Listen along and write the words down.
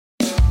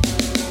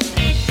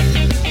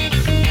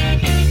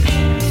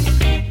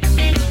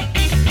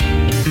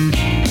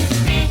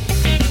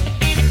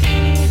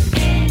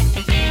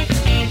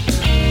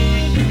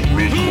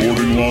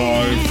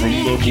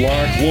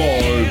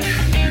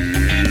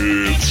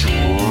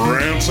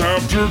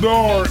After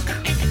Dark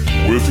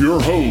with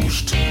your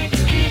host,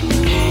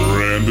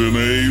 Brandon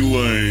A.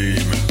 Lane.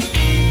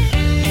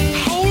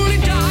 Holy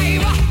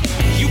diver,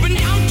 you've been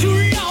down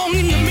too long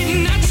in the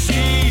midnight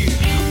sea.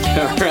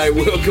 All right,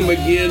 welcome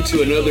again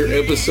to another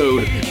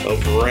episode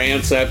of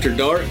Rants After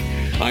Dark.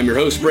 I'm your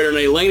host,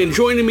 Brandon A. Lane, and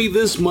joining me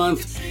this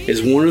month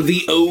is one of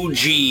the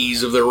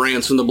OGs of the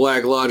Rants from the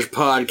Black Lodge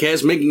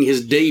podcast, making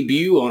his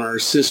debut on our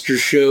sister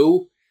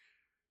show.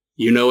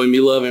 You know him,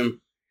 you love him.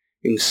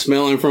 You can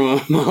smell him from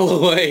a mile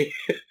away.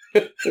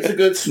 It's a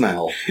good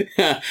smell.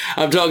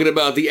 I'm talking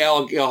about the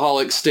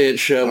alcoholic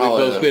stench we've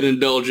both been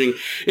indulging.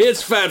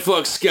 It's Fat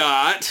Fuck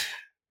Scott.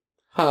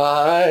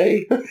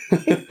 Hi.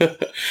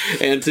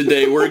 And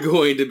today we're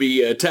going to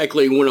be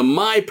tackling one of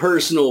my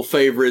personal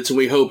favorites, and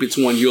we hope it's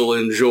one you'll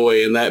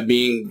enjoy, and that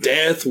being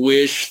Death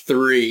Wish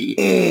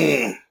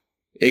 3.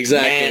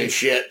 Exactly. Man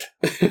shit.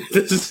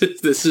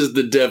 This is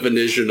the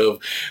definition of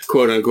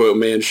quote-unquote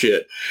man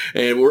shit.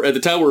 And we're at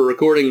the time we're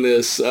recording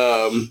this,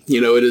 it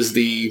is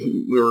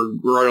we're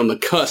right on the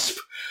cusp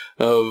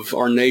of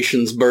our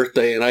nation's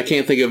birthday, and I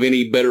can't think of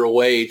any better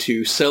way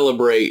to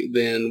celebrate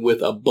than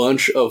with a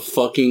bunch of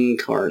fucking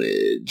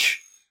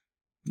carnage.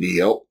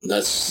 Yep,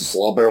 that's a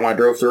lot better than I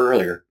drove through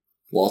earlier.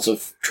 Lots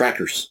of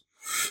tractors.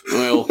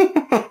 Well,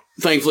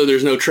 thankfully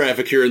there's no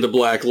traffic here in the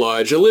Black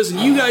Lodge. And listen,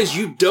 you guys,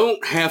 you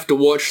don't have to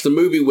watch the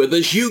movie with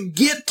us. You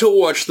get to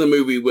watch the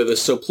movie with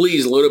us. So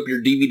please load up your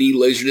DVD,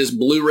 Laserdisc,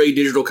 Blu-ray,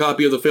 digital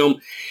copy of the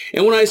film.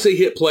 And when I say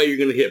hit play, you're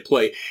going to hit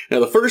play. Now,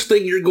 the first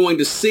thing you're going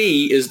to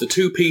see is the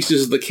two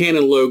pieces of the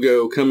Canon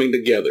logo coming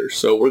together.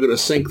 So we're going to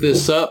sync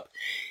this up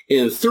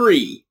in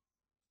 3,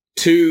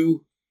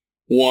 2,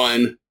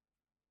 1,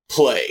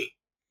 play.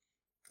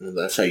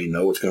 That's how you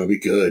know it's going to be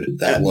good.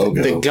 That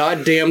logo. The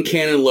goddamn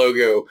Canon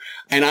logo.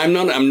 And I'm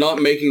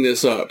not making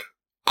this up.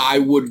 I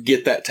would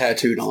get that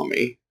tattooed on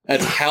me.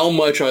 That's how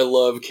much I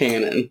love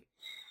Canon.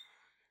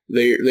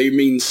 They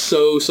mean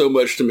so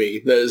much to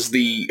me. That is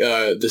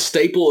the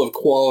staple of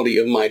quality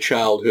of my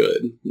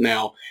childhood.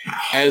 Now,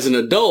 as an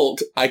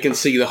adult, I can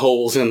see the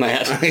holes in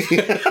that.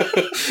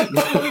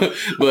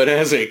 but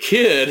as a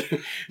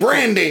kid,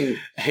 branding.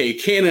 A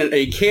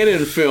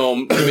Canon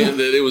film meant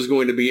that it was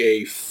going to be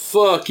a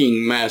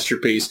fucking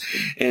masterpiece.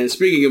 And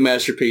speaking of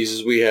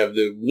masterpieces, we have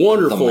the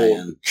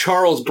wonderful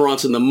Charles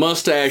Bronson, the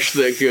mustache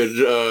that could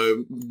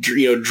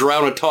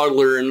drown a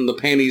toddler in the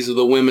panties of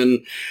the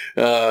women.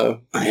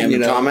 Tom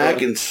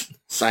Atkins,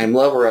 same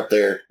level up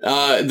there.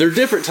 They're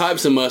different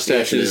types of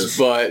mustaches,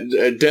 but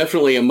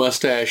definitely a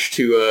mustache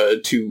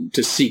to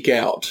seek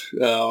out.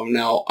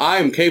 Now, I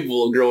am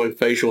capable of growing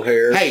facial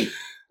hair. Hey.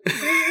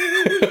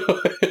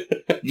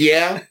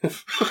 Yeah,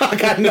 I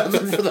got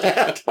nothing for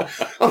that.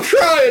 I'm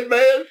trying,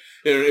 man.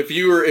 And if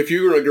you were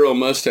to grow a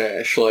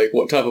mustache, like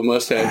what type of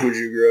mustache would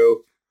you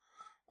grow?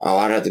 Oh,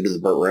 I'd have to do the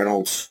Burt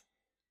Reynolds.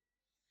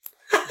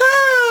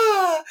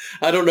 I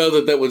don't know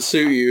that would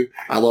suit you.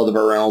 I love the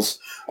Burt Reynolds.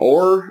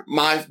 Or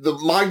my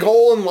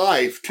goal in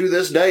life to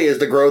this day is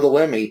to grow the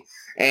Lemmy,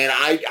 and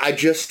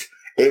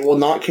it will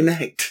not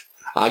connect.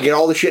 I get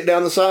all the shit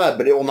down the side,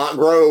 but it will not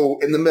grow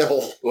in the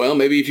middle. Well,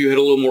 maybe if you had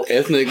a little more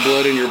ethnic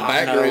blood in your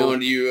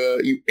background,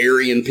 you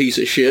Aryan piece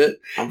of shit.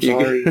 I'm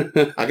sorry.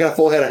 I got a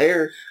full head of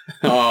hair.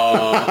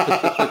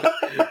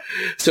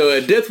 So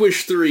Death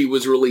Wish 3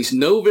 was released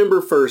November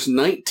 1st,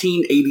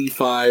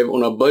 1985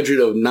 on a budget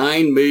of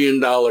 $9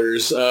 million,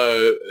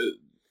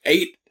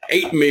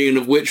 $8 million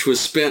of which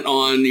was spent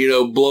on,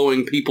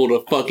 blowing people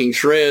to fucking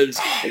shreds.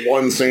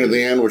 One scene at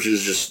the end, which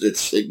is just,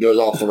 it goes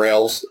off the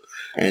rails.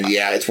 And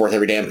yeah, it's worth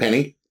every damn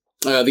penny.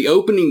 The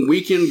opening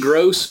weekend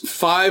gross,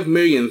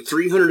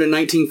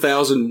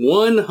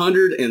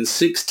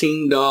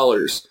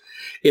 $5,319,116.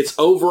 Its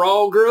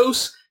overall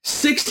gross,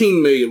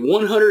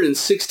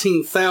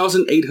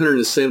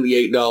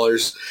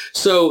 $16,116,878.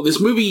 So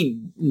this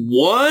movie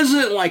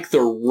wasn't like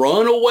the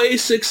runaway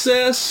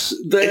success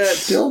that... It's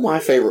still my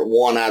favorite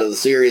one out of the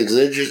series.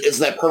 It's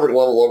that perfect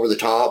level over the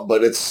top,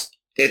 but it's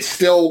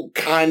still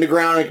kind of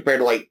grounded compared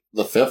to like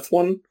the fifth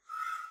one.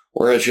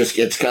 Where it's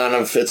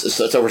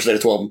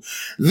overstated 12.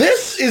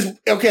 This is,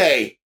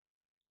 okay.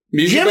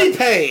 Jimmy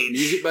Page.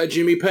 Music by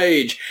Jimmy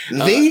Page. The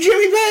Jimmy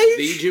Page?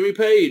 The Jimmy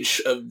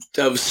Page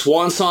of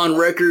Swanson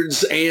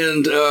Records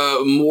and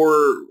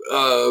more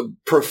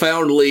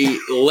profoundly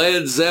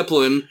Led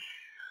Zeppelin.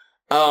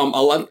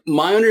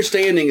 My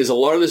understanding is a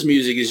lot of this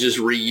music is just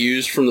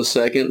reused from the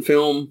second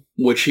film,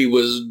 which he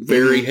was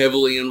very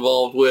heavily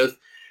involved with.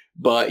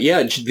 But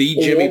yeah, the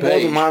Jimmy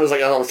Page. Mine was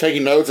like, I was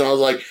taking notes and I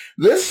was like,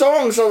 this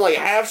song sounds like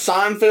half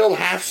Seinfeld,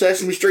 half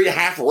Sesame Street,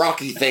 half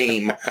Rocky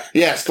theme.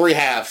 Yes, 3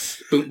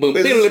 halves.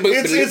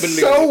 It's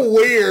so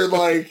weird,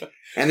 like,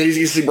 and then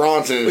you see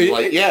Bronson and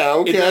like, yeah,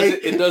 okay.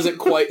 It doesn't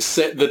quite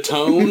set the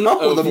tone.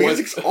 No, the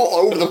music's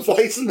all over the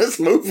place in this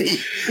movie.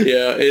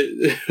 Yeah.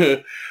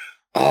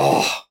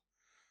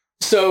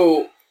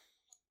 So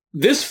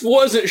this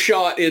wasn't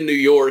shot in New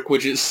York,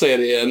 which it's set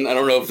in. I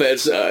don't know if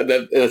that's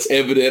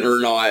evident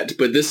or not,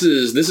 but this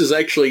is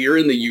actually, you're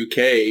in the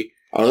UK.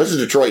 Oh, this is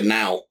Detroit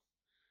now.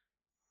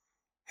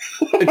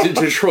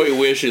 Detroit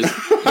wishes.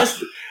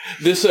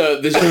 This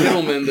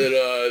gentleman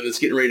that's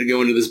getting ready to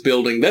go into this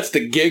building, that's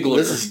the Giggler.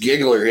 This is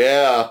Giggler,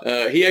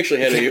 yeah. He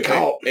actually had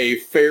a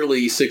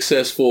fairly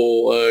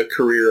successful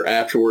career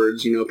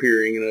afterwards,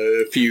 appearing in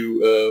a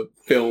few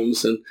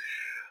films. And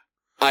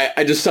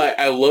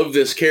I love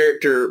this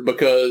character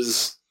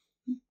because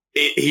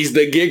he's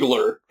the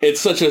Giggler.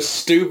 It's such a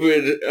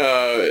stupid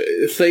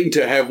thing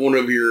to have one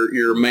of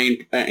your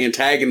main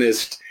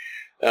antagonists.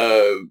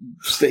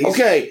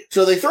 Okay,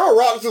 so they throw a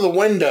rock through the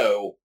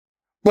window,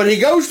 but he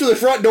goes to the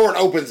front door and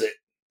opens it.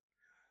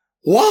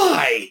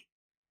 Why?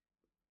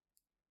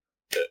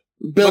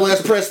 Bill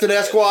S. Preston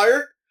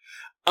Esquire?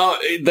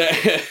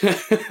 That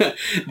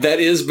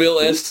is Bill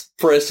S.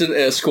 Preston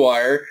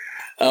Esquire.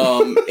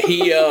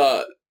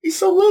 He's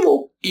so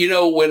little.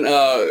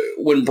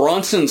 When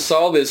Bronson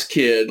saw this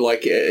kid,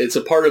 like, it's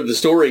a part of the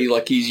story,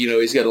 like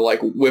he's got to like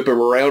whip him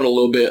around a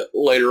little bit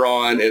later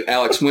on, and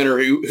Alex Winter,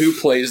 who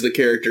plays the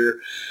character,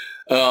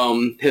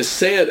 has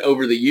said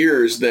over the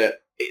years that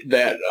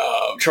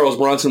Charles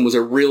Bronson was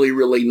a really,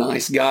 really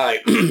nice guy.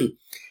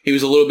 He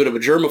was a little bit of a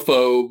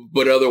germaphobe,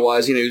 but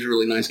otherwise, he was a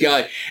really nice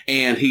guy.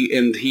 And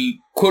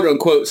he quote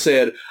unquote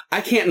said,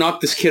 "I can't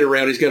knock this kid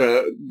around. He's got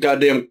a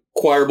goddamn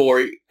choir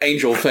boy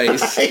angel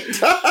face." He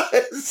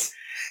does.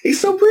 He's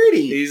so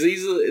pretty.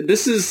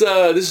 This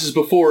is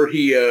before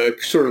he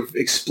sort of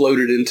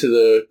exploded into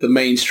the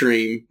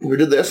mainstream. We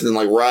did this, and then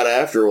like right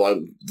after,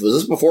 was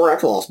this before or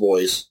after Lost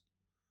Boys?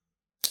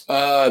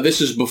 This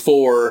is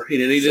before he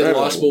did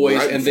Lost Boys,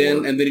 right and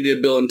then he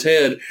did Bill and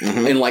Ted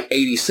in like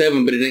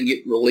 '87, but it didn't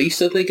get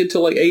released, I think,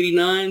 until like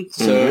 '89.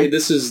 So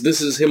this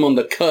is him on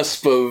the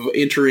cusp of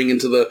entering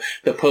into the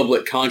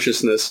public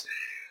consciousness.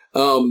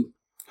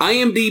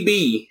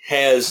 IMDb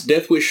has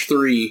Death Wish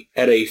 3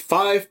 at a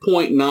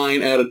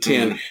 5.9 out of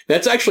 10.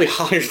 That's actually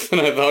higher than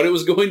I thought it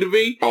was going to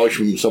be. Oh, it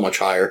should be so much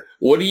higher.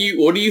 What do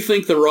you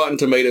think the Rotten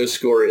Tomatoes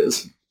score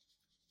is?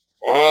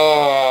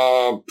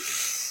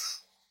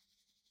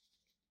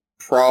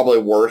 Probably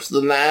worse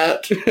than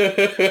that.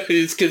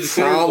 It's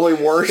probably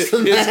worse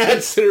than that.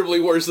 It's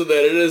considerably worse than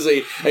that. It is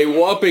a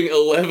whopping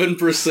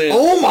 11%.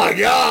 Oh my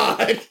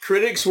God!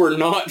 Critics were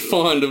not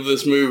fond of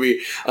this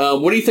movie.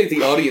 What do you think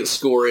the audience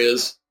score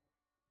is?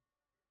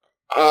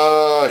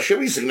 Should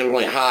be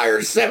significantly higher.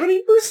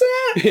 70%?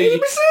 80%?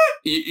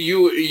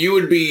 You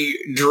would be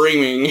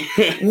dreaming.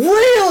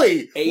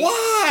 Really?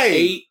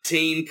 Why?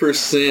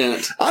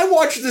 18%. I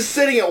watched this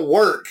sitting at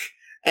work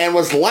and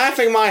was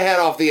laughing my head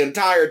off the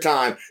entire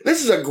time.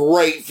 This is a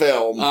great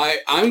film.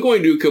 I'm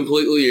going to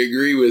completely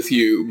agree with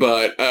you,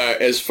 but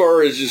as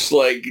far as just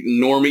like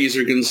normies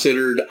are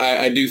considered,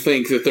 I do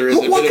think that there is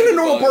a what bit can of a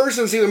normal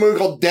person see the movie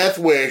called Death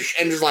Wish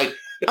and just like,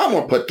 I'm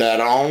going to put that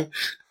on?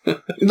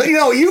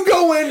 You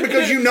go in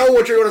because you know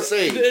what you're going to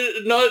see.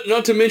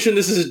 Not to mention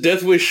this is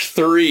Death Wish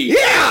 3.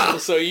 Yeah!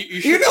 So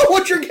you know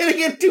what you're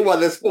getting into at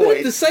this point.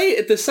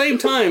 At the same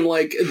time,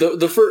 like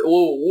the first,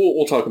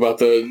 we'll talk about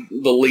the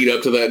lead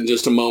up to that in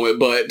just a moment.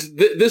 But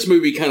this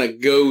movie kind of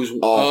goes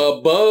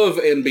above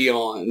and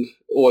beyond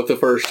what the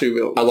first two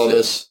films. I love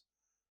this,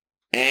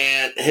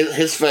 and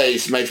his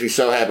face makes me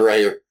so happy right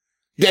here.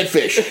 Dead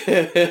fish.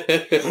 I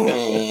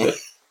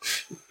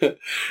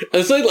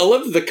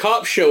love that the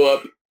cops show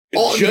up.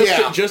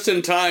 Just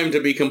in time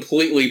to be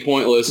completely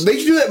pointless.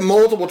 They do that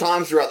multiple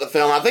times throughout the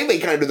film. I think they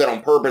kind of do that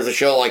on purpose to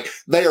show, like,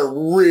 they are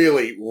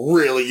really,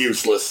 really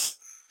useless.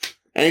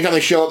 Anytime they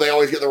show up, they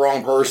always get the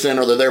wrong person,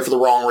 or they're there for the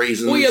wrong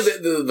reasons. Well, yeah,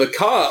 the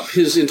cop,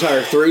 his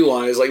entire through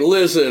line is like,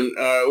 listen,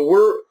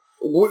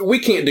 we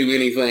can't do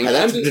anything. Now,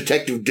 that's a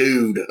detective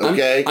dude,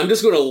 okay? I'm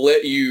just going to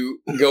let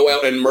you go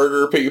out and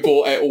murder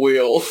people at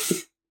will.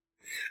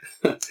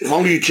 As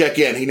long as you check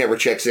in, he never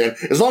checks in.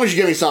 As long as you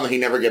give me something, he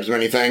never gives me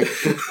anything.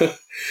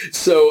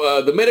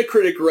 So the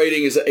Metacritic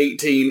rating is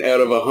 18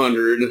 out of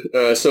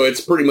 100, so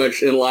it's pretty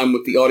much in line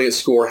with the audience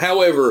score.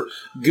 However,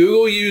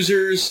 Google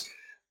users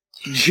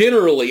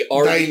generally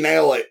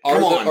nail it.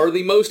 Are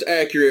the most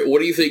accurate. What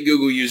do you think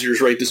Google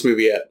users rate this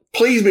movie at?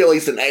 Please be at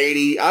least an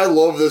 80. I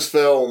love this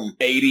film.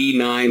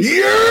 89.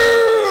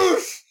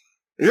 Yes!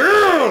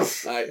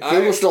 Yes!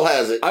 Google still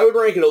has it. I would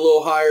rank it a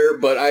little higher,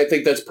 but I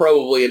think that's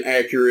probably an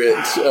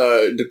accurate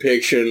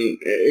depiction,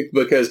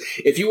 because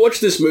if you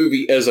watch this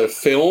movie as a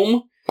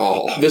film,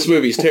 this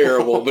movie's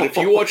terrible. But if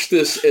you watch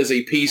this as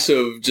a piece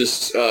of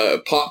just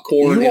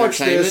popcorn, you watch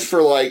this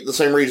for like the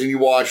same reason you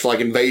watch like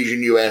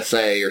Invasion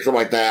USA or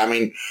something like that. I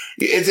mean,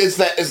 it's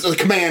the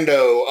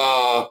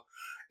Commando,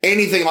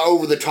 anything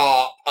over the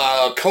top,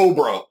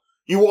 Cobra.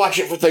 You watch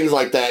it for things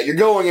like that. You're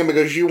going in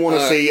because you want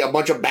to see a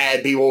bunch of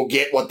bad people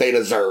get what they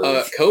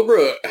deserve.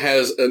 Cobra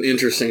has an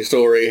interesting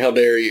story. How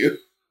dare you?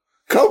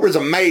 Cobra's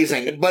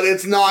amazing, but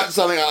it's not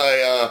something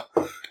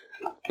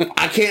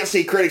I can't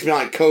see critics being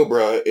like,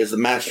 Cobra is the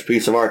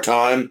masterpiece of our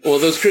time. Well,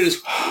 those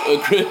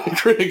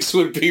critics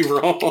would be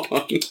wrong.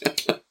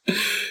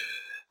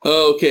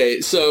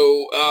 Okay,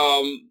 so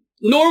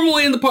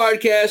normally in the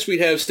podcast,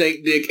 we'd have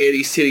Stank Dick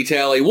Eddie's Titty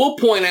Tally. We'll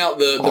point out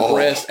the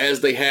breasts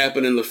as they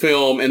happen in the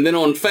film. And then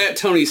on Fat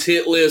Tony's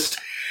hit list,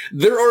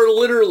 there are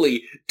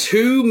literally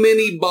too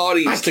many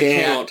bodies to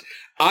count.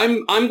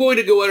 I'm going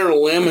to go out on a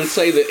limb and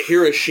say that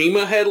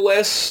Hiroshima had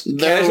less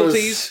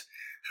casualties.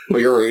 Well,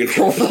 you're in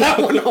trouble for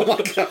that one. Oh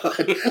my god!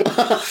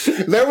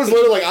 There was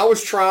literally like I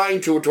was trying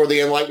to toward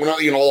the end, like when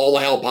all the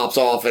hell pops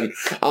off, and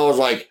I was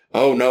like,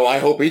 "Oh no, I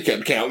hope he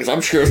kept count because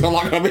I'm sure I'm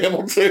not going to be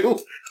able to."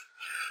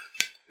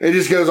 It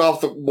just goes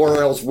off the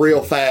rails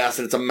real fast,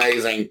 and it's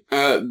amazing.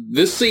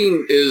 This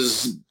scene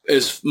is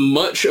as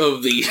much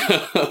of the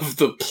of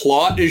the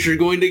plot as you're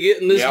going to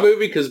get in this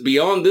movie, because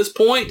beyond this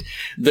point,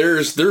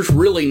 there's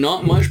really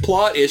not much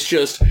plot. It's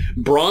just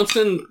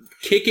Bronson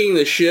kicking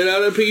the shit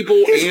out of people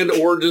and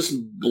or just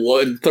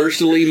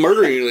bloodthirstily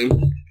murdering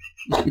them.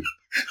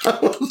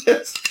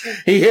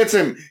 He hits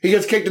him. He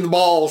gets kicked in the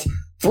balls.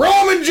 Throw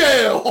him in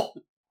jail.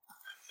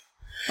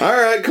 All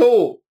right,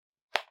 cool.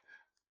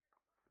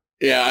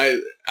 Yeah,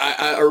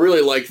 I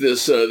really like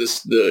this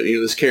this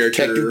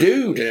character. Detective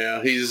Dude.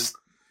 Yeah, he's.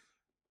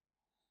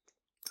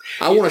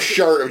 I want a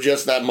shirt of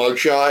just that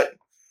mugshot.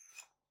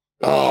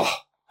 Oh,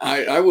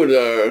 I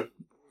would.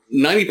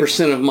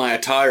 90% of my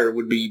attire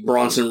would be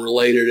Bronson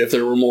related if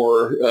there were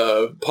more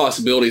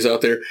possibilities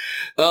out there.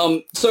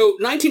 So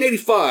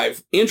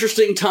 1985,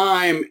 interesting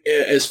time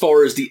as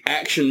far as the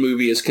action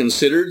movie is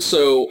considered.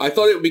 So I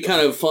thought it would be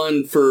kind of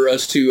fun for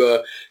us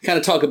to kind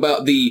of talk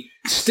about the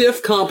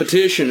stiff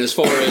competition as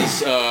far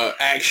as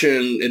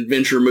action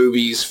adventure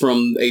movies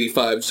from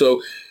 85.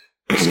 So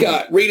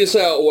Scott, read us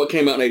out what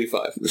came out in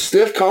 85. The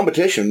stiff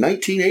competition,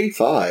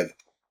 1985.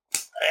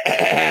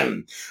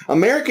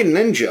 American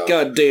Ninja.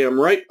 Goddamn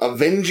right.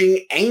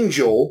 Avenging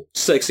Angel.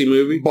 Sexy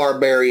movie.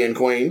 Barbarian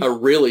Queen. A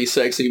really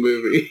sexy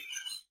movie.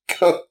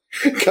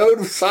 Code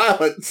of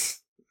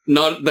Silence.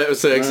 Not that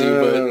sexy,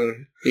 but,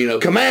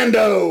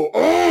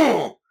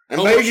 Commando.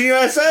 Invasion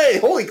USA.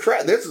 Holy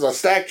crap, this is a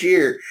stacked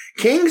year.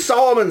 King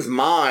Solomon's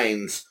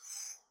Mines.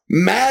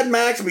 Mad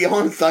Max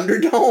Beyond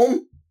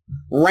Thunderdome.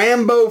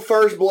 Rambo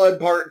First Blood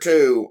Part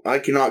 2. I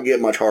cannot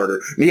get much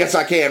harder. Yes,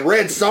 I can.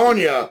 Red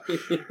Sonja.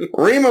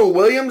 Remo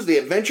Williams, The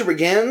Adventure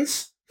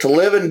Begins. To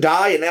Live and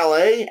Die in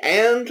L.A.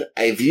 And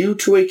A View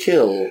to a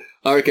Kill.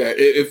 Okay,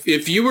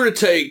 if you were to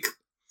take...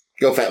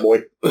 Go, fat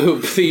boy.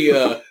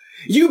 The,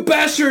 you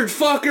bastard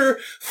fucker!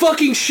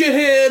 Fucking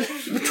shithead!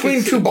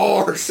 Between two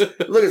bars.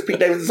 Look, it's Pete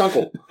Davidson's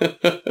uncle.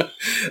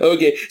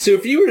 Okay, so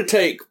if you were to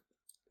take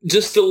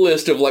just a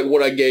list of like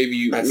what I gave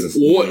you,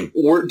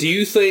 what do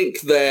you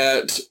think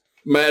that...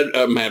 Mad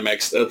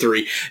Max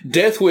 3,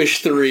 Death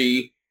Wish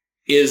 3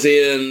 is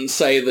in,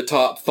 say, the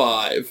top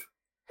 5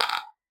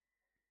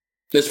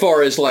 as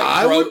far as like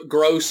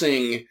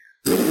grossing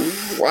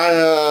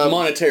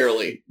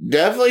monetarily.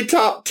 Definitely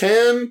top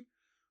 10,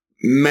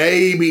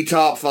 maybe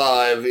top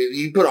 5.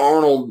 You put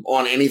Arnold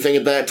on anything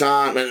at that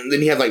time, and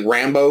then you have like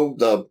Rambo.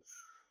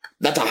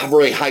 That's a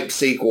really hyped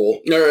sequel.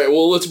 All right,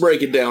 well let's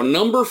break it down.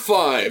 Number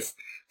 5.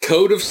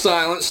 Code of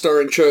Silence,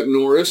 starring Chuck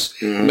Norris,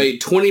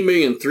 made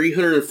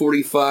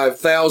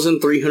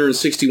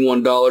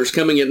 $20,345,361.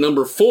 Coming at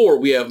number 4,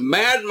 we have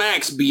Mad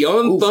Max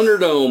Beyond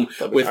Thunderdome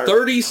with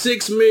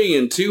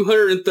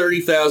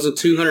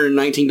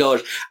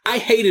 $36,230,219. I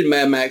hated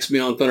Mad Max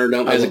Beyond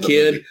Thunderdome as a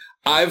kid.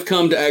 I've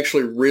come to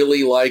actually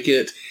really like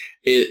it.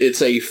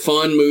 It's a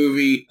fun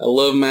movie. I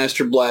love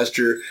Master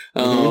Blaster.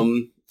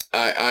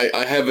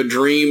 I have a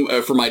dream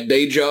for my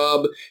day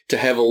job to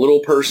have a little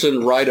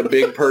person ride a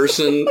big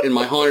person in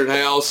my haunted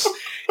house.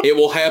 It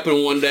will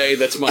happen one day.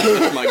 That's my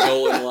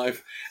goal in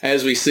life.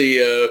 As we see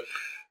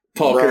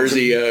Paul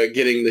Kersey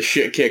getting the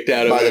shit kicked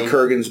out of him. By the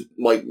Kurgan's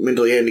like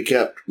mentally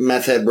handicapped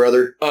meth head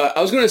brother.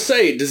 I was going to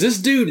say, does this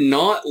dude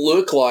not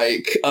look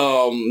like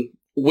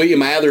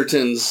William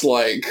Atherton's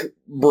like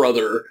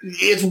brother?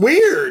 It's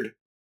weird.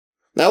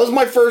 That was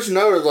my first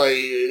note. Was like,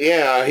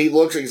 yeah, he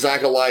looks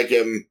exactly like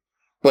him,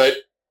 but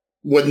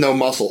with no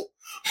muscle.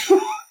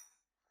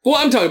 Well,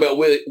 I'm talking about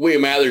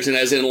William Atherton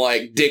as in,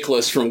 like,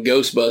 Dickless from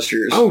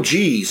Ghostbusters. Oh,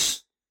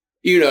 jeez.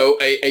 You know,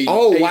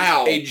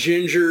 wow. A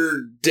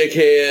ginger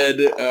dickhead.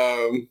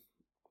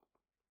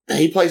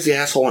 He plays the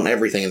asshole in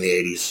everything in the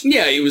 80s.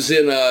 Yeah, he was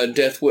in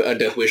Death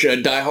Wish,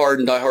 Die Hard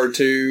and Die Hard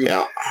 2.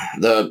 Yeah,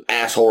 the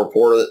asshole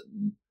reporter that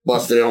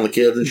busted in on the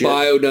kids and shit.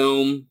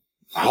 Biodome.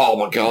 Oh,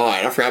 my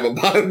God. I forgot about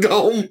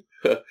Biodome.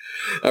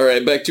 All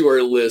right, back to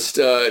our list.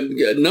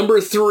 Number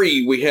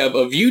 3, we have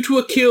A View to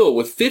a Kill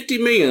with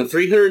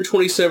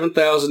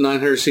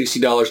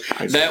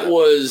 $50,327,960. That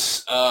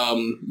was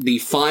the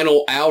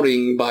final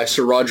outing by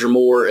Sir Roger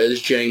Moore as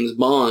James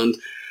Bond.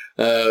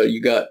 You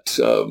got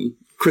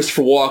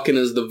Christopher Walken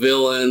as the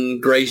villain,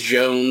 Grace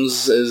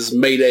Jones as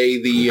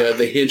Mayday,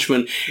 the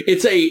henchman.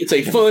 It's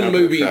a fun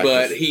movie,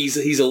 but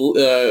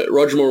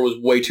Roger Moore was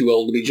way too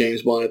old to be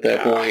James Bond at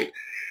that point.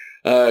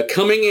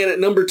 Coming in at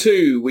number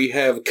 2, we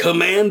have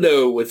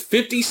Commando with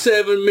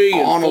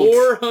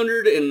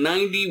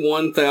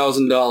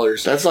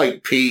 $57,491,000. That's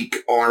like peak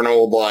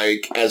Arnold,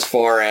 like, as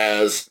far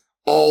as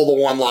all the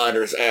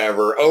one-liners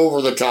ever,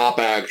 over-the-top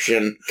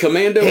action.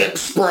 Commando... Hip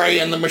spray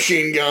and the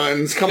machine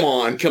guns, come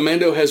on.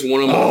 Commando has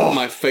one of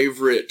my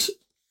favorite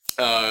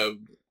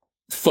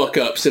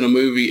fuck-ups in a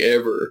movie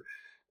ever.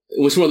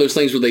 It was one of those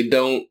things where they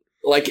don't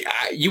like,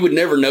 you would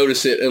never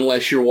notice it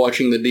unless you're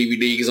watching the DVD,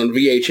 because on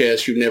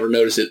VHS, you'd never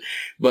notice it.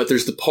 But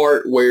there's the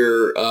part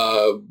where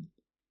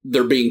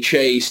they're being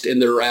chased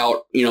and they're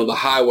out, the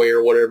highway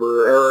or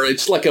whatever, or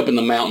it's like up in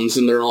the mountains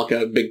and they're on like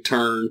a big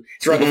turn.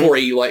 It's right before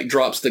he like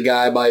drops the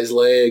guy by his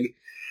leg.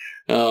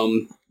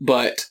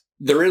 But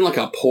they're in like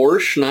a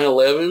Porsche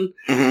 911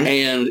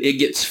 and it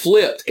gets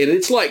flipped and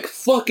it's like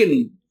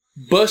fucking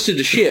busted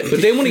to shit.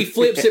 But then when he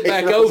flips it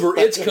back over,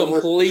 it's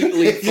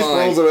completely fine. Just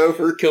rolls it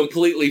over.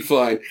 Completely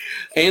fine.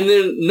 And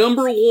then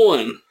number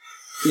one,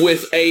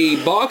 with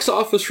a box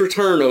office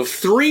return of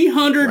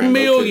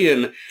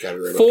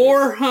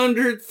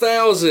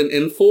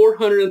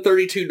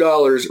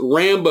 $300,400,432,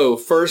 Rambo: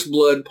 First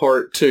Blood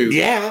Part 2.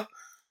 Yeah.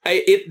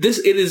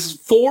 It is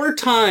 4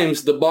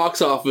 times the box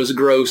office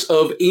gross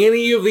of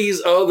any of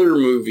these other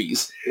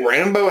movies.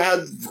 Rambo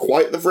had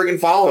quite the friggin'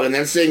 following, and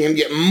then seeing him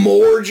get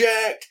more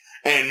jacked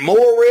and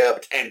more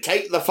ripped and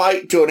take the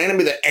fight to an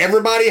enemy that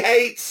everybody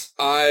hates.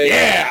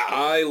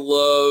 I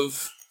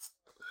love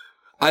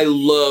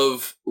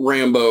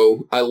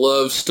Rambo. I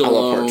love Stallone. I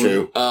love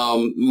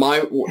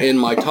Part 2.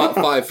 My top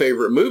 5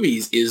 favorite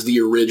movies is the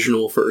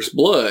original First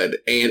Blood.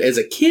 And as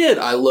a kid,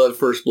 I loved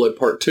First Blood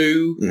Part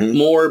 2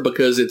 more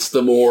because it's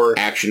the more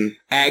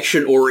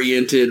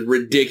action-oriented,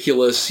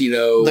 ridiculous,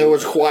 There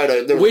was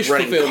wish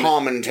running fulfillment.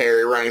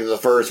 commentary running to the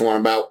first one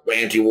about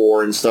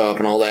anti-war and stuff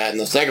and all that. And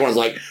the second one's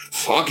like,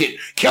 fuck it,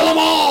 kill them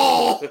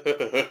all!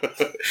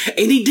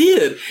 And he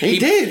did. He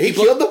did. He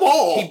killed them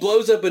all. He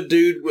blows up a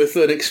dude with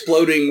an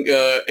exploding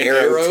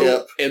arrow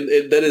tip. and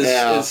that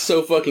is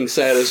so fucking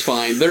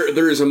satisfying.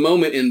 There is a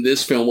moment in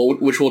this film,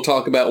 which we'll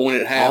talk about when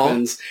it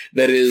happens,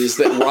 that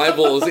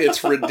rivals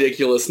its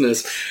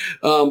ridiculousness.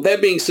 That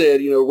being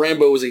said,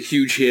 Rambo was a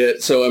huge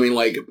hit. So, I mean,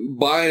 like,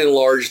 by and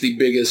large, the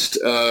biggest,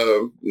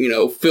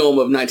 film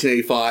of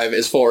 1985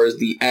 as far as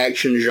the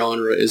action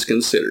genre is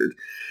considered.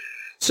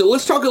 So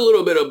let's talk a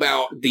little bit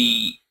about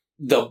the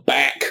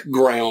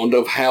background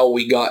of how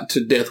we got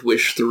to Death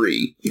Wish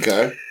 3.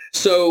 Okay.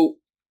 So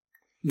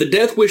the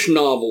Death Wish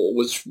novel,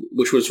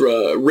 which was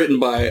written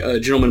by a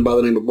gentleman by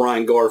the name of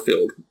Brian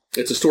Garfield.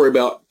 It's a story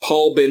about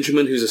Paul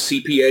Benjamin, who's a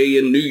CPA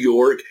in New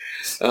York.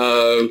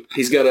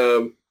 He's got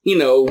a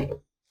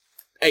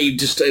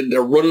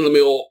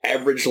run-of-the-mill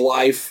average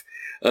life.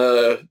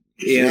 An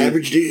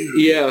average dude.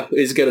 Yeah,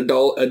 he's got a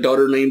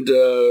daughter named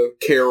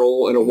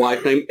Carol and a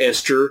wife named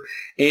Esther,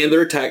 and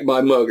they're attacked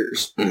by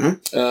muggers.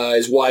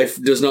 His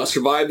wife does not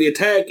survive the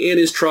attack, and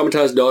his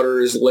traumatized daughter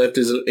is left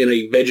in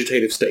a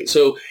vegetative state.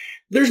 So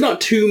there's not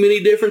too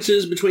many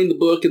differences between the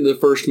book and the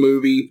first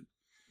movie,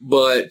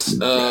 but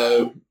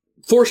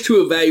forced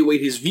to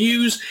evaluate his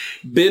views,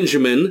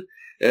 Benjamin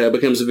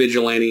becomes a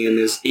vigilante and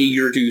is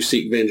eager to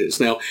seek vengeance.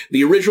 Now,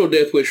 the original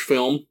Death Wish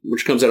film,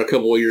 which comes out a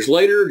couple of years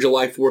later,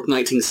 July 4th,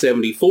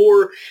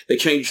 1974, they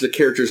changed the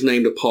character's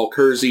name to Paul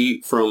Kersey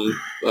from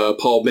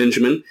Paul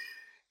Benjamin,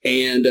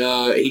 and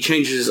he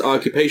changes his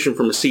occupation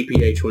from a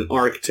CPA to an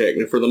architect.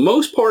 Now, for the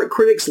most part,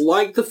 critics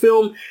liked the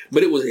film,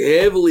 but it was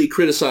heavily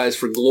criticized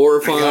for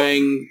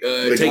glorifying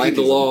taking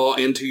the law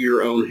into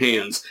your own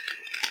hands.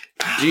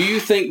 Do you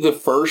think the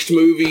first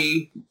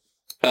movie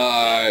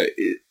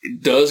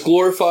does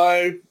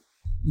glorify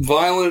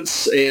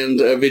violence and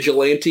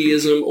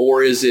vigilantism,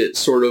 or is it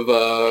sort of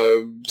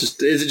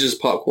just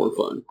popcorn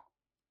fun?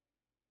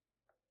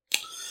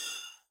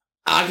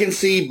 I can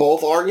see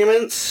both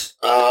arguments.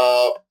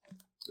 I'm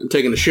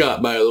taking a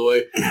shot, by the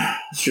way.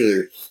 It's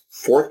your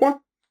fourth one?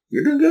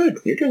 You're doing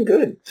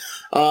good.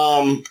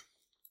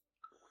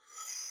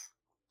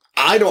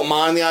 I don't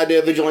mind the idea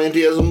of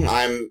vigilantism.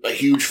 I'm a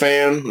huge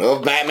fan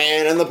of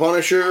Batman and the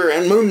Punisher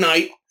and Moon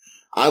Knight.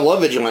 I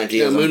love vigilantism.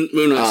 Yeah, Moon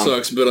Knight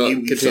sucks, but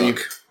continue.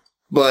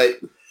 But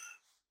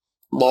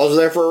laws are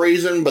there for a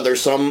reason, but there's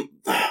some...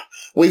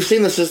 We've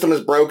seen the system is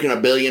broken a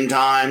billion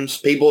times.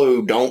 People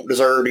who don't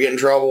deserve to get in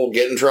trouble,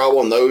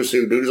 and those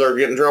who do deserve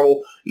to get in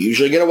trouble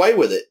usually get away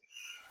with it.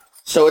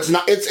 So it's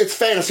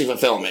fantasy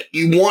fulfillment.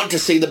 You want to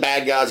see the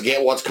bad guys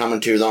get what's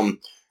coming to them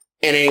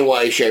in any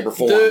way, shape, or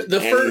form.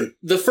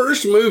 The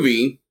first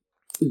movie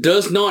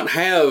does not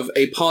have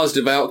a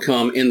positive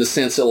outcome in the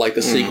sense that like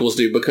the sequels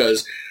do,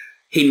 because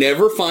he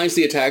never finds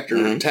the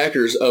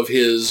attackers of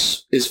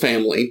his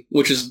family,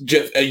 which is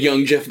a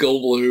young Jeff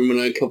Goldblum and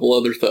a couple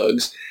other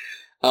thugs.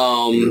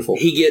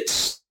 He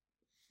gets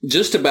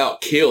just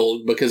about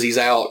killed because he's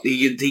out.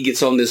 He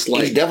gets on this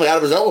like... He's definitely out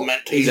of his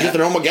element. He's just a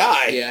normal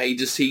guy. Yeah, he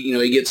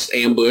gets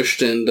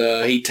ambushed and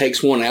he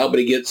takes one out, but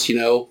he gets,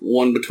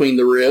 one between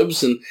the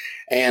ribs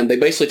and they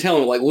basically tell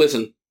him like,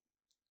 listen,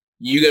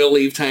 you got to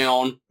leave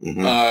town.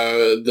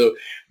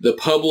 The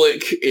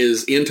public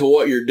is into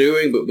what you're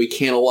doing, but we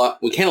can't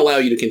allow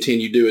you to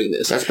continue doing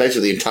this. That's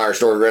basically the entire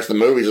story of the rest of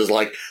the movies is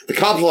like, the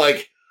cops are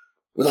like,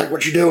 we like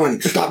what you're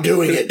doing. Stop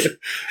doing it.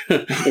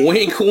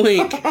 Wink,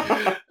 wink.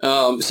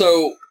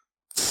 So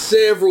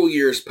several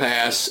years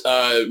pass.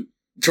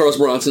 Charles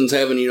Bronson's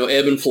having,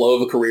 ebb and flow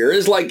of a career.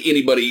 It's like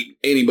anybody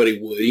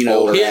would,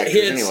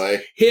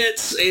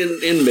 hits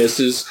and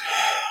misses.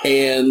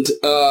 And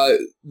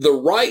the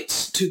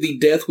rights to the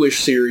Death Wish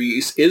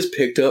series is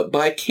picked up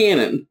by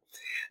Canon.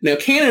 Now,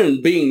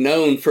 Canon being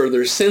known for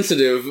their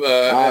sensitive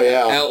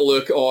yeah.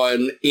 outlook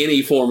on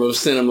any form of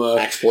cinema.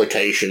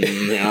 Exploitation,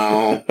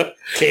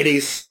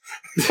 titties.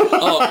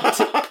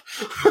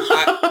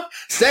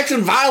 Sex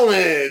and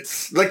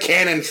violence. The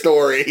Canon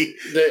story.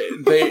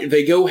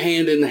 They go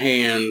hand in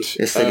hand.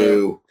 Yes, they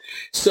do.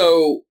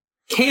 So,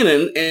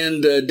 Canon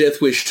and Death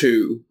Wish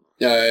 2,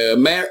 a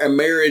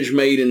marriage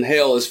made in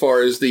hell as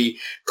far as the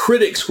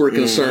critics were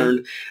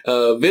concerned.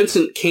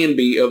 Vincent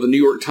Canby of the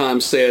New York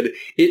Times said,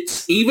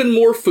 "It's even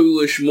more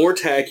foolish, more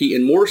tacky,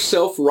 and more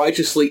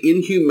self-righteously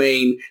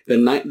inhumane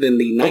than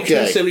the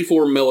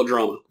 1974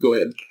 melodrama." Go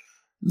ahead.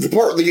 The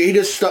part he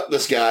just stuck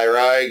this guy,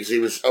 right? Because he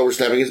was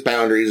overstepping his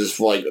boundaries as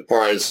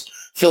far as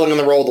filling in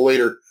the role of the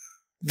leader.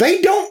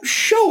 They don't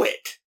show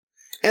it.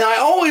 And I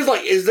always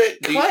is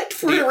that cut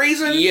for a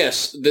reason?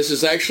 Yes, this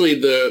is actually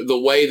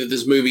the way that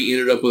this movie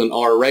ended up with an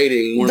R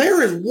rating.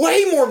 There is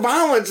way more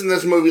violence in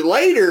this movie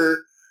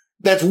later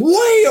that's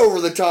way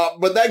over the top,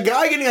 but that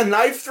guy getting a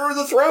knife through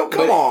the throat,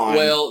 come on.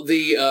 Well,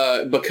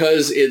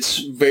 because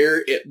it's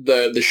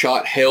the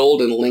shot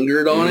held and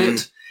lingered on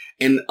it,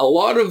 and a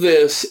lot of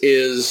this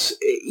is,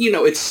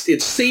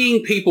 it's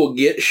seeing people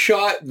get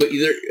shot, but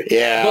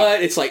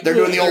but it's like they're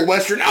doing the old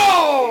Western,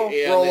 roll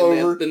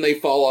over. Then they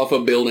fall off a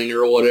building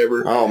or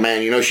whatever. Oh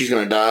man, she's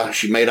gonna die.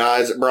 She made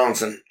eyes at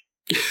Bronson.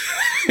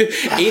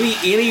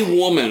 any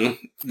woman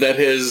that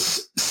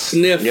has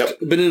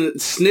been in a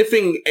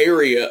sniffing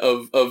area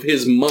of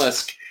his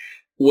musk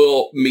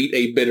will meet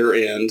a bitter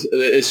end.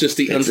 It's just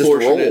the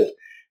unfortunate.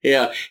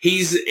 Yeah,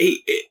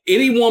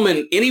 any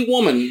woman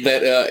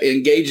that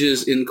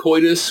engages in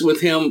coitus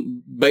with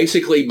him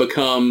basically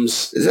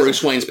becomes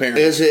Bruce Wayne's parent.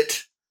 Is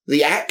it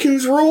the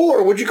Atkins rule,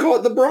 or would you call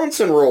it the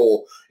Bronson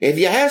rule? If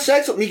you have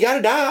sex with him, you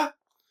gotta die.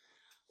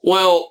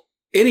 Well,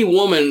 any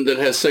woman that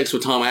has sex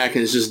with Tom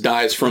Atkins just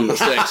dies from the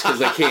sex because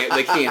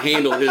they can't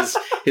handle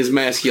his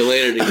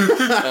masculinity.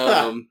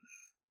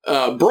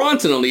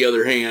 Bronson, on the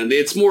other hand,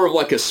 it's more of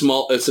like it's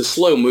a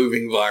slow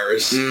moving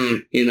virus,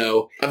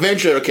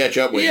 Eventually it'll catch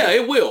up with you. Yeah,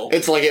 it will.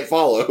 It's like it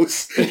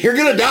follows. You're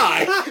gonna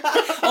die.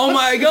 Oh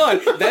my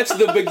god, that's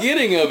the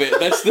beginning of it.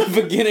 That's the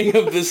beginning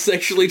of the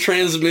sexually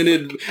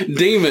transmitted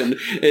demon.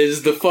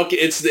 Is the fuck?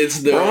 It's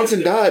the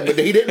Bronson died, but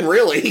he didn't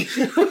really.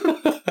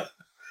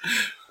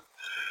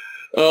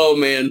 Oh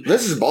man,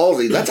 this is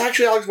ballsy. That's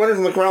actually Alex Winter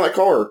from the Crown of that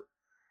car.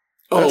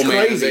 That's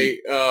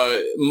crazy.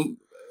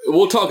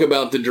 We'll talk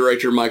about the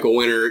director Michael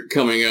Winter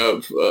coming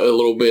up a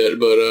little bit,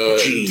 but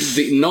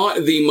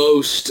not the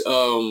most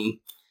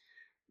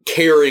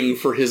caring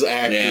for his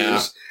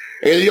actors.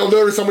 Yeah. And you'll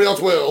notice somebody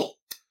else will.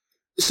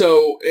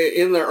 So,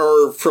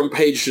 from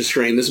Page to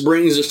Strain, this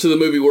brings us to the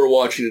movie we're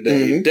watching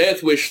today,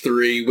 Death Wish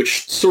 3,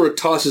 which sort of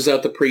tosses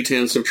out the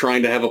pretense of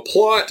trying to have a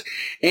plot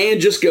and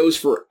just goes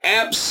for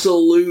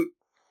absolute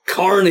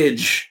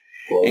carnage.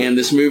 Whoa. And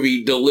this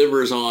movie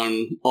delivers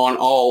on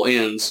all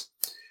ends.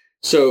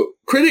 So,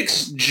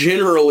 critics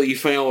generally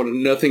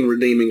found nothing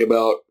redeeming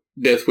about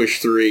Death Wish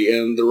 3,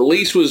 and the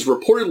release was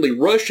reportedly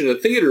rushed into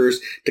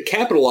theaters to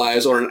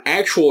capitalize on an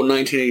actual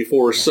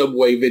 1984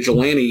 subway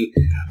vigilante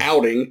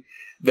outing.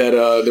 That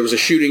there was a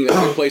shooting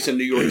that took place in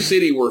New York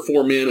City where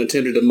 4 men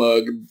attempted to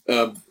mug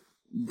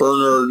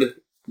Bernard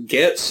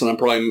Goetz, and I'm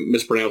probably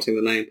mispronouncing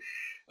the name.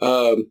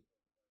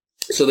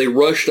 So they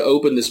rushed to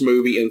open this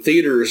movie in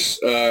theaters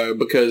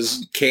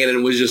because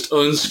Cannon was just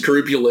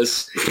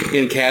unscrupulous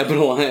in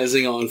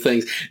capitalizing on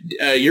things.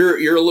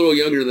 You're a little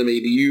younger than me.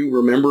 Do you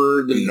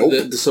remember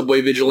the Subway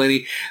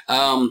Vigilante?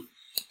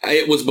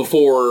 It was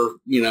before,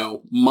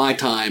 my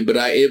time, but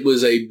it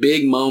was a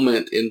big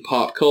moment in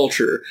pop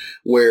culture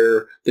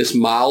where this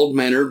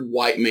mild-mannered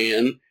white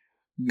man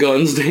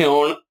guns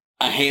down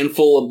a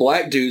handful of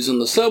black dudes in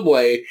the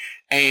subway,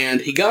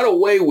 and he got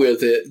away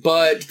with it,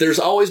 but there's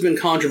always been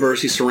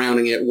controversy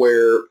surrounding it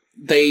where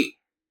they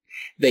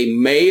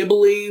may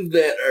believe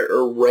that a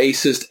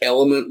racist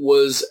element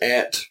was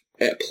at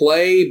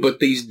play, but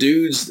these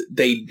dudes,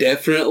 they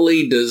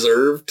definitely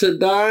deserve to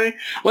die.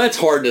 Well, that's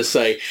hard to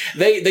say.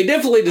 They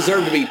definitely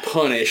deserve to be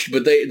punished,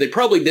 but they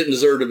probably didn't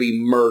deserve to be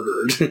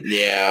murdered.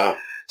 Yeah.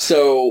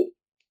 So,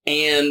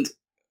 and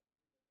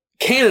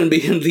Canon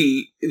being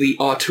the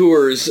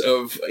auteurs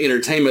of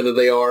entertainment that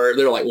they are,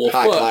 they're like, well,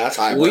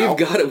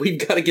 we've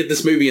got to get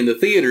this movie in the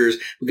theaters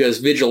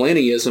because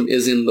vigilantism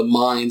is in the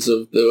minds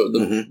of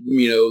the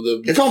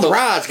it's on the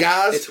rise,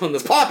 guys.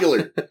 It's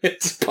popular.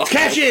 It's popular.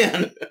 Cash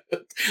in.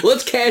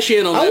 Let's cash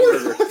in on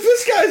that.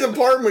 This guy's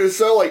apartment is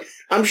so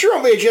I'm sure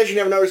on VHS you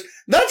never noticed.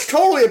 That's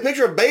totally a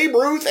picture of Babe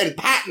Ruth and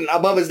Patton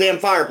above his damn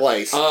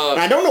fireplace. And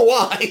I don't know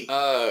why.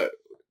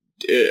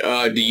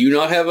 Do you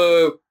not have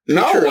a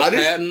picture of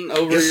Patton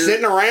over just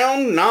sitting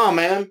around? Nah,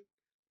 man.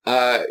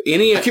 I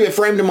keep it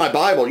framed in my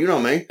Bible. You know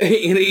me.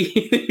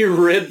 Any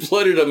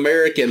red-blooded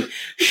American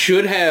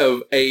should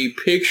have a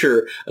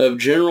picture of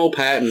General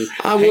Patton.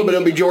 I would, but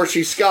it'll be George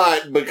C.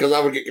 Scott because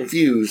I would get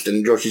confused,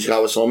 and George C.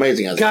 Scott was so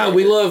amazing. God,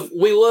 we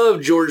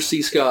love George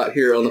C. Scott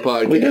here on the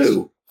podcast. We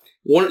do.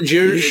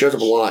 He shows up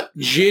a lot.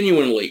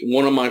 Genuinely,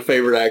 one of my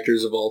favorite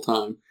actors of all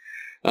time.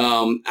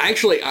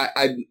 Actually,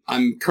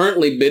 I'm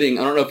currently bidding.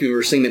 I don't know if you've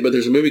ever seen it, but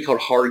there's a movie called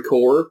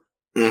Hardcore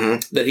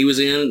that he was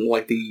in,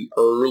 like the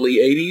early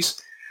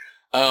 '80s.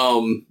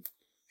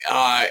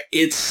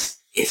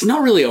 It's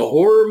not really a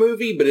horror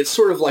movie, but it's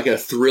sort of like a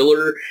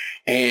thriller,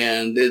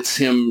 and it's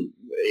him.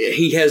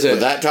 He has With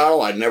that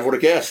title, I never would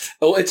have guessed.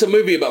 Oh, it's a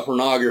movie about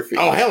pornography.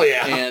 Oh, hell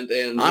yeah.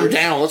 And I'm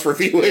down. Let's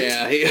review it.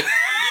 Yeah.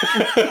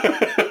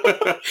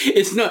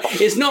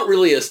 It's not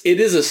really it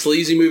is a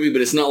sleazy movie,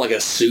 but it's not like a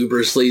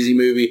super sleazy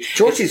movie.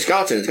 George C.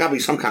 Scott's in it. It's got to be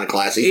some kind of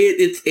classy.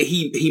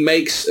 He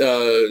makes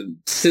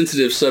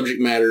sensitive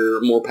subject matter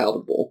more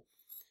palatable.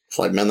 It's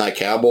like Midnight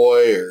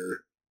Cowboy or...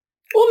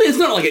 Well, I mean, it's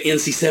not like an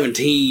NC-17,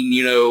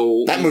 you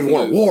know. That movie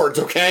won awards,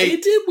 okay?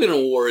 It did win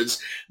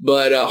awards,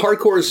 but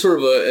Hardcore is sort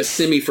of a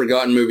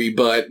semi-forgotten movie,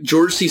 but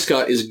George C.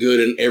 Scott is good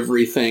in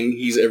everything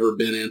he's ever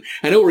been in.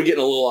 I know we're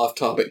getting a little off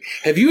topic.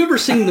 Have you ever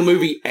seen the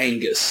movie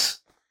Angus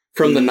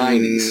from the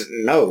 90s?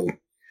 No.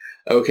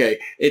 Okay.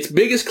 Its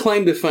biggest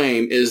claim to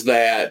fame is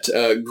that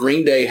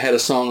Green Day had a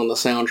song on the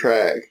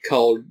soundtrack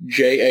called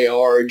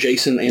J.A.R.,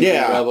 Jason Anthony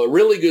Bravo.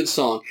 Really good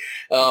song.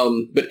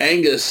 But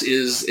Angus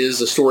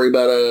is a story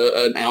about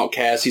an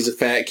outcast. He's a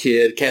fat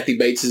kid. Kathy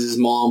Bates is his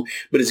mom,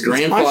 but his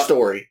grandfather... my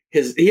story.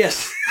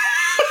 Yes.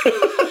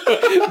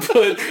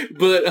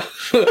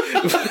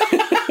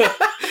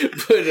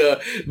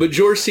 but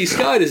George C.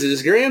 Scott is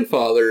his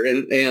grandfather,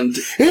 and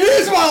it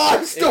is my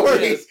life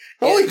story.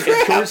 Holy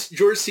crap! And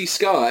George C.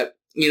 Scott,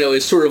 you know,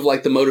 is sort of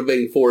like the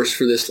motivating force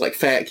for this like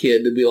fat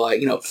kid to be like,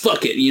 you know,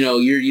 fuck it, you know,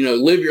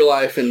 live your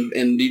life and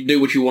do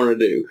what you want to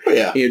do.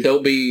 Yeah. You know,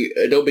 don't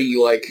be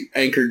like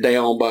anchored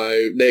down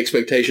by the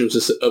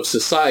expectations of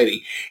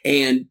society.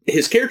 And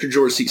his character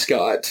George C.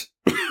 Scott,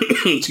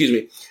 excuse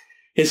me.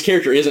 His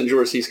character isn't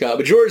George C. Scott,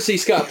 but George C.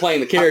 Scott playing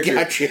the character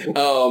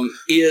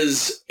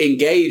is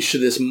engaged to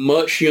this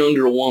much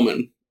younger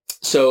woman.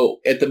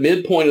 So at the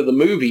midpoint of the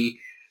movie,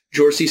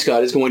 George C.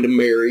 Scott is going to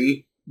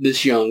marry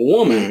this young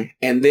woman.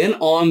 And then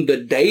on the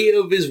day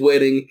of his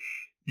wedding,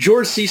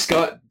 George C.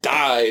 Scott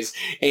dies.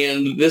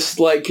 And this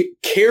like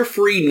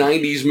carefree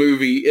 90s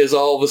movie is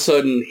all of a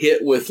sudden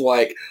hit with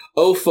like,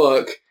 oh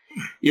fuck,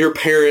 your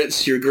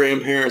parents, your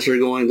grandparents are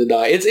going to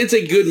die. It's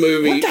a good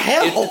movie. What the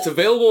hell? It's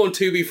available on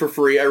Tubi for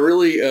free. I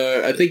really,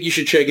 I think you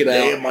should check it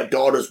out. My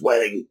daughter's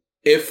wedding.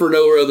 If for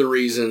no other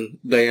reason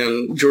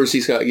than George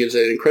C. Scott gives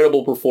an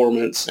incredible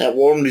performance. At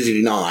one does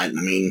he not? I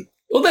mean...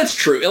 Well, that's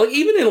true. Like,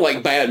 even in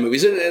like bad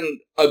movies, and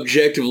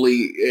objectively,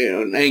 you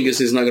know,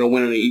 Angus is not going to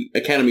win any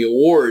Academy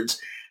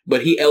Awards,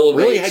 but he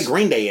elevates... Really had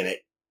Green Day in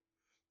it.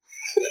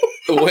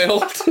 Well,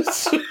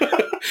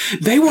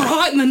 they were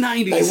hot in the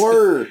 90s. They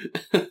were.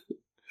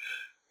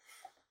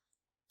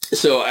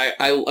 So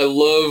I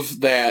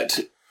love that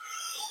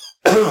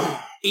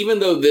even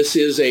though this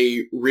is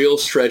a real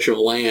stretch of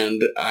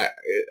land,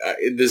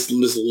 this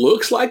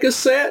looks like a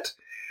set.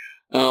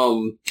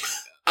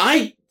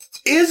 I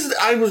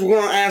was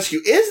going to ask you,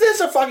 is this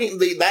a fucking,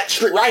 that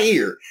street right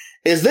here,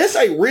 is this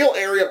a real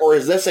area or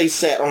is this a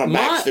set on a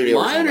back studio?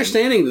 My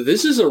understanding that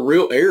this is a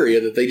real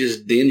area that they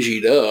just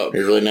dingied up. He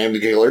really named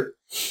the killer?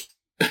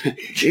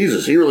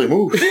 Jesus, he really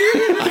moved.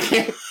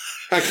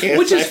 I can't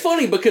Which is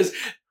funny because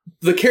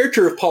the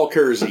character of Paul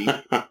Kersey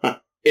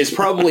is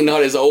probably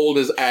not as old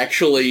as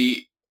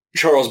actually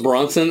Charles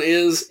Bronson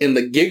is, and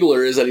the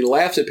giggler is that he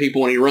laughs at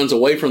people when he runs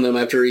away from them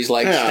after he's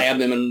like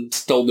stabbed them and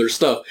stole their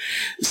stuff.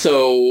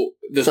 So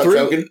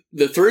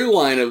the through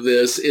line of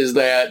this is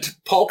that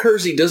Paul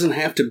Kersey doesn't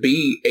have to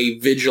be a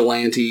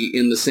vigilante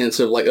in the sense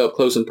of like up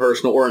close and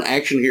personal, or an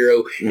action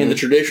hero in the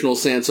traditional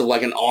sense of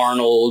like an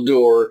Arnold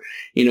or,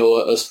 you know,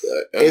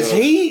 is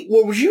he,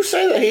 well, would you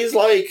say that he's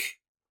like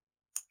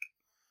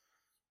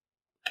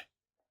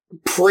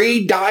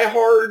pre-Die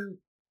Hard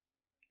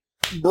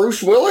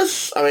Bruce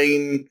Willis? I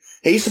mean,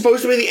 he's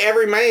supposed to be the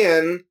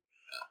everyman,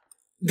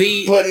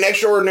 put in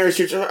extraordinary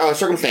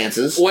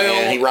circumstances,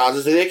 and he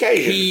rises to the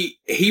occasion.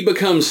 He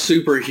becomes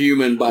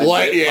superhuman by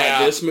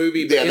this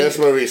movie. Yeah, this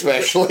movie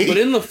especially. But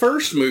in the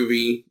first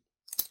movie,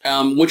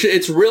 which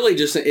it's really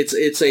just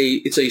it's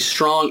a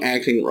strong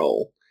acting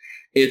role.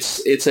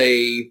 It's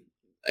a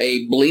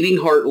bleeding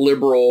heart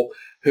liberal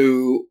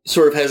who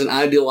sort of has an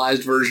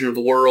idealized version of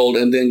the world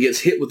and then gets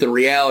hit with the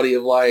reality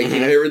of like, you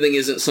know, everything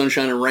isn't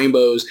sunshine and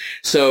rainbows.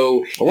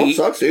 So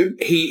sucks, dude.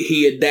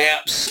 He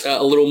adapts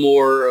a little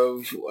more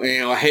of, you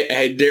know,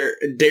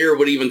 Dare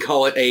would even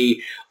call it a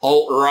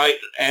alt-right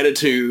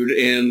attitude,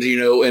 and, you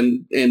know,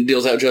 and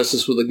deals out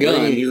justice with a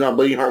gun. He's not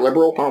bleeding heart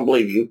liberal? I don't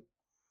believe you.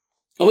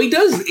 Oh, he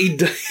does.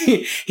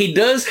 He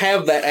does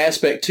have that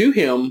aspect to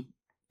him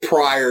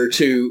prior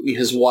to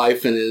his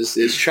wife and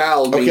his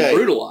child being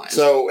brutalized.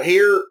 So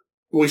here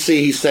we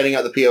see he's setting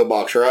up the P.O.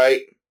 box,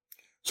 right?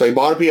 So he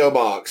bought a P.O.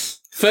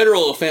 box.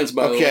 Federal offense,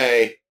 by the way.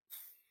 Okay.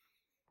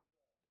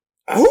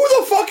 Who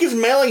the fuck is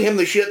mailing him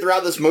the shit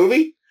throughout this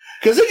movie?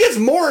 Because it gets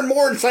more and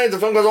more insane as the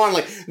film goes on.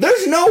 Like,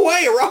 there's no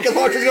way a rocket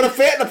launcher is going to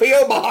fit in a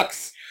P.O.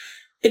 box.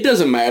 It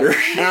doesn't matter.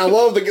 And I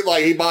love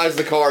he buys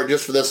the car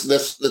just for this.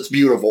 That's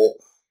beautiful.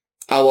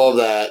 I love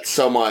that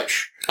so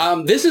much.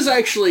 This is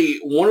actually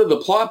one of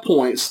the plot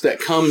points that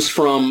comes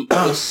from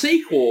the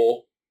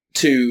sequel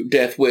to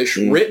Death Wish,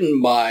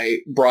 written by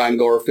Brian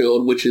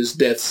Garfield, which is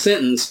Death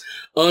Sentence,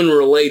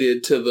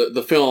 unrelated to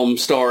the film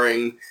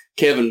starring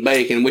Kevin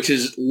Bacon, which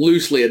is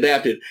loosely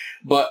adapted.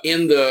 But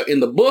in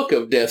the book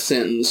of Death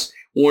Sentence,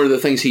 one of the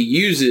things he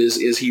uses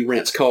is he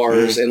rents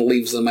cars and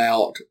leaves them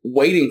out,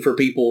 waiting for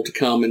people to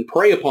come and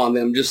prey upon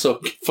them just so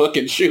he can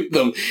fucking shoot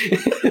them.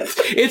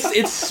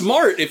 It's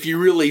smart if you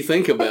really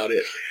think about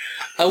it.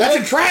 That's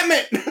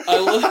entrapment!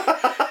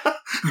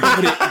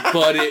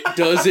 But it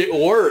doesn't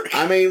work.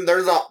 I mean,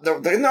 there's not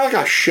like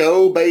a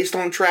show based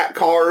on trap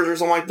cars or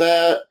something like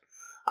that.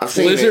 I've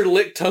seen Lizard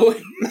Lick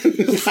Towing.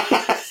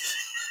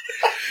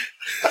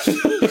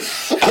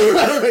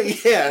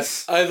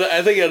 Yes.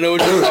 I think I know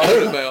what you're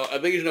talking about. I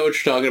think you know what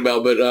you're talking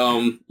about, but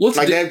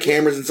like they have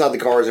cameras inside the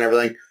cars and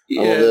everything.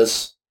 Yeah. I love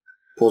this.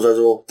 Pulls out a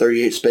little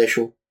 38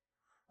 special.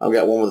 I've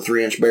got one with a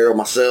 3-inch barrel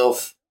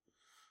myself.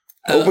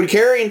 Open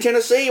carry in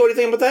Tennessee. What do you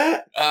think about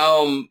that?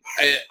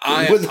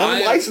 With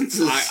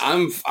licenses.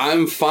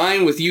 I'm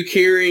fine with you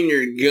carrying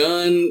your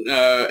gun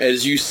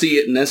as you see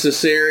it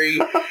necessary.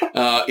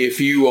 If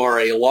you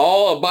are a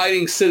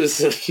law-abiding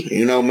citizen,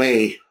 you know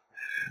me.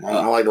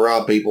 I like to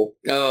rob people.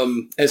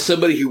 As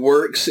somebody who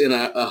works in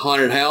a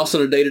haunted house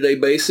on a day-to-day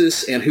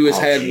basis and who has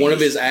had one of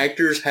his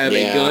actors have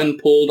a gun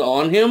pulled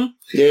on him,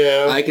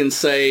 I can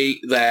say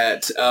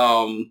that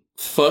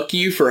fuck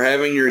you for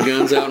having your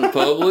guns out in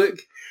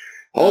public.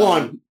 Hold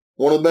on.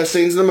 One of the best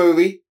scenes in the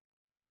movie.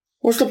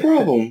 What's the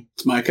problem?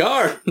 It's my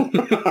car.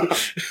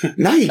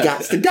 Now you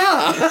got to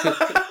die.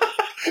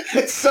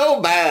 It's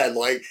so bad.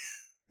 Like,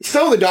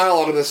 some of the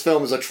dialogue in this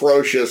film is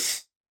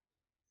atrocious.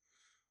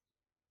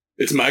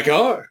 It's my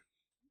car.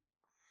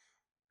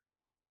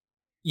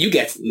 You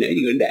got to, no,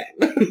 you're gonna die.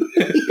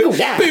 You'll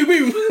die. Boom,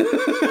 boom.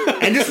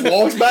 And just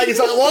walks back. It's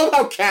like, I love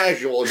how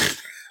casual.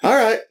 All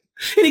right.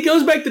 And he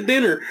goes back to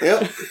dinner.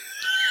 Yep.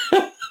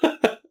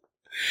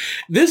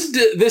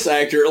 This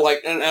actor,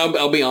 like, and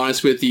I'll be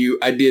honest with you,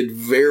 I did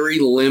very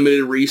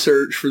limited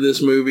research for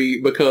this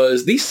movie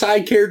because these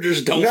side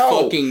characters don't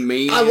fucking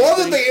mean I love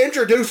that they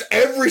introduce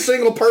every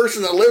single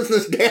person that lives in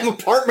this damn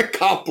apartment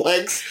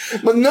complex,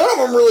 but none of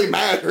them really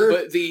matter.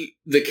 But the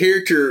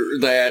character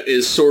that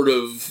is sort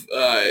of,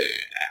 I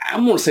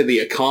don't want to say the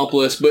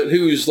accomplice, but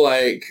who's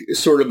like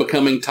sort of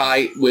becoming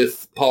tight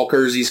with Paul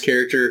Kersey's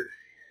character,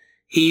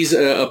 he's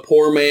a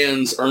poor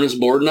man's Ernest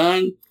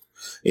Borgnine.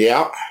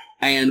 Yeah.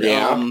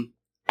 And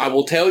I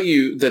will tell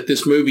you that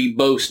this movie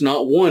boasts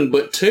not one,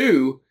 but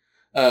two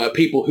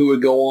people who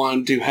would go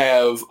on to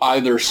have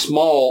either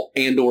small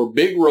and or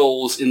big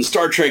roles in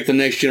Star Trek The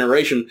Next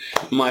Generation,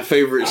 my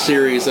favorite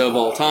series of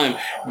all time.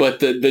 But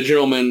the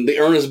gentleman, the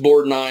Ernest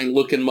Borgnine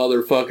looking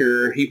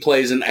motherfucker, he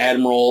plays an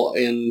admiral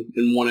in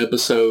one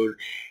episode.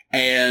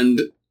 And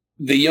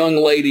the young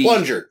lady...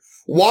 Plunger.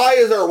 Why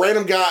is there a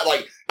random guy,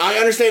 like, I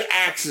understand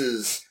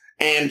axes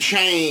and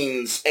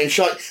chains and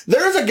shit.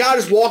 There's a guy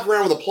just walking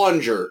around with a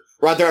plunger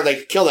right there and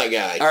they kill that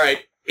guy. All right.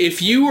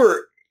 If you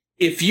were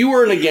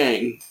in a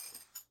gang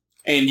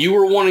and you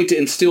were wanting to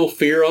instill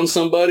fear on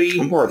somebody,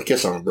 I'm more of a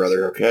kiss on a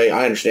brother, okay?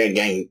 I understand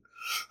gang.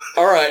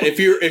 All right, if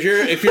you're at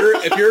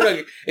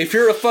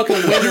a fucking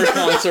winter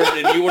concert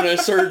and you want to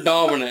assert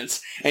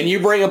dominance and you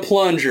bring a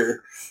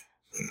plunger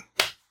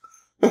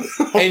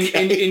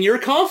and you're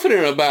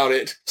confident about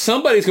it,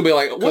 somebody's gonna be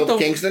like, "What the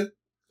Kingston?"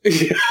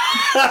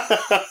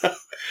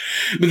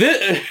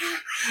 But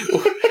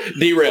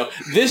derail.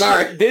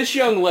 This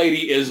young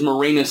lady is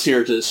Marina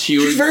Sirtis.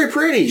 She's very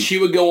pretty. She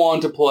would go on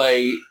to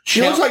play.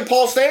 She looks like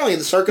Paul Stanley in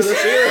the Circus of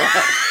Sierra.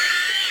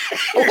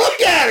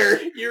 Look at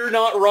her. You're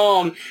not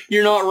wrong.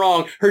 You're not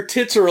wrong. Her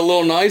tits are a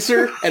little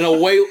nicer and a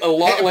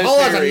lot less. Paul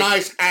has hairy. a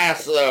nice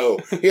ass though.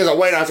 He has a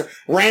way nicer.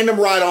 Random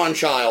ride-on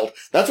child.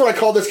 That's what I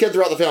call this kid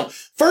throughout the film.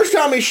 First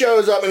time he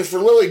shows up and it's for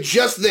literally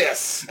just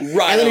this.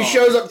 Right. And then he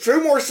shows up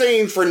 2 more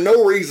scenes for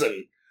no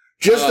reason.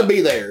 Just to be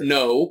there.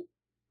 No.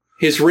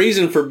 His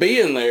reason for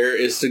being there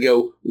is to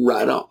go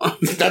right on.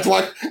 That's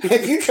why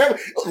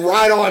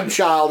right on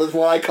child is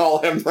what I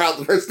call him throughout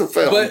the rest of the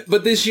film.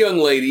 But this young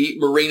lady,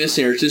 Marina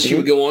Sirtis, she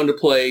would go on to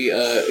play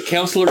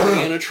Counselor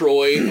Deanna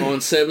Troi on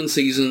 7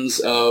 seasons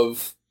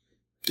of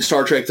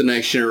Star Trek The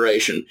Next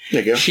Generation.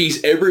 There you go.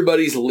 She's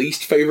everybody's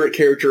least favorite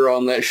character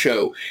on that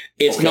show.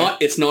 It's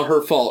not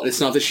her fault.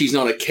 It's not that she's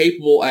not a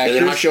capable actress. They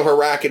did not show her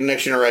rack in The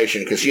Next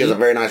Generation because she has a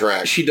very nice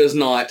rack. She does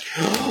not.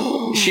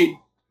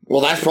 Well,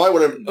 that's probably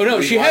what. Oh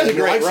no, she has a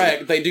great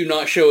rack. They do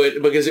not show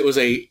it because it was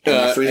a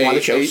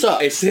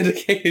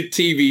syndicated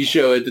TV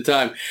show at the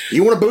time.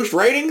 You want to boost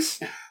ratings?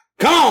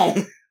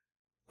 Come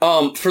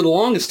on. For the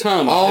longest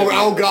time.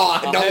 Oh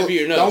God! Don't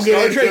get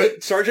into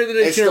it. Star Trek: The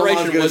Next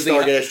Generation was the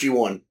Stargate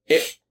SG-1.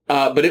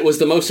 But it was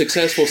the most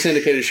successful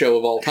syndicated show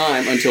of all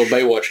time until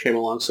Baywatch came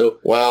along. So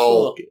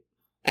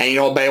and you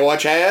know what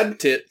Baywatch had?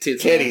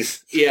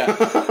 Titties. Yeah,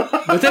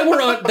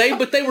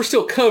 but they were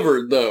still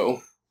covered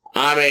though.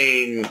 I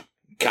mean.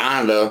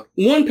 Kinda.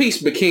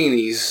 One-piece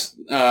bikinis.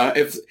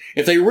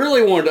 If they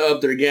really wanted to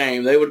up their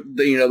game, they would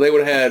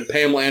have had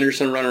Pamela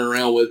Anderson running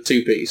around with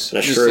 2-piece.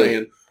 That's true.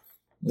 Saying.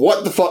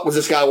 What the fuck was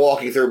this guy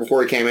walking through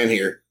before he came in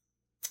here?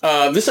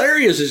 This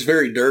area is just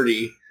very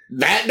dirty.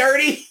 That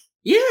dirty?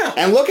 Yeah.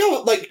 And look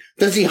how, like,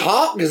 does he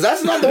hop? Because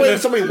that's not the way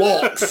that somebody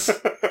walks.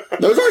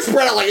 Those are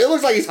spread out like, it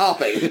looks like he's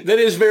hopping. That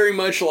is very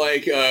much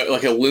like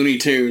a Looney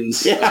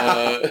Tunes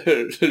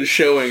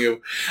showing of.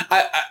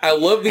 I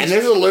love these. And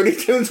there's a Looney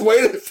Tunes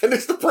way to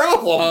finish the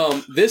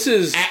problem. This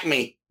is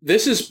Acme.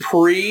 This is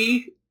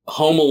pre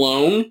Home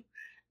Alone,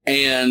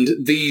 and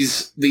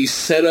these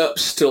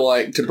setups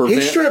to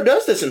prevent. He straight up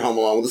does this in Home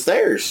Alone with the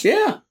stairs.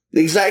 Yeah. The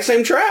exact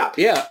same trap.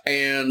 Yeah,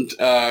 and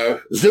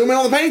zoom in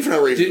on the painting for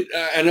no reason.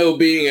 I know,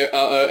 being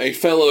a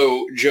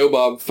fellow Joe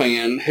Bob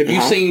fan, have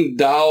you seen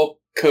Dial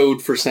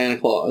Code for Santa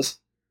Claus?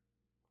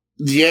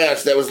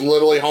 Yes, that was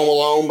literally Home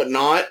Alone, but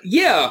not.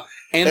 Yeah,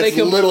 and that's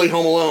literally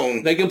Home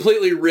Alone. They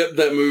completely ripped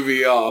that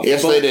movie off.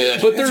 Yes, they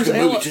did. But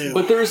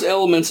there's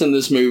elements in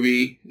this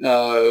movie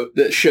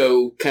that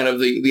show kind of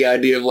the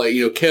idea of, like,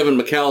 Kevin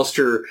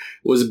McAllister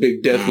was a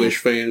big Death Wish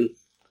fan.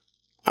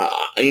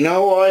 You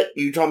know what?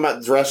 You talking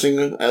about dressing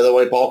the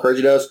way Paul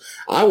Kersey does?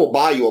 I will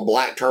buy you a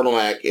black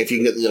turtleneck if you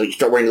can get you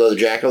start wearing a leather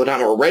jacket all the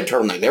time, or a red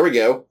turtleneck. There we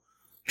go.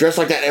 Dress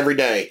like that every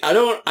day. I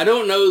don't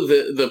know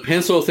that the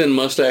pencil thin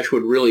mustache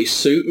would really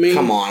suit me.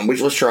 Come on,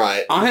 let's try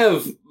it.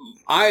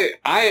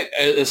 I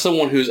as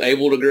someone who's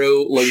able to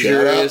grow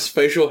luxurious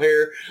facial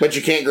hair, but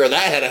you can't grow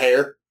that head of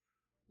hair.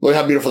 Look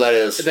how beautiful that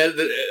is.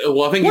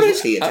 Well, I think what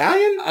is he,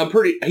 Italian?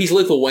 He's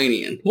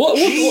Lithuanian.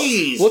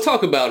 We'll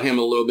talk about him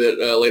a little bit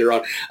later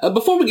on.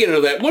 Before we get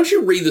into that, why don't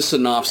you read the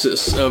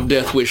synopsis of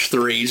Death Wish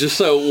 3, just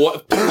so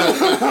what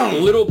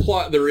little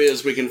plot there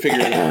is we can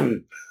figure it out.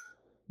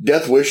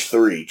 Death Wish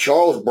 3.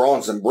 Charles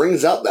Bronson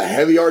brings out the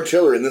heavy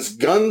artillery in this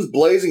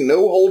guns-blazing,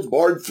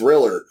 no-holds-barred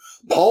thriller.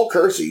 Paul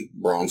Kersey,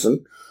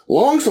 Bronson,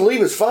 longs to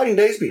leave his fighting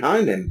days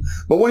behind him,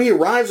 but when he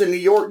arrives in New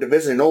York to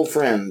visit an old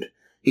friend,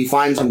 he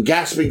finds him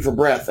gasping for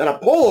breath and a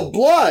pool of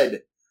blood.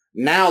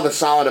 Now the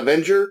silent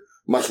Avenger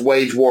must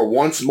wage war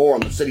once more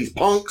on the city's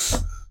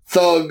punks,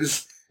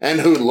 thugs, and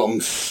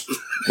hoodlums.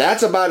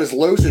 That's about as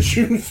loose as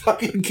you can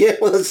fucking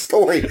get with a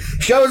story.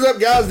 Shows up,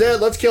 guys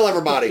dead, let's kill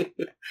everybody.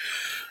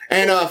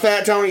 And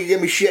Fat Tony, you give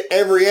me shit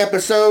every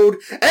episode,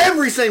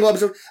 every single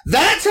episode.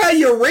 That's how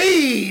you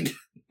read.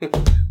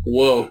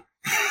 Whoa.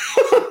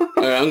 All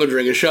right, I'm going to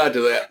drink a shot to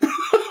that.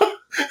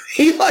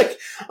 He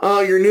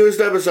your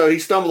newest episode, he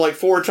stumbled like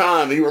 4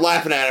 times and you were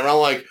laughing at him. And I'm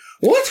like,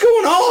 what's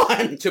going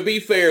on? To be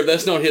fair,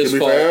 that's not his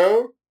fault.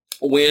 Fair?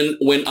 When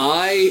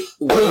I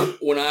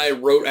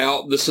wrote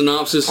out the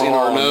synopsis in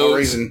our notes. No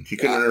reason. You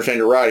couldn't understand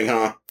your writing,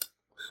 huh?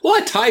 Well,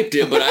 I typed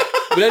it, but I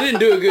didn't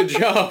do a good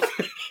job.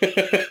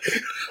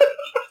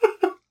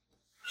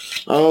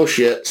 Oh,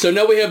 shit. So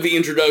now we have the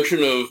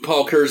introduction of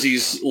Paul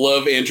Kersey's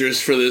love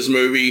interest for this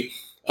movie,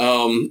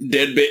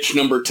 Dead Bitch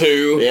number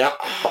 2. Yeah.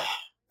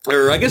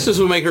 Or I guess this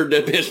would make her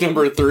Dead Bitch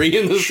number 3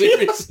 in the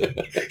series.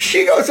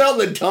 She goes out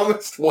in the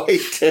dumbest way,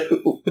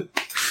 too.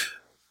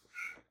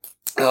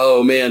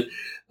 Oh, man.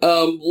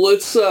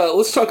 Let's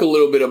talk a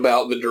little bit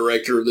about the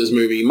director of this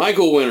movie,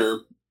 Michael Winner.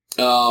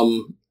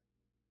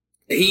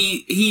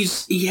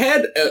 He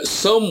had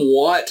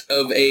somewhat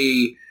of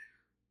a,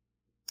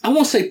 I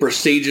won't say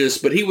prestigious,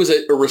 but he was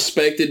a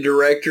respected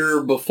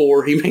director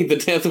before he made the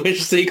Death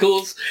Wish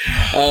sequels.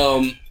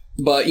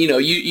 But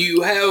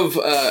you have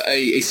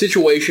a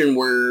situation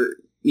where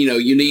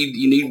you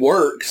need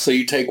work, so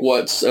you take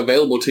what's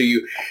available to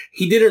you.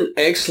 He did an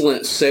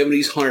excellent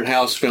 70s haunted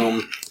house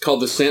film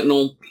called The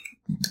Sentinel.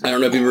 I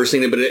don't know if you've ever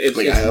seen it, but it's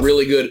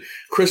really good.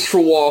 Christopher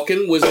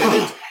Walken was in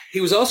it.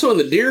 He was also in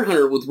The Deer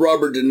Hunter with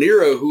Robert De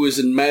Niro, who was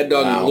in Mad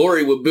Dog and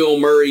Glory with Bill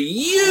Murray.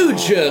 You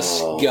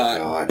just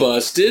got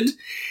busted.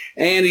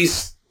 And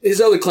his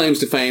other claims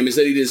to fame is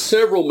that he did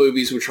several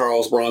movies with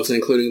Charles Bronson,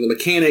 including The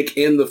Mechanic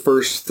and the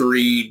first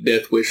 3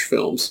 Death Wish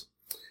films.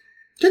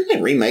 Didn't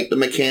they remake The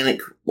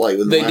Mechanic?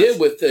 They did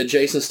with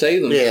Jason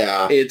Statham.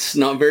 Yeah. It's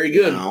not very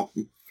good. No.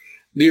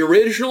 The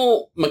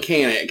original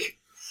Mechanic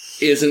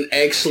is an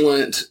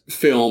excellent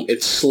film.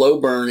 It's slow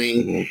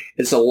burning. Mm-hmm.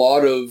 It's a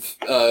lot of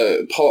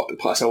I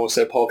won't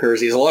say Paul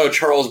Kersey. It's a lot of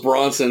Charles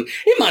Bronson.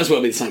 It might as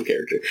well be the same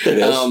character. It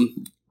is.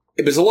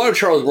 There's a lot of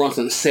Charles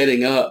Bronson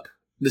setting up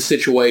the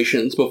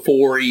situations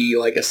before he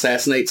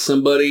assassinates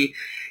somebody,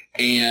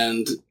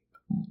 and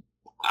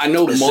I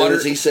know as soon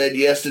as he said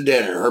yes to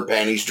dinner, her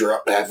panties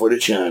dropped halfway to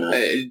China.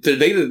 They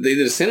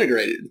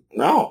disintegrated.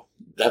 No,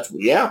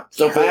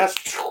 so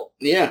fast.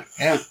 Yeah.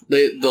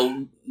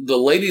 The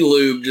lady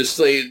lube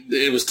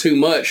it was too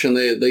much, and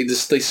they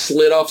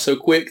slid off so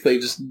quick.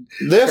 This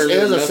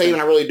is a scene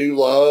I really do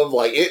love.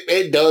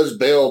 It does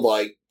build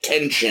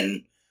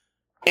tension,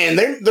 and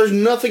there's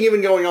nothing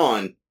even going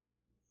on.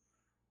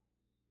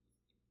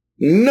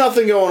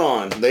 Nothing going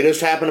on. They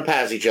just happen to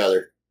pass each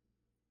other.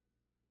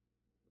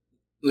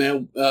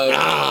 Now,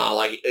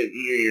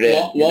 you're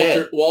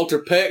dead. Walter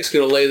Peck's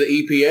going to lay the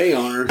EPA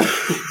on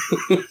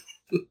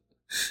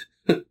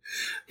her.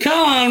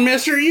 Come on,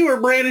 mister, you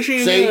were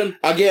brandishing a gun.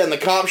 Again, the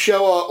cops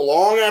show up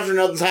long after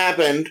nothing's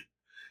happened,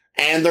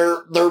 and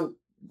they're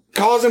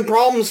causing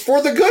problems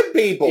for the good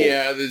people.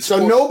 Yeah.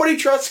 So nobody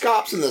trusts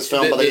cops in this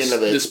film by the end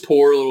of it. This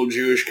poor little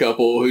Jewish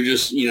couple who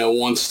just,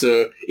 wants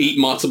to eat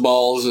matzo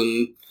balls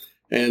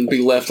and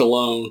be left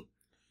alone.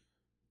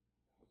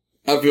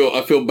 I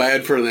feel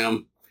bad for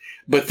them.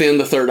 But then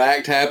the third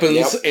act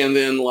happens, and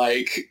then,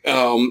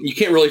 you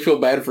can't really feel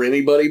bad for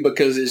anybody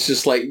because it's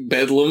just like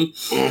bedlam.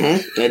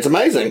 Mm-hmm. It's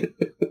amazing.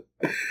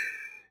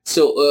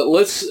 So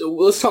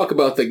let's talk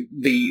about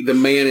the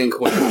man in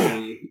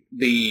question,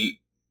 the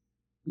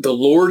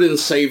Lord and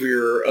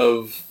Savior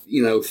of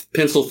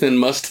pencil thin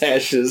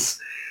mustaches,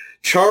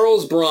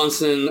 Charles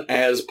Bronson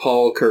as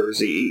Paul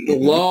Kersey.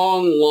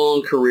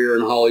 Long career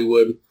in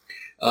Hollywood.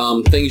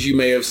 Things you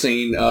may have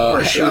seen.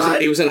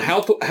 He was in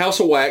House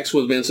of Wax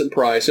with Vincent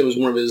Price. It was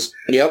one of his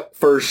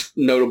first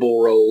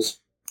notable roles.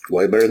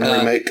 Way better than the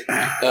remake.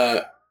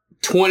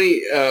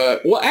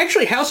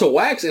 Actually, House of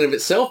Wax in of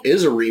itself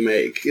is a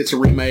remake. It's a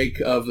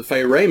remake of the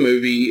Fay Wray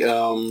movie,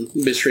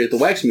 Mystery at the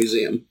Wax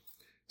Museum.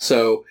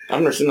 So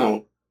I've never seen that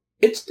one.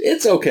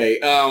 It's okay.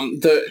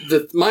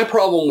 My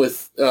problem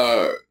with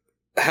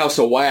House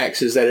of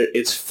Wax is that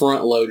it's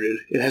front loaded.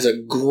 It has a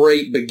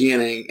great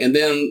beginning, and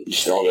then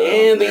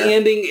the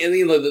ending, and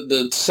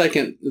the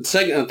second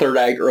and third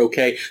act are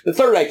okay. The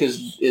third act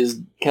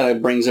is kind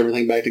of brings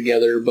everything back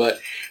together, but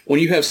when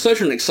you have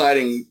such an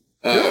exciting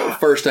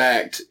first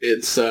act,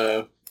 it's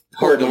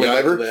hard to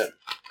live up to that.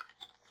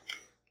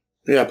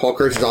 Yeah, Paul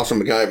Kersey's also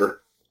MacGyver.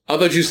 I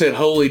thought you said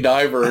Holy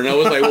Diver, and I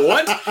was like,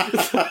 what?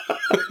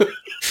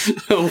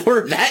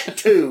 That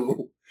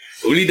too.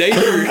 Holy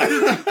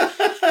Diver.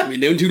 Been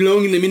down too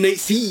long in the midnight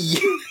sea.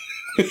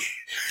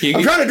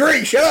 I'm trying to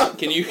drink. Shut up.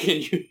 Can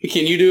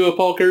you do a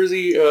Paul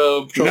Kersey?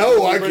 No,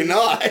 I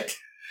cannot.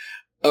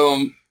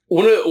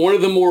 One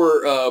of the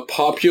more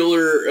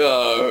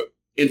popular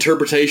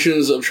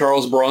interpretations of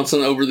Charles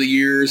Bronson over the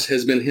years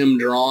has been him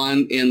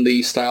drawn in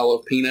the style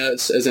of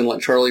Peanuts, as in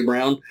like Charlie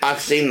Brown. I've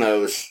seen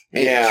those.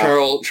 And yeah,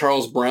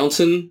 Charles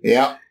Bronson.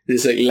 Yeah,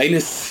 he's like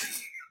Linus.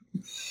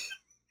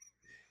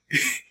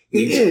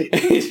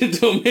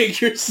 Don't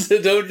make your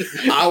don't.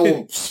 I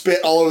will spit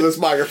all over this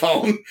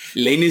microphone.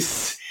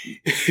 Linus.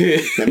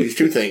 That means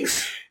two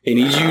things. I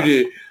need you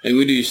to. I'm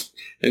going to.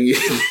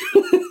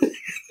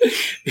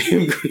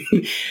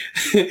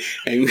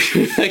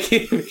 I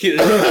can't get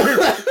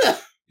it.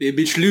 Hey,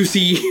 bitch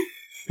Lucy.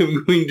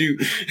 I'm going to.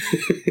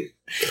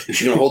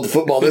 She's going to hold the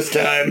football this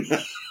time.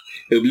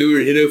 I blew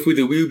her head off with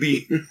a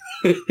whoopee.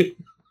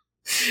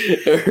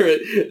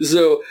 Alright,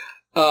 so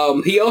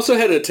he also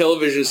had a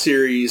television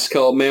series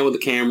called Man with the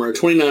Camera,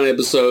 29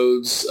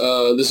 episodes.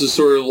 This is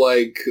sort of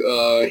like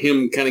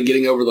him kind of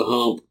getting over the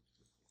hump.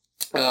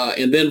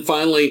 And then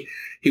finally,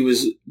 he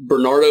was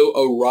Bernardo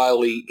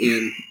O'Reilly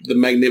in The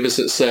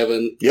Magnificent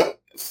Seven. Yep.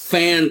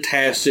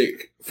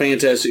 Fantastic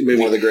movie.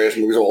 One of the greatest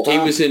movies of all time.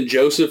 He was in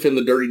Joseph and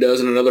the Dirty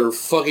Dozen, another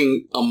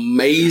fucking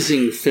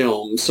amazing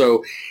film.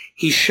 So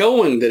he's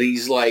showing that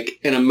he's like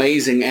an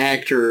amazing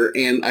actor,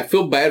 and I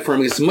feel bad for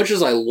him. As much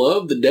as I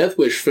love the Death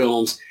Wish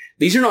films,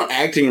 these are not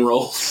acting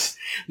roles.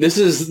 This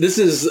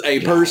is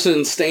a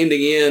person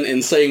standing in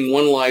and saying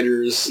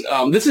one-liners.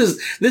 This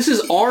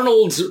is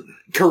Arnold's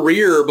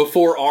career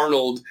before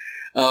Arnold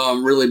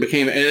really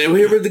became. And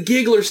we have the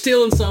Giggler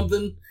stealing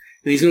something,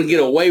 and he's going to get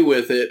away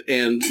with it.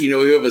 And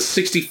we have a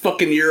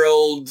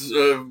 60-fucking-year-old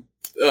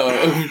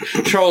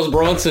Charles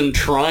Bronson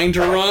trying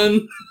to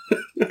run.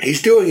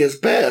 He's doing his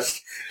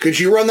best. Could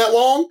you run that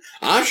long?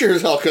 I sure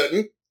as hell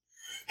couldn't.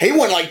 He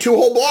went like 2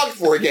 whole blocks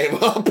before he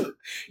gave up.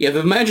 Yeah,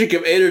 the magic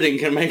of editing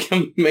can make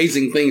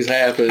amazing things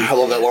happen. I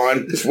love that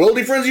line. This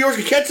Wildy friends of yours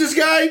can catch this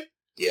guy?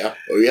 Yeah.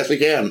 Oh, yes, we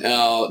can.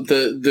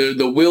 The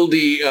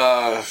Wildy...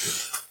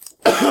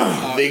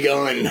 the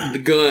gun. The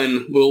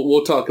gun.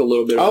 We'll talk a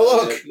little bit about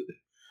look. that.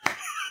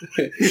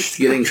 It's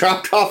getting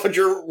dropped off at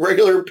your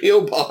regular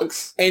P.O.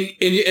 box. And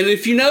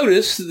if you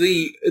notice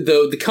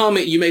the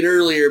comment you made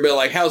earlier about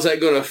like how's that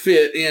going to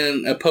fit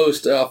in a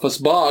post office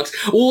box?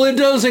 Well, it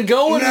doesn't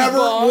go in Never the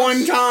box.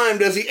 one time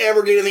does he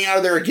ever get anything out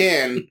of there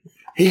again.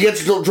 He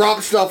gets to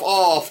drop stuff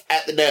off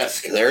at the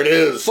desk. There it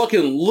is.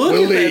 Fucking look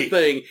at that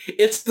thing.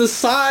 It's the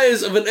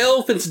size of an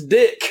elephant's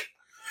dick.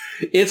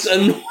 It's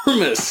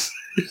enormous.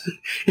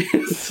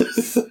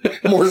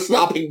 More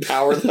stopping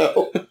power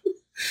though.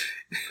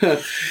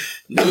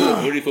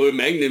 No, 44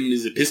 Magnum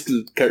is a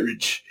pistol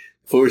cartridge.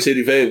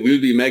 475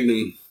 will be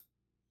Magnum.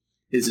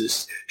 It's a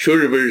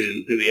shorter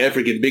version of the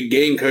African big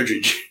game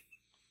cartridge.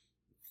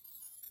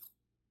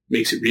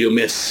 Makes a real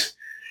mess.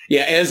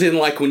 Yeah, as in,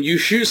 like, when you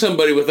shoot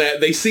somebody with that,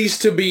 they cease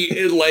to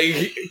be,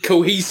 like,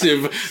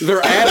 cohesive.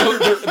 Their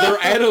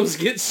atoms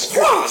get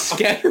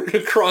scattered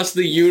across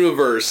the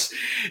universe.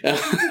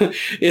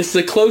 It's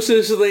the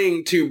closest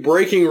thing to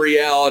breaking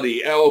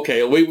reality.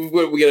 Okay,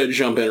 we gotta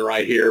jump in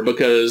right here,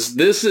 because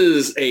this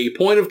is a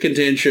point of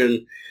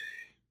contention,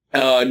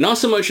 not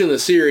so much in the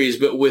series,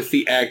 but with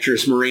the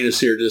actress Marina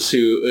Sirtis,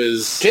 who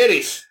is...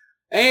 Titties!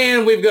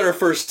 And we've got our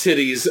first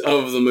titties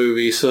of the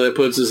movie, so that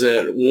puts us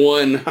at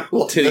one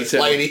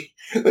titty.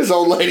 This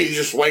old lady's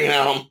just swinging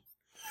at him.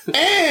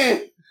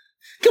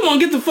 Come on,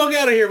 get the fuck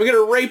out of here. We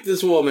gotta rape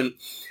this woman.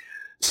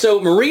 So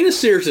Marina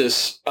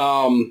Sirtis,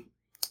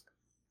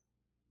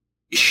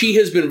 she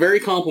has been very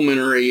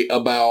complimentary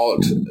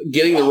about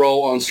getting the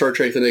role on Star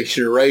Trek The Next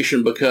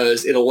Generation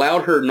because it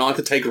allowed her not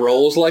to take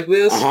roles like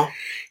this. Uh-huh.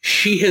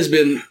 She has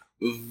been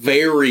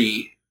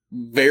very,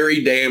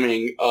 very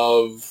damning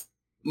of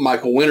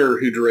Michael Winter,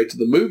 who directed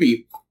the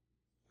movie,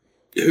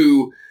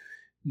 who,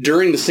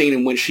 during the scene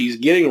in which she's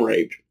getting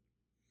raped,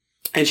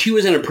 and she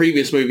was in a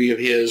previous movie of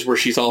his where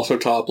she's also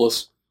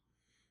topless,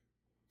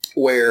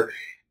 where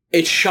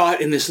it's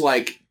shot in this,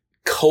 like,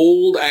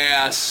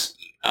 cold-ass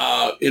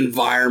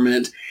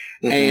environment,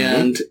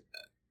 and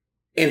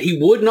he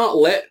would not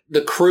let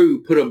the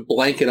crew put a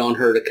blanket on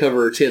her to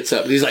cover her tits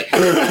up. He's like, They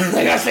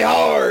gotta stay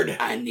hard.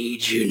 I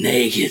need you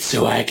naked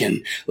so I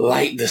can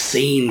light the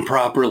scene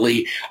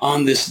properly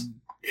on this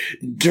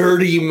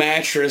dirty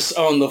mattress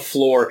on the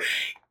floor.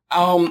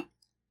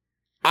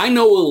 I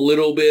know a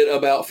little bit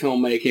about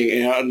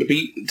filmmaking, and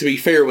to be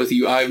fair with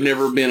you, I've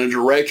never been a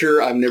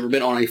director. I've never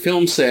been on a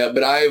film set,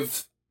 but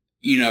I've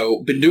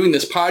been doing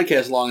this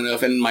podcast long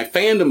enough, and my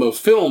fandom of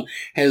film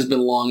has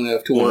been long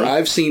enough to where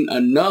I've seen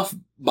enough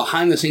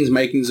behind-the-scenes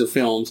makings of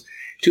films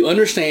to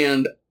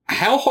understand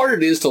how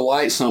hard it is to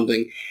light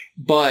something,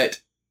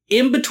 but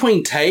in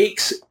between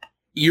takes,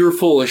 you're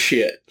full of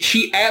shit.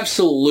 She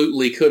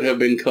absolutely could have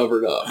been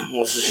covered up.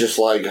 This is just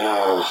like,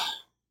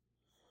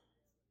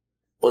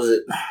 was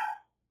it...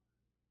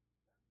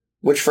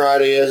 Which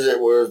Friday is it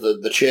where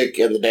the chick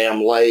in the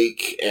damn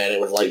lake, and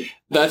it was like...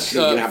 That's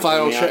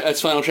final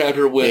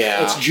chapter with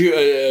it's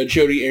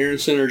Jodie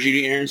Aronson or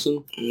Judy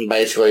Aronson.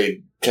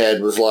 Basically,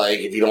 Ted was like,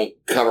 if you don't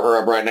cover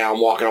her up right now, I'm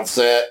walking off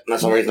set. And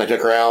that's the reason I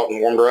took her out and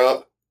warmed her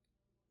up.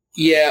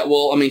 Yeah,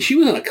 well, I mean, she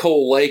was in a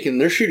cold lake,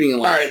 and they're shooting in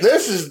like... Alright,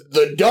 this is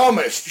the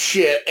dumbest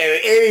shit in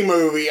any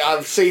movie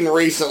I've seen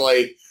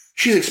recently.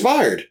 She's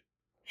expired.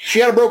 She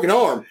had a broken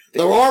arm.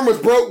 The arm was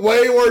broke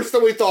way worse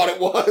than we thought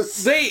it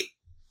was.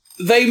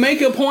 They make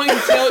a point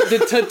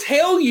to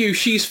tell you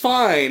she's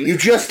fine. You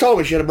just told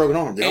me she had a broken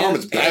arm. The arm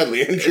is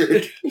badly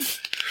injured.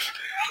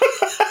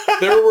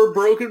 There were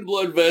broken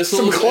blood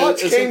vessels. Some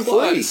clots came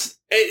free.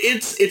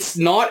 It's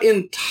not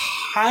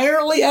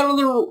entirely out of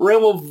the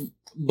realm of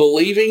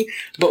believing,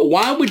 but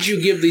why would you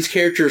give these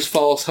characters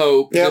false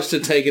hope just to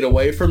take it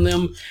away from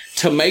them,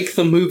 to make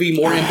the movie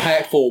more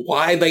impactful?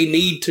 Why they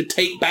need to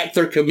take back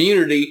their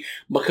community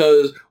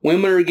because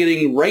women are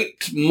getting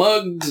raped,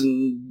 mugged,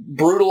 and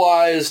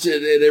brutalized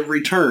at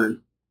every turn.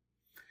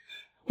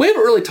 We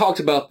haven't really talked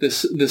about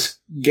this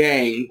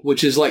gang,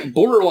 which is like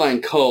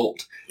borderline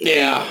cult.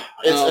 Yeah.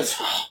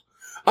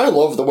 I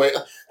love the way...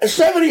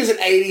 70s and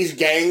 80s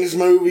gangs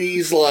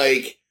movies,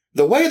 like...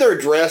 The way they're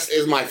dressed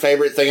is my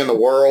favorite thing in the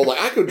world. Like,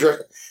 I could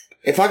dress...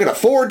 If I could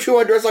afford to,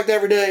 I'd dress like that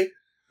every day.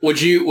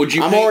 Would you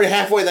I'm already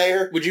halfway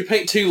there. Would you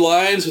paint 2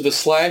 lines with a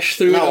slash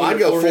through it? No, I'd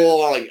go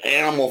full on, like,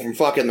 Animal from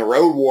fucking The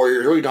Road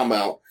Warriors. What are you talking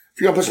about?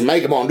 If you're gonna put some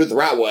makeup on, do it the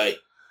right way.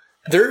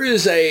 There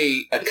is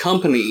a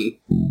company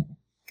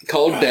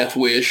called Death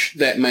Wish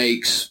that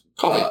makes...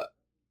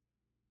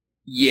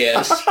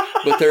 yes,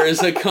 but there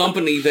is a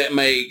company that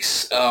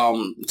makes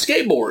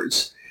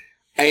skateboards.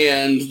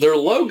 And their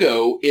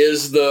logo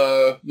is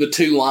the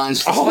 2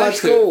 lines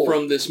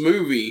from this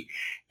movie.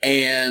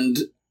 And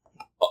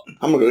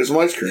I'm going to get some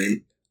ice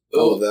cream. I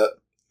love that.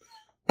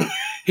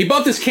 He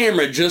bought this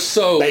camera just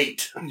so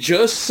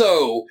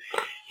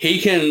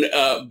he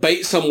can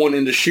bait someone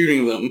into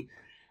shooting them.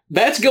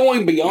 That's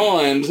going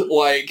beyond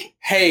like,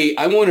 hey,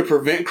 I want to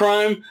prevent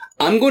crime.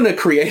 I'm going to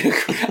create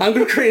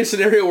a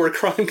scenario where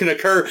crime can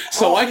occur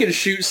so I can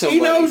shoot somebody.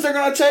 He knows they're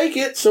going to take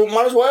it, so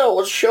might as well.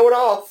 Let's show it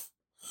off.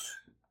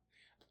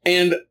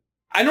 And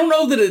I don't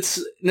know that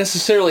it's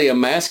necessarily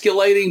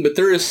emasculating, but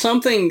there is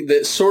something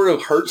that sort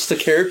of hurts the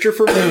character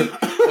for me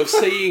of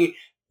seeing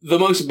the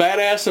most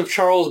badass of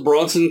Charles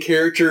Bronson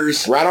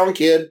characters right on,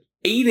 kid,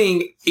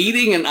 eating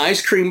an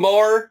ice cream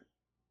bar,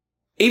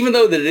 even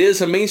though that it is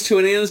a means to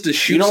an end to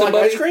shoot somebody.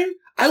 Like ice cream?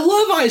 I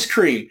love ice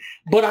cream,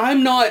 but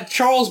I'm not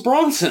Charles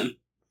Bronson.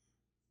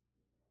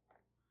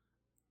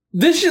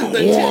 This is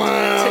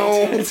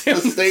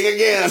the thing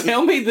again.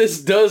 Tell me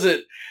this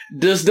doesn't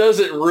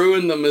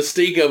ruin the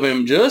mystique of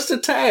him just a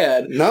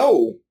tad.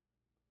 No.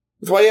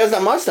 That's why he has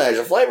that mustache,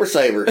 a flavor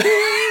saver.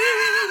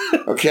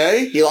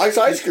 Okay? He likes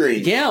ice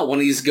cream. Yeah, when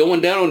he's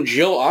going down on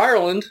Jill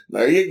Ireland.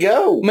 There you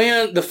go.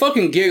 Man, the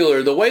fucking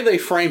giggler, the way they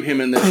frame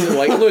him in this,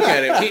 like, look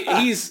at him.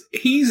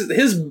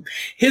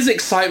 His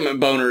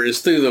excitement boner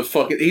is through the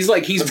fucking...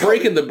 He's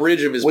breaking the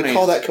bridge of his pants. We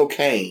call that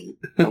cocaine.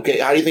 Okay,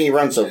 how do you think he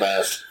runs so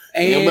fast?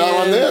 And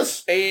on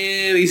this,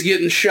 and he's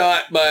getting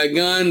shot by a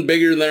gun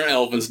bigger than an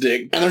elephant's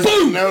dick. And there's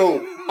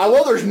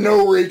there's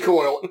no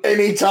recoil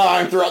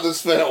anytime throughout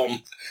this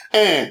film.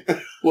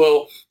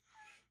 Well,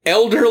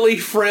 elderly,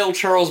 frail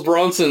Charles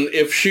Bronson,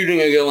 if shooting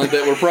a gun like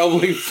that, would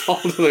probably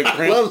fall to the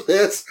ground. I love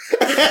this.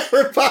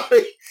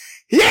 Everybody,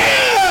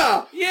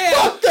 yeah,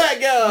 fuck that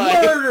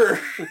guy,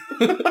 murder.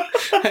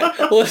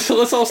 let's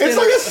all stand. It's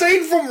like a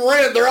scene from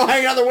Rent. They're all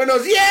hanging out the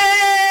windows.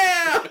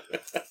 Yeah.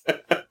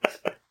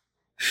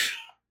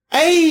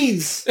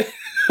 AIDS!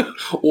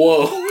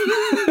 Whoa.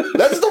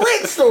 That's the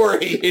Rent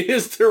story. It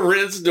is the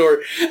Rent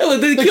story. Hey,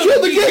 look, they They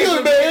killed the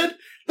Giggler, man.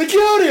 They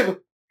killed him.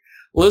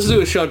 Let's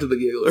do a shot to the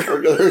Giggler.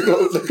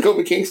 Let's go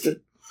to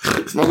Kingston.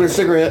 Smoking a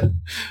cigarette.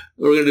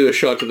 We're going to do a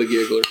shot to the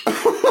Giggler.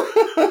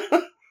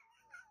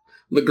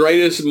 The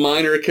greatest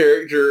minor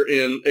character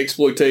in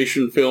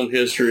exploitation film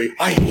history.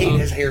 I hate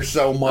his hair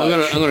so much.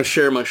 I'm gonna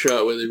share my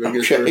shot with you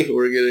because Okay.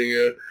 we're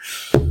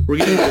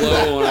getting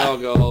low on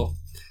alcohol.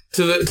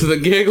 To the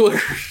Giggler.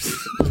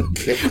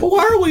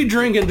 Why are we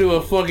drinking to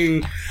a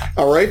fucking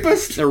A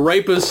rapist?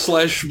 rapist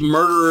 /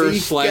 murderer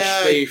Thief /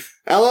 guy. thief?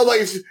 I love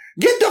like,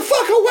 get the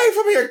fuck away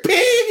from here,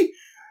 pig!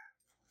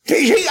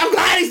 I'm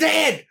glad he's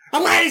dead!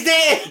 I'm glad he's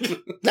dead!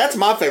 That's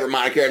my favorite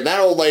minor character. That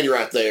old lady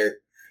right there.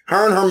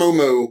 Her and her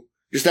moo-moo.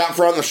 Just out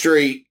front in the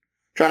street.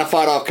 Trying to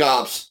fight off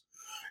cops.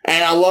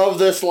 And I love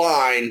this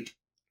line.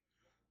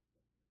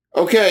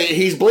 Okay,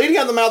 he's bleeding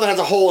out the mouth and has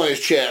a hole in his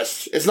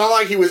chest. It's not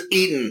like he was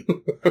eaten.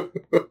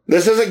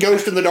 This isn't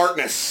Ghost in the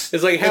Darkness.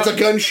 It's like It's a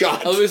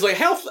gunshot. I was like,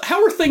 how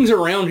are things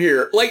around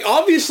here? Like,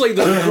 obviously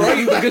they're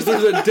great because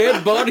there's a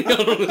dead body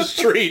out on the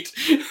street.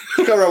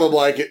 Cover up a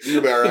blanket.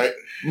 You'll be alright.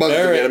 Bugs All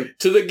will get right, him.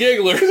 to the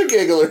Giggler. He's a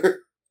giggler.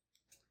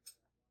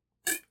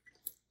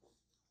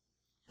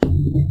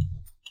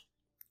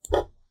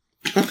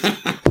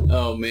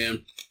 Oh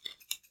man.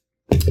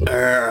 All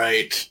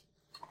right.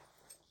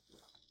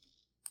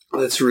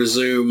 Let's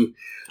resume.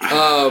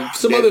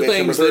 Some Dead other Bitch things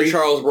number that 3.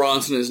 Charles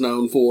Bronson is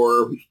known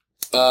for.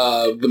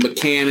 The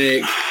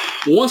Mechanic.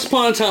 Once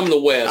Upon a Time in the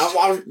West.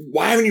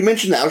 Why haven't you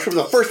mentioned that? That was from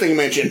the first thing you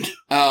mentioned.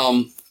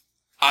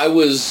 I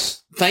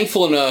was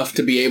thankful enough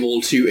to be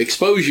able to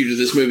expose you to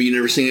this movie. You've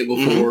never seen it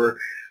before.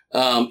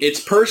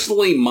 It's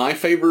personally my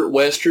favorite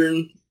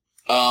Western.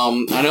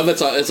 I know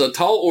it's a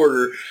tall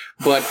order,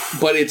 but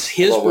it's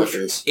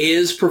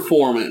his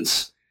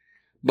performance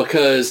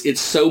because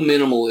it's so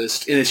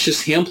minimalist and it's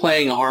just him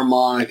playing a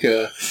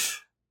harmonica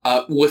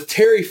with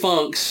Terry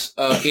Funk's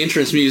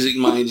entrance music,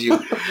 mind you.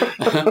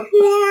 Wah,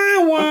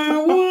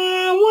 wah,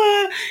 wah,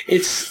 wah.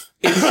 It's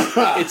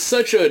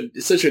such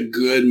a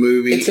good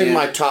movie. It's in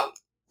my top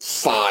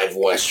 5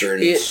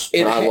 Westerns.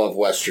 I love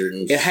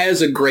Westerns. It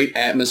has a great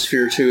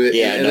atmosphere to it.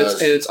 Yeah, and it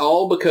does. it's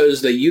all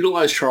because they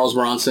utilize Charles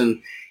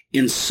Bronson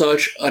in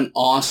such an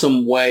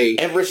awesome way.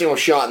 Every single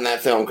shot in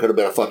that film could have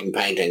been a fucking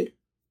painting.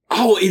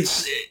 Oh,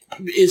 it's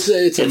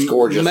a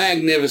gorgeous.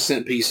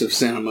 magnificent piece of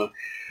cinema.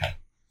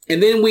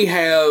 And then we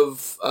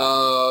have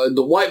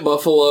The White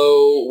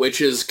Buffalo, which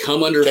has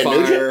come under Ted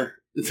fire.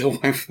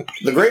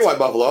 The Great White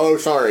Buffalo. Oh,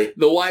 sorry.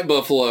 The White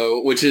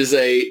Buffalo, which is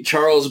a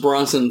Charles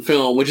Bronson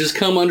film, which has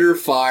come under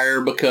fire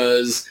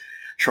because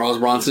Charles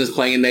Bronson is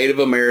playing Native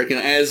American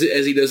as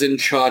he does in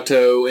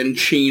Chato and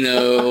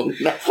Chino.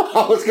 No,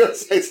 I was going to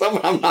say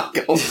something I'm not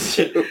going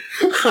to.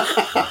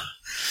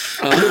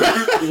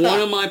 One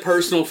of my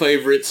personal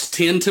favorites,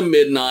 10 to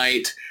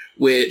Midnight,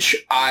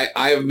 which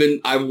I've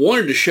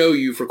wanted to show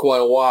you for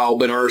quite a while,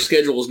 but our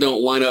schedules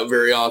don't line up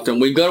very often.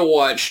 We've got to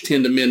watch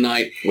 10 to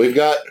Midnight. We've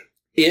got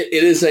It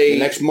is a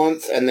next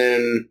month, and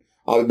then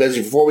I'll be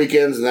busy for 4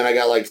 weekends, and then I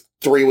got like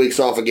 3 weeks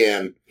off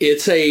again.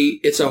 It's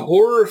a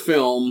horror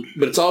film,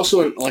 but it's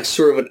also like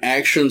sort of an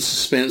action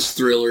suspense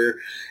thriller,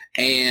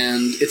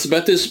 and it's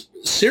about this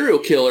serial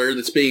killer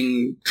that's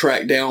being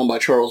tracked down by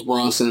Charles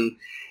Bronson,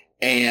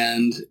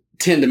 and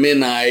 10 to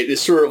Midnight is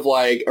sort of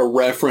like a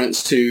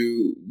reference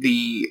to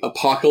the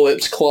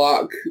apocalypse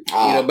clock,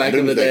 back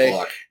in the day.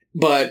 Clock.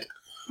 But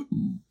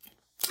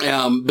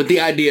the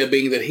idea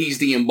being that he's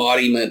the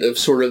embodiment of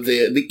sort of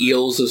the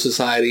ills of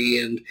society,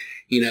 and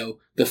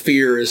the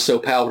fear is so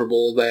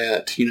palpable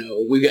that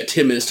we've got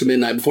 10 minutes to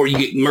midnight before you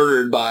get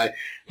murdered by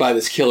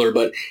this killer.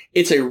 But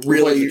it's a Who plays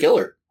really the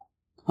killer?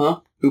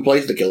 Huh? Who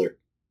plays the killer?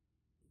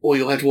 Well,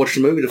 you'll have to watch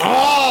the movie to find out.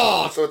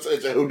 Oh, so it's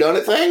a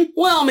whodunit thing?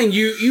 Well, I mean,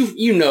 you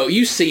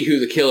see who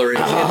the killer is,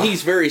 and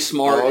he's very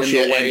smart Oh, in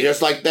shit. the way. And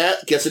just like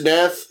that, kiss of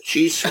death,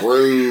 she's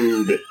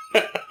screwed.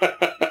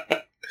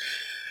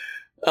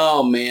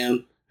 Oh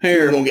man, You're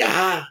here, going to get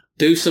high.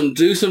 do some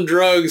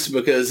drugs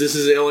because this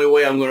is the only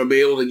way I'm going to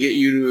be able to get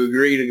you to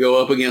agree to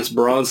go up against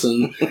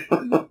Bronson.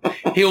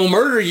 He'll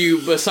murder you.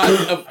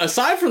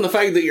 Aside from the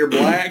fact that you're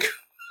black,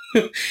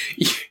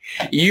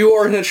 you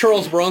are in a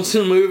Charles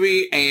Bronson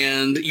movie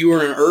and you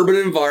are in an urban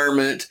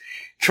environment.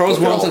 Charles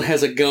Look at Bronson all.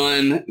 has a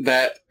gun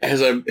that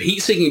has a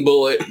heat-seeking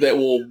bullet that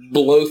will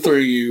blow through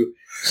you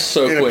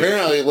so And quick.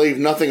 apparently leave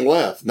nothing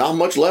left. Not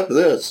much left of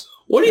this.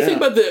 What do you think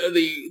about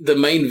the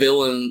main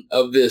villain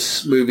of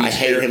this movie's I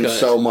hate him haircut?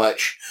 so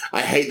much.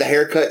 I hate the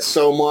haircut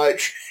so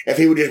much. If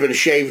he would just been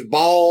shaved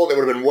bald, it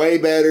would have been way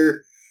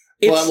better.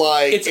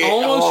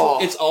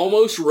 It's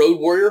almost Road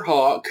Warrior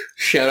Hawk.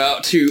 Shout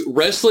out to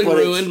Wrestling But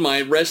Ruined,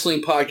 my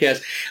wrestling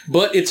podcast.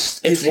 But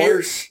his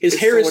worse. His It's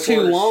hair so is much too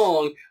worse.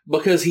 long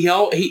because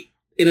he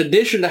in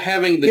addition to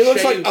having the He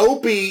looks shave, like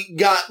Opie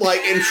got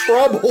like in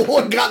trouble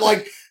and got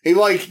like he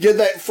like did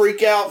that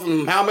freak out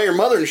from How I Met Your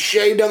Mother and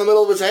shaved down the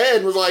middle of his head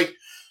and was like,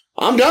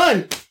 I'm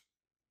done.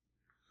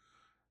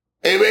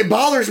 It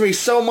bothers me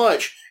so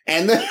much.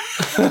 And then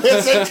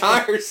this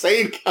entire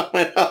scene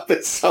coming up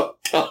is so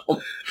dumb.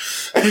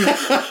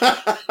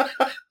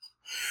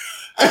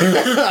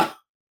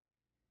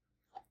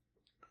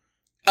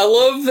 I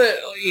love that,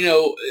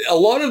 a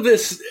lot of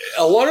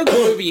the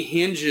movie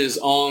hinges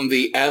on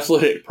the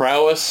athletic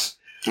prowess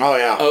Oh,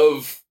 yeah.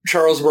 of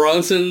Charles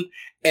Bronson,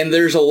 and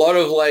there's a lot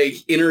of, like,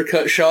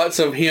 intercut shots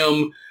of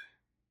him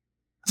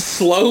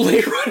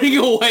slowly running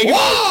away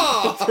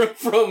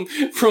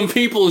from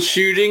people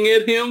shooting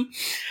at him.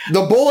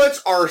 The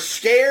bullets are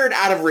scared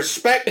out of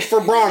respect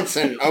for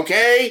Bronson,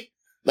 okay?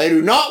 They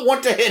do not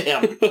want to hit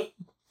him.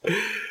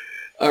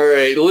 All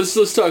right,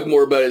 let's talk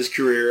more about his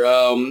career.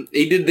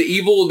 He did The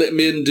Evil That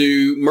Men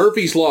Do,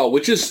 Murphy's Law,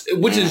 which is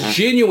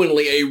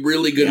genuinely a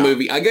really good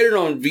movie. I got it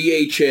on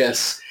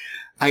VHS.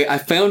 I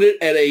found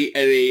it at a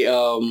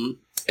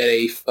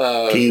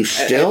Do you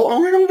still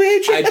own it on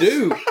VHS? I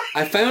do.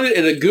 I found it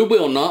at a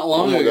Goodwill not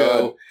long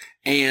ago,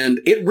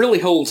 and it really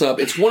holds up.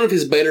 It's one of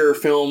his better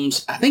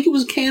films. I think it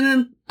was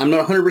canon. I'm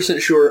not 100%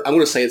 sure. I'm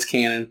going to say it's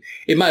canon.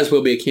 It might as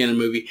well be a canon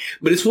movie,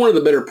 but it's one of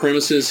the better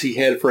premises he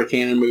had for a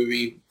canon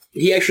movie.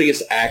 He actually gets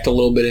to act a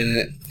little bit in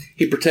it.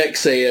 He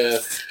protects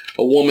a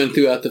woman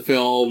throughout the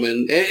film,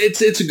 and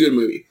it's a good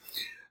movie.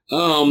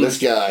 This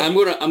guy. I'm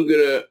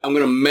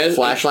gonna mess.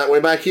 Flashlight way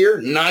back here,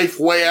 knife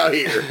way out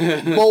here.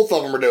 Both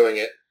of them are doing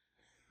it.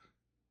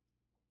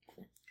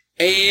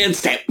 And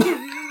stab.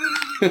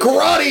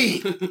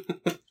 Karate!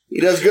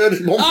 He does good.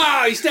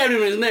 He stabbed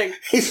him in his neck.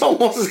 He's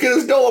almost as good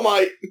as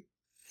Dolomite.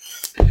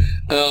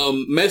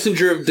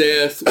 Messenger of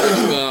Death,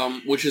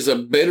 which is a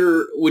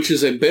better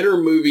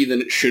movie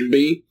than it should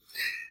be.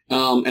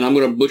 And I'm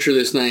going to butcher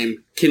this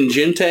name.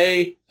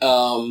 Kinjinte.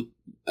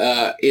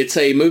 It's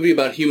a movie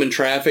about human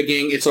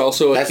trafficking. It's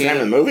also That's the name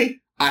of the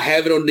movie? I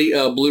have it on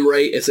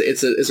Blu-ray.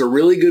 It's a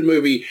really good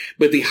movie.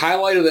 But the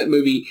highlight of that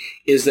movie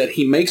is that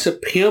he makes a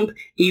pimp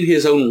eat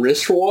his own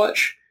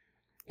wristwatch.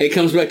 It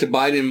comes back to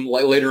bite him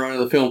like later on in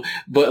the film.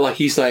 But like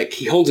he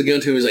holds a gun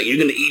to him. He's like, "You're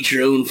gonna eat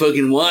your own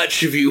fucking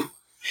watch if you."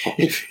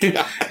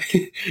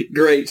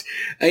 Great.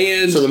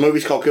 And so the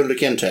movie's called Kunta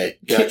Kinte.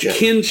 Gotcha.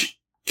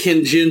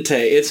 Kinjinte.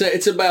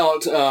 It's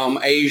about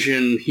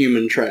Asian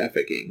human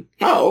trafficking.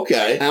 Oh,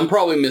 okay. I'm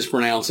probably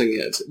mispronouncing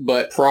it,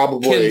 but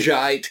probably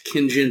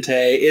Kinjinte.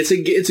 It's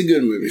a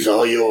good movie. It's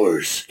all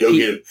yours. Go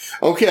get him.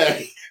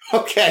 Okay.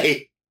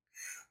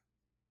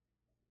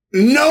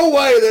 No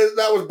way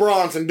that was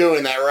Bronson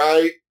doing that,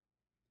 right?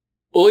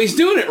 Well, he's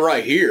doing it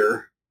right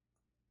here.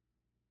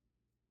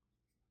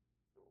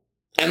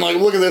 And like,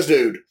 look at this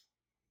dude.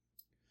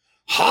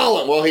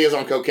 Holland. Well, he is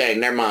on cocaine.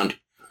 Never mind.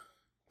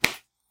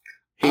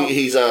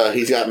 He's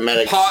got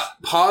medics.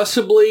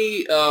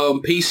 Possibly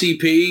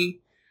PCP,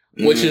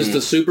 which is the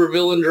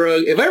supervillain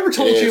drug. Have I ever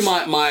told you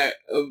my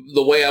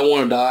the way I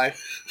want to die?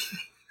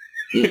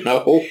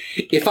 No.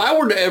 If I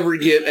were to ever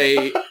get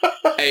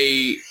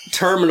a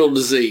terminal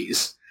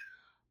disease,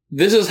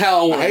 this is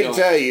how I want to die. I hate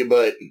to tell you,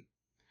 but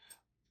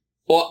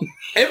well,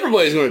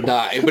 everybody's going to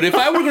die. But if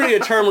I were going to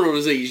get a terminal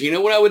disease, you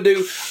know what I would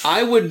do?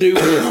 I would do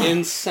an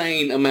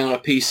insane amount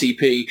of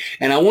PCP,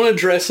 and I want to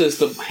dress as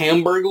the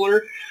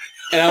Hamburglar.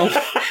 And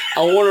I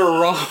want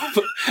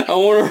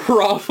to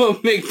rob a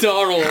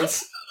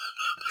McDonald's.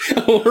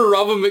 I want to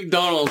rob a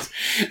McDonald's,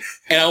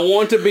 and I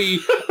want to be.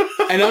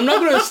 And I'm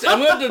going to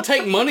have to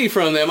take money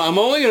from them. I'm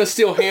only going to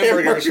steal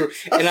hamburgers,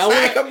 and I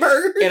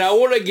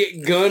want to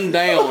get gunned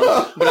down.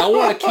 But I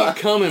want to keep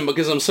coming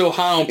because I'm so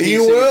high on PCP.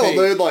 You will,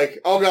 dude. Like,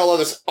 oh god, I love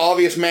this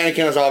obvious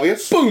mannequin is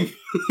obvious. Boom.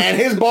 And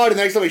his body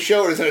the next time we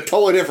show it is in a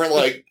totally different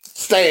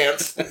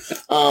stance.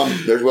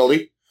 There's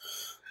Wildy.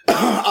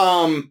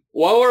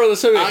 While we're on the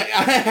subject,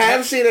 I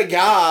have seen a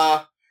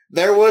guy.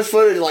 There was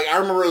footage, like I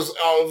remember it was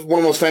one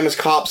of those famous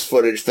cops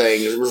footage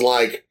things. It was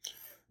like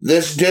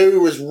this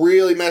dude was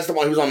really messed up.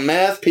 He was on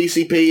meth,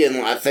 PCP, and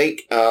I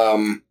think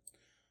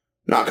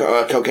not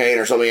cocaine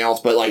or something else,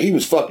 but like he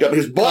was fucked up. He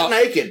was butt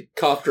naked,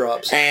 cough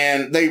drops,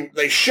 and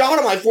they shot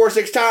him like 4 or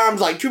 6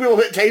 times. Like 2 people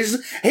hit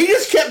tasers. He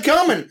just kept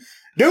coming.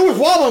 Dude was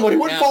wobbling, but he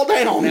wouldn't fall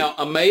down. Now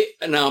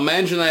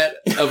imagine that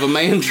of a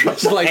man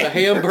dressed like a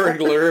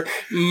Hamburglar.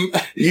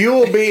 You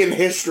will be in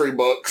history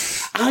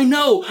books. I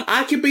know.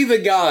 I could be the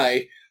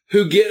guy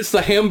who gets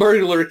the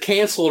Hamburglar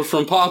canceled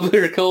from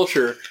popular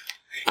culture.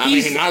 I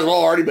mean, he might as well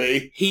already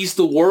be. He's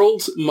the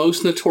world's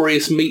most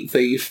notorious meat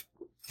thief.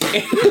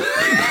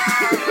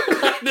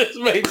 This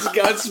made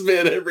Scott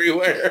spit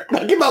everywhere.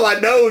 Get by my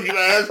nose, you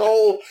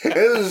asshole.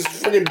 This is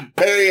freaking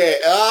Perrier.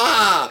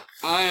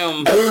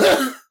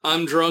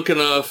 I'm drunk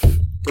enough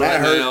right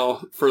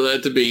now for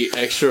that to be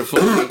extra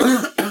funny.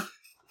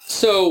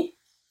 So,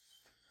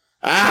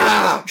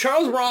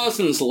 Charles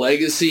Bronson's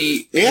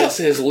legacy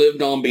has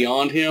lived on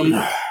beyond him.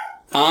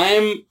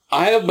 I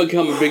have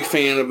become a big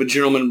fan of a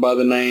gentleman by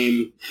the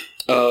name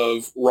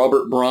of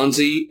Robert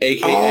Bronzi,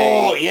 a.k.a.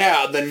 Oh,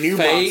 yeah, the new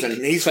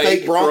Bronson. He's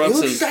fake Bronson. He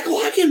looks exactly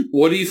like him.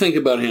 What do you think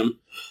about him?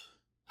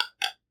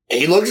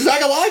 He looks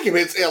exactly like him.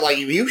 It's like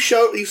you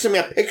sent me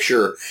a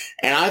picture,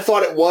 and I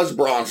thought it was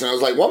Bronson. I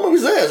was like, "What movie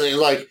is this?" And he's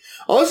like,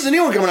 "Oh, this is a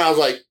new one coming out." I was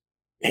like,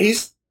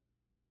 "He's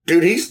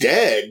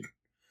dead."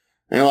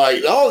 And you're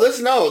like, oh, this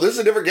is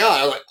a different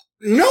guy. I'm like,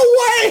 no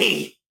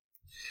way!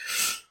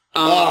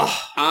 I've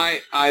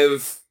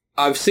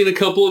seen a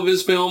couple of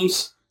his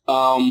films.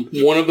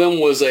 One of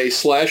them was a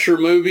slasher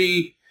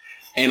movie,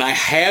 and I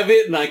have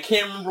it, and I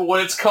can't remember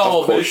what it's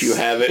called. Of course you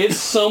have it. It's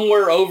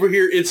somewhere over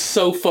here. It's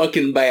so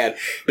fucking bad.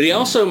 But he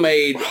also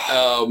made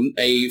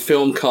a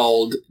film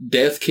called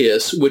Death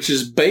Kiss, which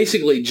is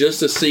basically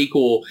just a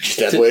sequel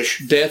to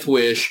Death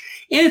Wish,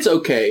 and it's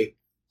okay.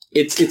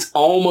 It's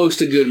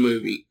almost a good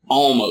movie,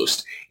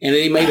 almost. And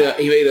then he made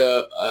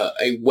a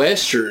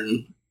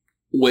Western,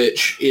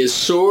 which is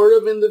sort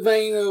of in the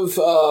vein of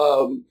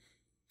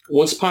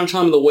Once Upon a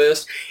Time in the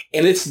West,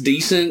 and it's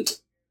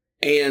decent,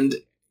 and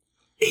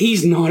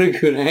he's not a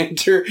good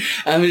actor.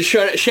 I mean,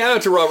 shout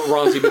out to Robert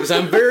Bronte, because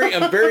I'm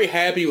very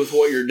happy with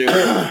what you're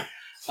doing.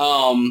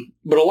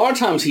 But a lot of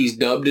times he's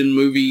dubbed in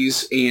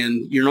movies,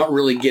 and you're not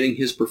really getting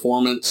his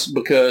performance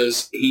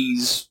because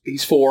he's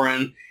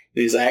foreign.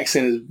 His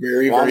accent is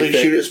very, very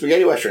thick. Shoot it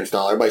spaghetti western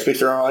style. Everybody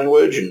speaks their own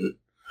language and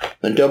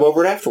then dub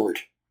over it afterward.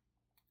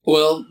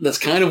 Well, that's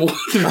kind of what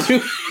they're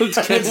doing.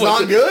 It's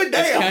not good? Damn.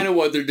 That's kind of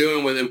what they're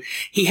doing with him.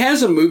 He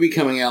has a movie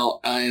coming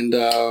out, and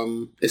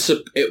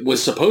it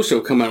was supposed to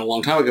have come out a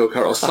long time ago,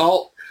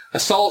 called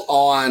Assault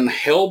on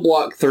Hell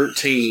Block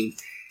 13.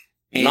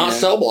 Not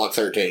Cell Block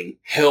 13.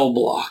 Hell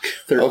Block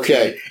 13.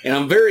 Okay. And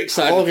I'm very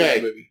excited for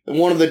that movie.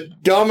 One of the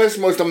dumbest,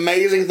 most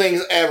amazing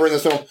things ever in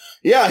this film.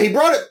 Yeah, he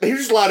brought it. He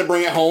was just allowed to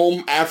bring it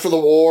home after the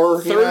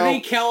war.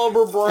 30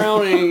 caliber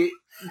Browning.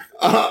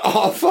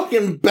 A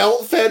fucking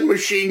belt-fed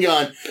machine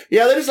gun.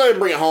 Yeah, they decided to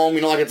bring it home,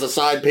 like it's a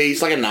side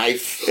piece, like a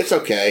knife. It's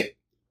okay.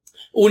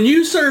 When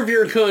you serve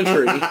your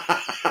country...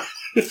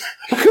 I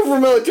come from a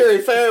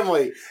military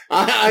family.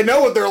 I know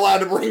what they're allowed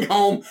to bring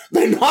home.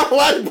 They're not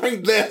allowed to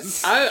bring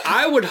this.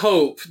 I would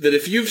hope that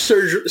if you've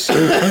served your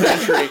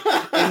country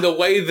in the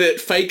way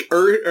that fake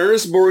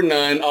Ernest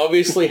Borgnine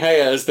obviously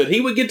has, that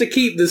he would get to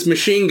keep this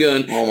machine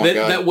gun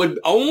that would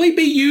only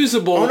be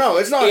usable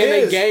it's not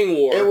in a gang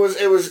war. It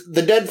was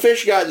the dead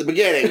fish guy at the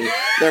beginning,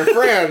 their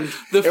friend.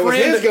 It was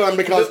his gun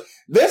because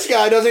this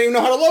guy doesn't even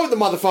know how to load the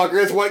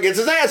motherfucker. It's what gets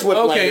his ass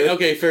whipped later.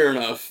 Okay, fair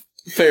enough.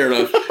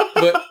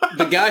 But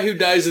the guy who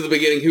dies at the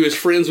beginning, who is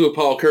friends with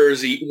Paul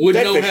Kersey, would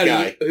know how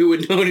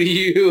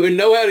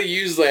to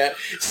use that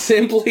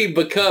simply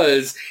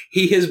because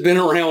he has been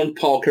around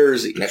Paul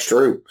Kersey. That's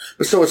true.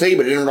 But so is he,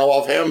 but he didn't know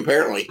off him,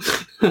 apparently.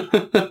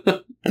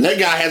 And that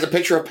guy has a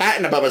picture of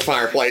Patton above his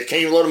fireplace.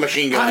 Can't even load a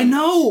machine gun. I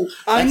know.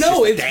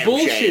 It's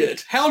bullshit.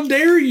 Shame. How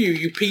dare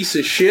you piece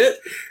of shit.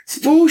 It's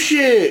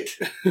bullshit.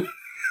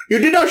 You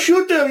did not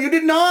shoot them. You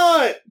did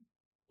not.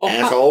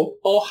 Asshole.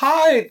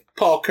 Hi,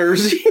 Paul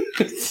Kersey.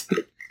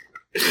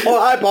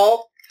 Hi,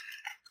 Paul.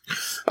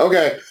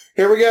 Okay,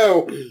 here we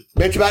go.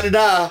 Bitch about to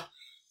die.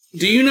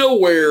 Do you know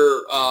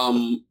where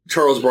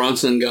Charles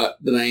Bronson got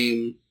the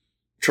name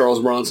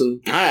Charles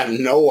Bronson? I have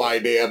no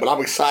idea, but I'm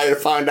excited to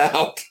find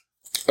out.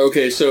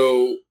 Okay,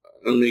 so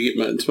let me get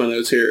my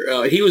notes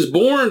here. He was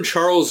born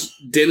Charles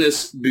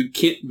Dennis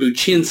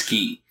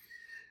Buczynski,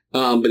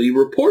 but he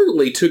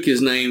reportedly took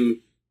his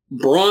name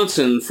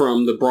Bronson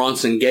from the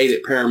Bronson Gate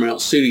at Paramount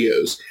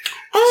Studios.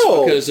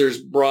 Oh! Because there's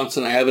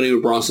Bronson Avenue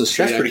or Bronson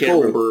Street. That's pretty I can't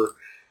cool. remember.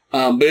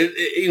 But,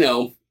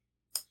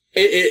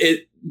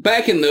 it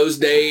back in those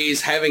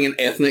days, having an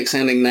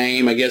ethnic-sounding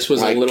name, I guess,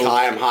 was like a little...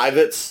 Chaim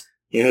Heivitz?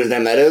 You know whose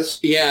name that is?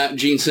 Yeah,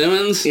 Gene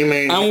Simmons. You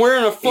mean... I'm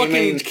wearing a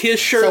fucking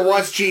Kiss shirt. So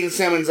what's Gene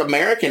Simmons'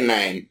 American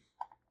name?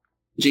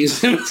 Gene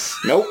Simmons?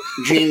 Nope.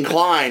 Gene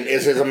Klein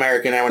is his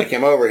American name when he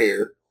came over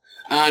here.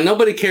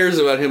 Nobody cares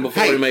about him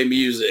before he made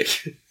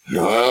music.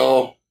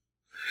 No.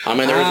 I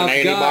mean, there's an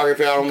 80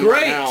 biography album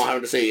right now. I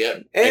haven't seen it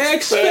yet.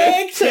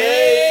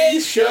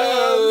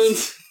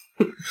 Expectations.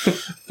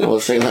 I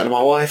was saying that to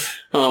my wife.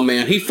 Oh,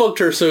 man. He fucked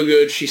her so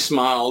good, she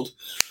smiled.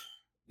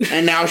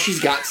 And now she's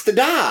got to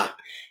die.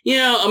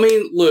 Yeah, I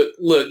mean, look,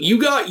 you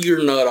got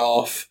your nut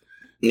off.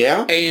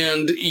 Yeah.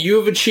 And you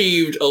have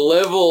achieved a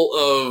level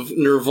of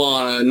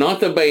Nirvana, not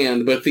the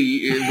band, but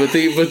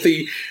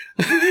the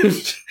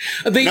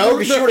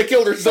no, she would have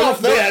killed herself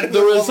then.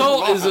 The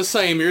result is the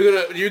same.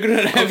 You're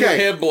gonna have your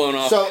head blown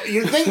off. So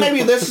you think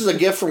maybe this is a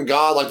gift from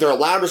God? Like they're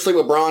allowed to sleep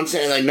with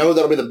Bronson, and they know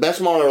that'll be the best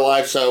moment of their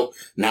life. So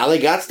now they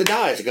got to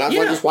die. So God's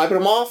like just wiping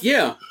them off.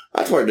 Yeah,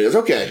 that's what it is.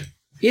 Okay.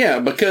 Yeah,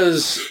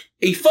 because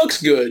he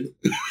fucks good.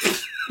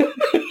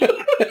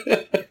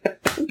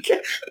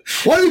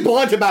 What is he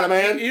blunt about it,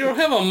 man? You don't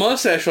have a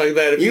mustache like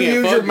that if you can't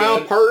use fuck your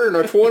mouth purring a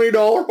 $20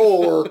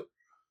 whore.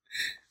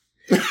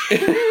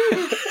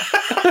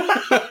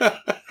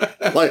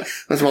 Like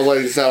that's my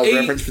Lady Sal's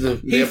reference for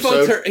the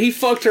episode. He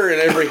fucked her in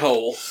every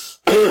hole.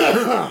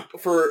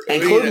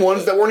 Including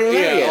ones that weren't even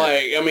there yet.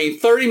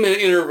 30-minute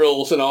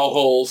intervals in all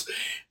holes.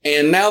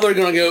 And now they're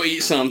gonna go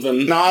eat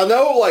something. Now I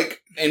know,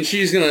 and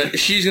she's gonna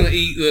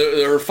eat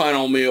her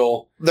final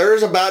meal.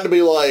 There's about to be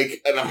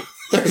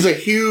there's a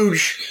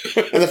huge,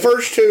 and the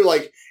first two,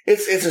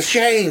 It's a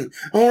shame.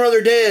 Oh no,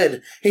 they're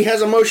dead. He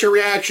has emotional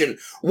reaction.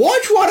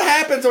 Watch what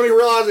happens when he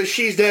realizes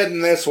she's dead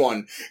in this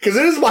one. Because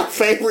it is my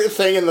favorite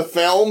thing in the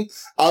film,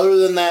 other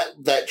than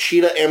that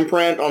cheetah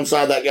imprint on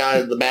side that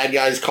guy, the bad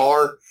guy's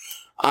car.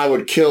 I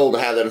would kill to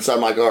have that inside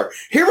my car.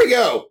 Here we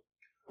go.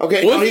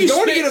 Okay, Well, now if he's you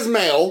going to spent- get his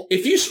mail.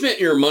 If you spent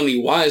your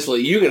money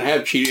wisely, you can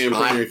have cheetah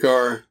imprint in your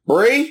car.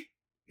 Bree,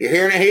 you're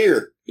hearing it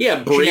here. Yeah,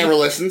 She Brie. never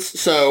listens,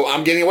 so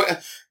I'm getting away.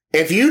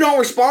 If you don't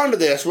respond to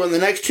this within the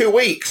next 2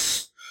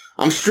 weeks,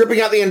 I'm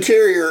stripping out the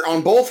interior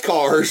on both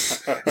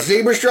cars.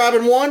 Zebra stripe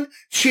in one,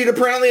 cheetah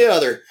print on the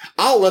other.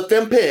 I'll let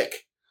them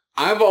pick.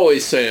 I've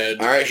always said.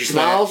 All right, she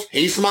smiles.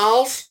 He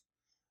smiles.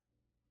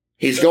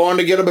 He's going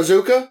to get a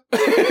bazooka.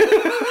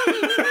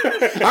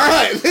 All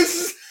right, this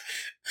is...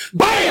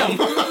 BAM!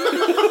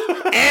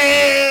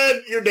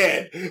 And you're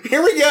dead.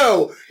 Here we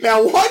go.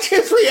 Now watch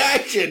his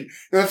reaction.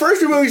 In the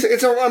first two movies,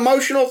 it's an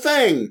emotional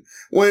thing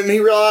when he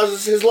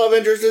realizes his love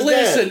interest is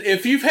Listen, dead.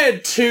 if you've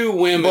had two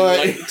women, But-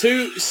 like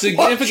two Watch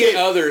significant it.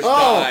 others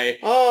die,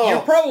 Oh. you're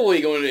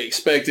probably going to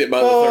expect it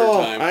by the third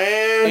time.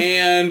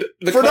 And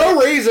the for car,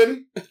 no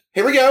reason.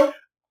 Here we go.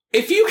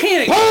 if you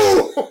can't,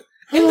 Boom!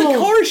 and the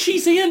car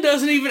she's in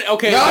doesn't even.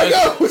 Okay, Now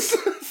it goes.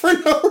 For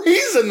no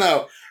reason,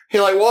 though. He,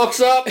 like, walks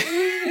up.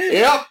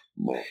 Yep.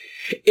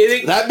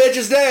 it, That bitch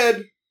is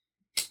dead.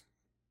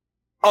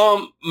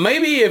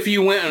 maybe if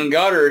you went and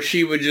got her,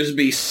 she would just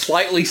be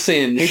slightly He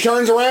singed.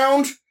 turns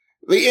around.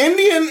 The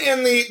Indian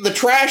in the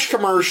trash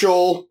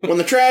commercial, when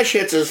the trash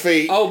hits his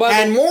feet, Oh, by the-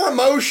 had more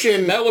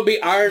emotion. That would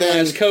be Iron Then-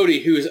 Man's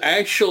Cody, who is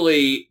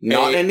actually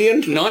Not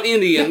Indian? Not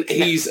Indian.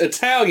 He's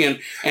Italian,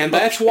 and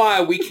that's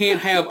why we can't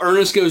have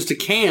Ernest Goes to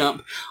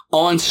Camp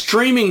on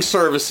streaming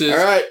services. All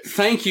right.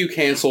 Thank you,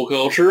 cancel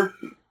culture.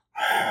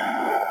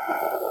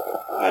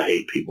 I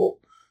hate people.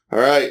 All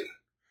right.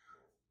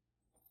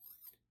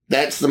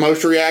 That's the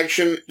most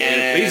reaction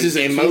and This is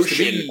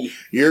emotion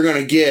you're going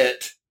to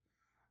get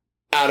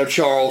out of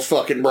Charles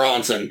fucking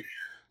Bronson.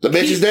 The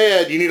bitch is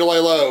dead. You need to lay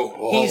low.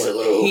 Oh, He's lay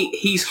low.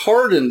 he's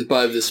hardened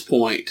by this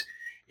point.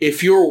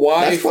 If your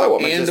wife probably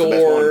what makes and this the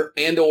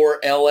best or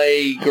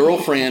LA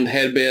girlfriend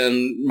had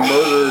been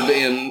murdered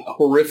in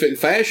horrific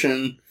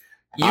fashion,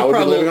 you I would be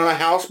probably. living on a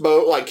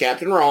houseboat like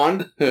Captain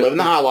Ron, living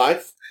the high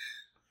life,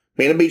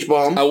 being a beach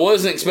bum. I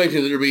wasn't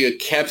expecting there to be a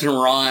Captain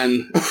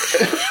Ron.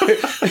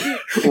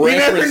 You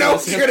never know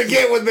what you're going to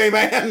get with me,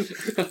 man.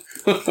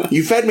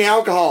 You fed me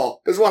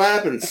alcohol. This is what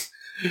happens.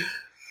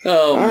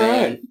 Oh, All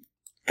man. right.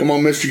 Come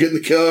on, mister, get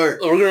in the car.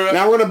 We're gonna,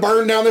 Now we're going to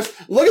burn down this.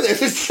 Look at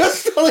this. It's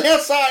just on the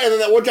outside. And then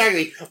that one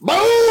taxi.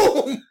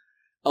 Boom!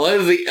 a lot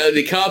of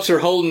the cops are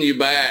holding you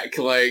back.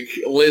 Like,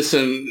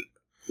 listen,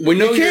 we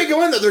know You can't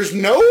go in there. There's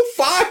no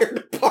fire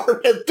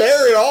department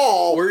there at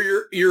all.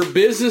 where your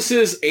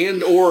businesses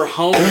and or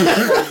homes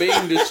are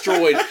being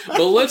destroyed,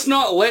 but let's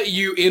not let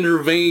you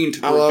intervene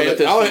to I love prevent it.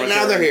 this Oh, from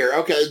now they're occurring. here.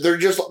 Okay, they're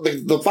just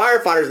the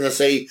firefighters in the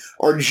city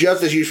are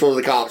just as useful as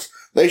the cops.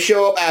 They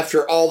show up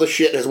after all the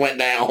shit has went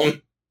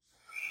down.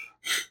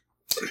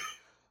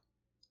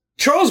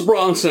 Charles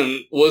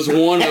Bronson was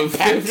one of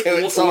Back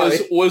to it, sorry.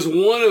 was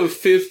one of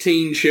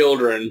 15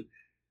 children.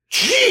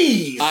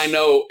 Jeez! I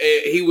know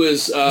he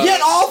was. Get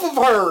off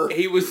of her!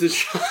 He was the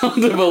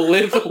child of a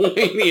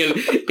Lithuanian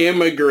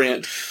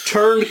immigrant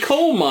turned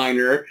coal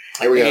miner.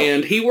 Here we go.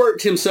 And he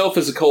worked himself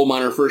as a coal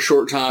miner for a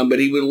short time, but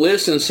he would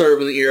enlist and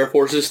serve in the Air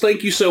Forces.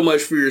 Thank you so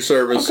much for your I've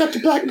service. got the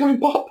black and white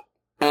pop.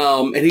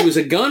 And he was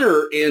a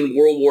gunner in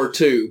World War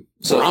II.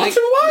 So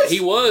Bronson was? He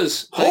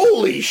was.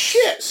 Holy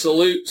shit!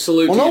 Salute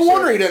Well, to no you,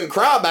 wonder sir. he didn't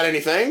cry about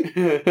anything.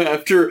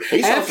 after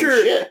He saw some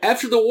shit.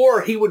 after the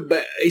war,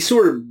 he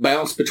sort of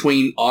bounced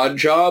between odd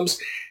jobs,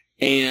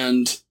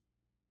 and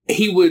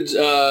he would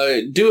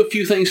do a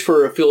few things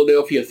for a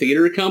Philadelphia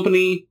theater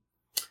company.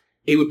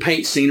 He would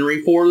paint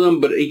scenery for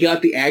them, but he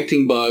got the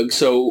acting bug,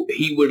 so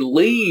he would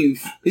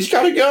leave He's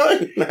got a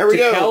gun. There we to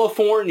go.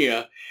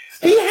 California.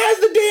 He has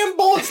the damn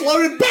bullets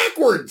loaded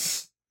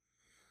backwards.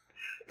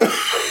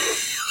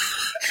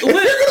 If you're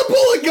gonna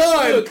pull a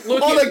gun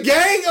Look on at- a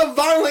gang of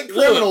violent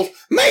criminals,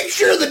 make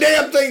sure the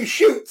damn thing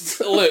shoots.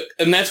 Look,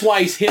 and that's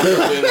why he's hit with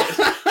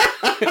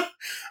it.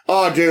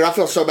 Oh, dude, I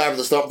feel so bad for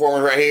the stunt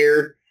performers right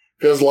here.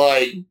 Because,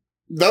 like,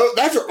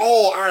 that's are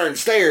all iron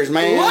stairs,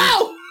 man.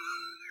 Wow!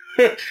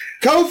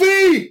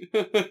 Kofi!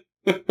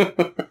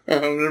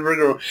 I'm never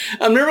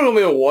gonna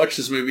be able to watch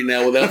this movie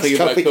now without That's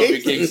thinking about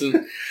Kofi Kofi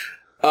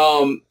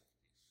Kingston.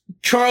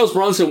 Charles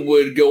Bronson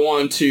would go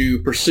on to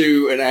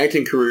pursue an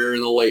acting career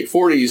in the late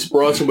 40s.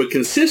 Bronson would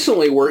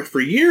consistently work for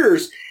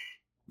years,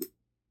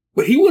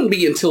 but he wouldn't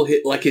be until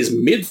his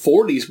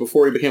mid-40s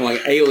before he became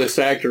like an A-list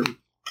actor.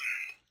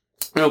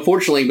 And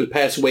unfortunately, he would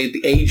pass away at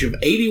the age of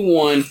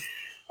 81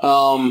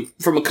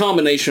 from a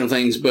combination of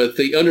things, but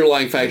the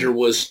underlying factor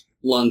was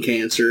lung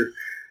cancer.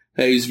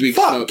 He was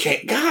a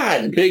big,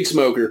 God. big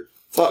smoker.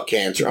 Fuck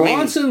cancer. I mean,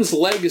 Bronson's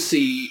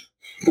legacy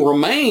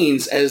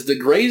remains as the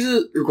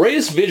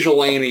greatest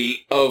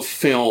vigilante of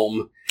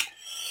film.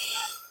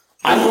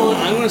 I'm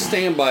going to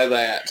stand by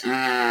that.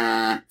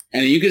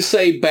 And you could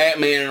say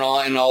Batman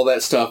and all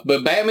that stuff,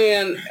 but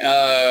Batman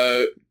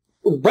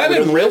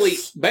Batman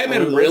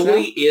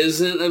really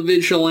isn't a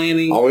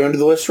vigilante. Are we under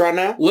the list right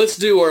now? Let's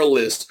do our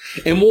list,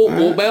 and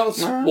we'll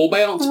bounce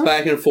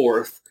back and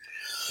forth.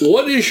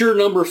 What is your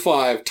number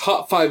 5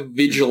 top 5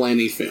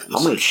 vigilante films?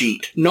 I'm gonna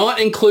cheat, not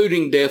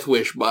including Death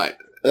Wish Bite.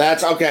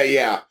 That's okay,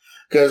 yeah.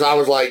 Because I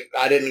was like,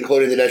 I didn't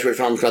include in the Death Wish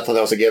films because I thought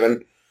that was a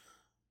given.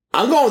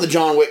 I'm going with the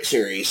John Wick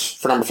series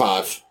for number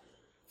 5.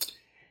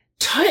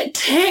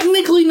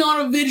 Technically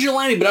not a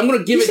vigilante, but I'm going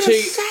to give it to you.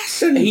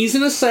 Assassin. He's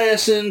an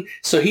assassin,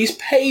 so he's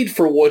paid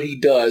for what he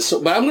does.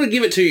 But I'm going to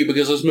give it to you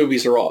because those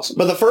movies are awesome.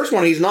 But the first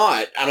one, he's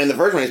not. I mean, the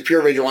first one is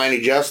pure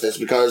vigilante justice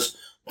because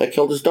they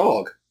killed his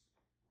dog.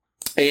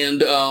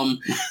 And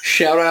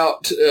shout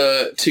out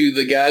to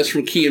the guys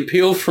from Key and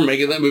Peele for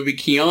making that movie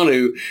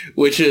Keanu,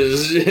 which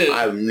is...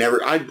 I own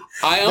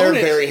they're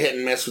it. very hit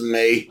and miss with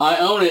me. I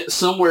own it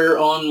somewhere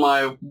on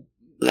my...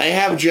 They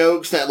have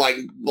jokes that like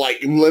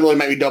literally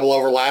make me double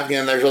over laughing,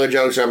 and there's other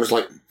jokes that I'm just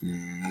like...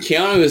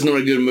 Keanu is not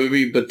a good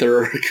movie, but there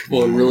are a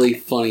couple of really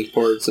funny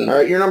parts in it. All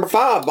right, you're number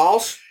 5,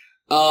 boss.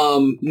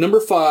 Number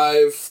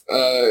 5,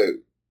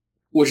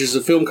 which is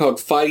a film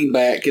called Fighting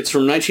Back. It's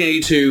from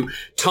 1982.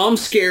 Tom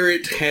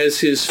Skerritt has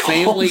his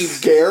family...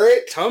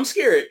 Tom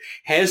Skerritt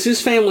has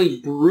his family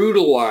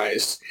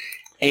brutalized.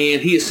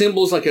 And he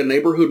assembles like a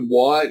neighborhood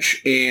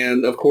watch,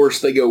 and of course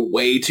they go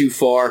way too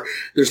far.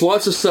 There's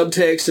lots of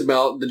subtext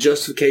about the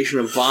justification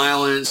of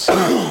violence,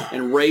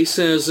 and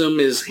racism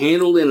is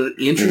handled in an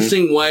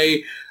interesting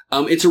way.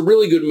 It's a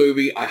really good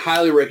movie. I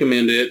highly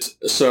recommend it.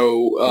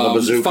 So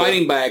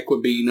Fighting Back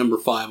would be number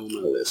 5 on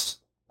my list.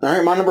 All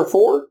right, my number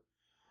 4?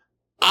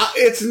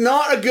 It's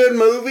not a good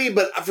movie,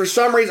 but for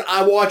some reason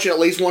I watch it at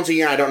least once a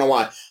year, and I don't know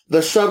why.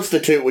 The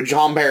Substitute with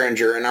John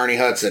Berenger and Ernie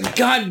Hudson.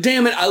 God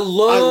damn it, I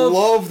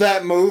love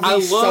that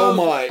movie so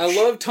much. I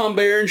love Tom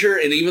Berenger,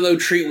 and even though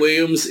Treat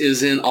Williams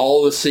is in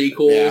all the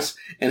sequels,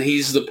 and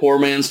he's the poor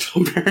man's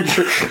Tom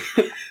Berenger.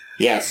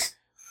 Yes.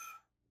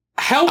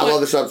 I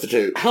love The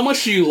Substitute. How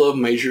much do you love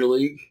Major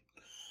League?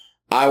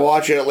 I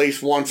watch it at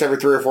least once every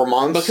 3 or 4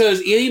 months.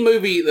 Because any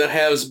movie that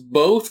has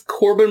both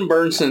Corbin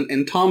Burnson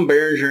and Tom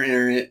Berenger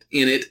in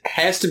it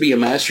has to be a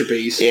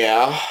masterpiece.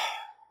 Yeah.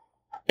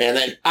 And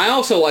then I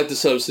also like The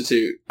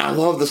Substitute. I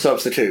love The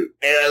Substitute.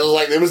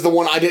 And it was the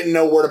one I didn't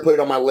know where to put it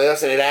on my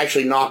list, and it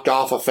actually knocked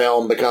off a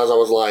film because I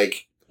was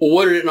like... Well,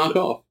 what did it knock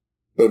off?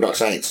 Boondock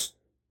Saints.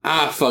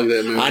 Fuck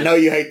that movie. I know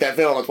you hate that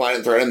film, that's why I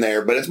didn't throw it in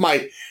there, but it's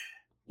my...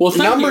 Well,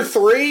 number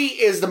 3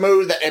 is the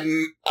movie that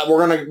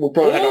we'll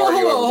probably have to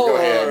argue over. Go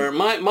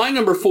ahead. My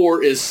number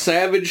 4 is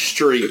Savage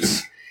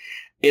Streets.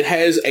 It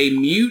has a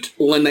mute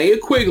Linnea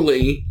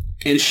Quigley,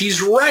 and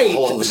she's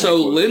raped. So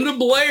Linda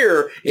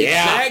Blair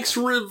exacts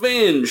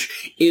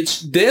revenge. It's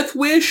Death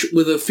Wish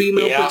with a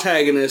female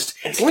protagonist.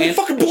 It's Linda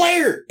fucking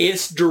Blair.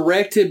 It's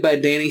directed by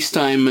Danny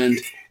Steinman,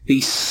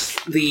 the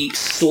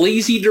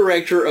sleazy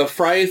director of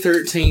Friday the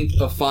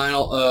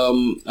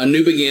 13th, A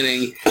New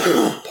Beginning,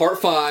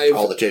 Part 5.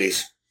 All the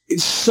titties.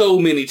 So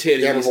many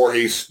titties. Gavin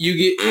Voorhees. You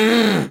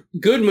get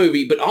good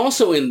movie, but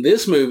also in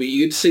this movie,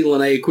 you get to see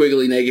Linnea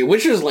Quigley naked,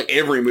 which is like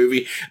every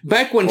movie.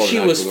 Back when she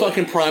was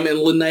fucking prime, and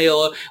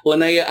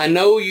Linnea, I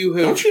know you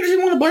have... Don't you just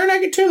want to Blair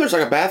naked too? There's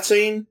like a bath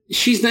scene.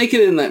 She's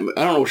naked in that...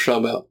 I don't know what you're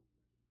talking about.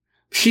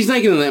 She's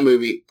naked in that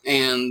movie,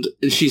 and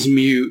she's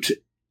mute,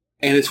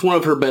 and it's one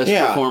of her best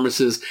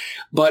performances.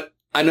 But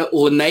I know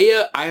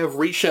Linnea, I have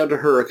reached out to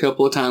her a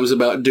couple of times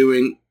about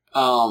doing...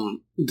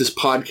 this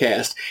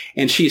podcast,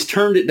 and she's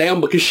turned it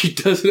down because she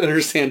doesn't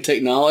understand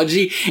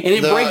technology, and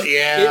it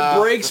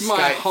breaks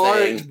my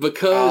heart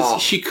because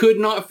she could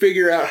not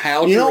figure out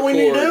how to You know record. what we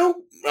need to do?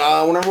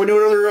 Whenever we do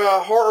another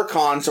horror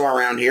con somewhere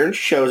around here and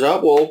she shows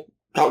up, we'll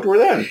talk to her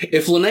then.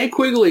 If Linnea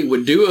Quigley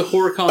would do a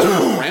horror con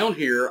around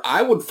here,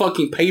 I would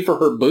fucking pay for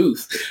her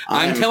booth.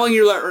 I'm telling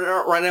you that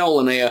right now,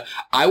 Linnea.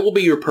 I will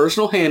be your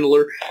personal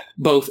handler,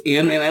 both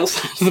in and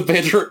outside of the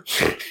bedroom.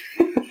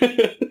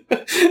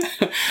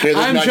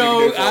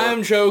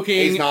 I'm joking.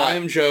 He's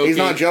not joking. He's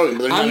not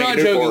joking. I'm not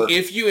joking.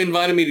 If you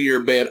invited me to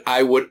your bed,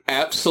 I would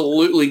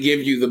absolutely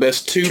give you the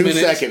best 2 minutes.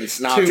 2 seconds.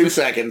 Not 2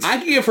 seconds. I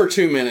could give her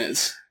 2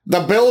 minutes.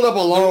 The build-up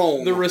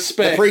alone. The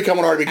respect. The pre-cum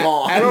would already be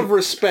gone. Out of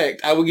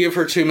respect, I would give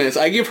her 2 minutes.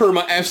 I give her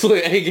my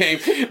absolute A game.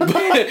 But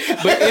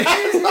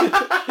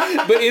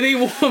any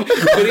woman,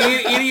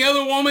 any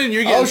other woman,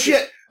 you're getting... Oh,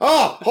 shit.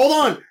 Oh, hold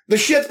on. The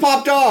shit's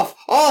popped off.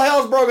 All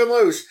hell's broken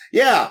loose.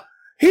 Yeah.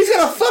 He's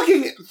got a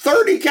fucking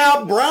 30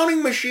 cal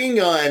Browning machine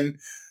gun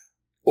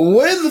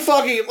with the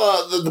fucking,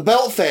 the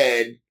belt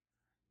fed.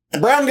 The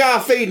brown guy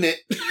feeding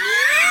it.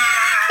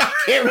 I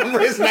can't remember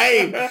his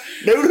name.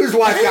 Dude whose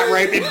wife got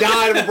raped and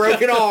died of a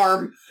broken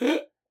arm.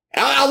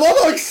 I love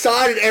how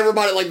excited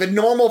everybody, like the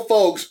normal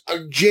folks,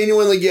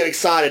 genuinely get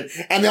excited.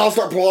 And they all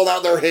start pulling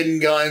out their hidden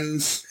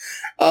guns.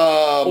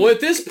 Well, at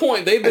this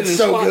point, they've been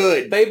so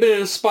good. They've been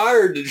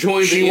inspired to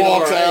join the NRA. She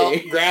walks out,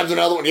 grabs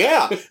another one.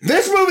 Yeah,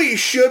 this movie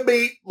should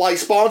be like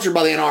sponsored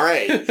by the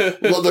NRA.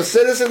 The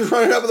citizens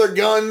running up with their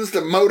guns to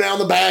mow down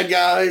the bad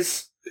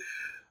guys.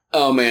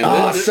 Oh man,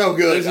 it's so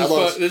good.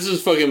 This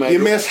is fucking magical.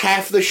 You miss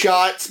half the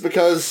shots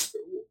because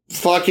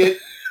fuck it.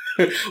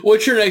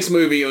 What's your next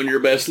movie on your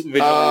best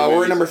vigilante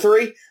we're at number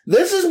 3.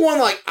 This is one,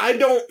 like, I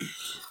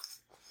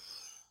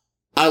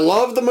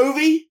love the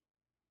movie.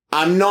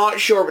 I'm not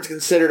sure if it's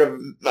considered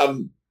a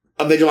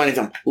vigilante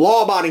film.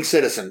 Law-abiding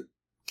citizen.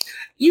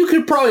 You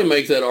could probably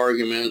make that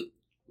argument.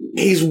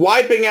 He's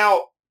wiping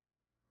out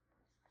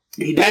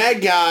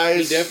bad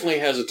guys. He definitely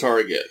has a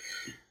target.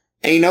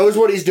 And he knows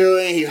what he's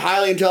doing. He's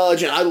highly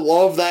intelligent. I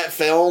love that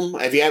film.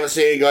 If you haven't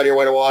seen it, go out of your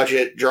way to watch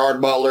it.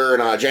 Gerard Butler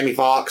and Jamie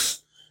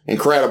Foxx.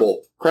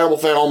 Incredible. Incredible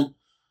film.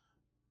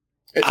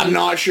 I'm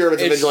not sure if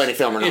it's a vigilante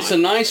film or not. It's a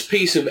nice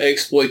piece of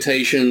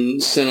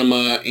exploitation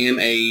cinema in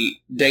a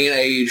day and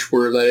age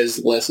where that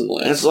is less and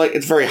less. And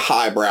it's very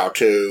highbrow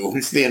too.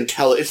 It's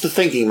the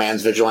thinking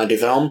man's vigilante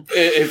film.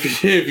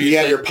 If you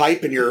have your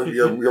pipe and your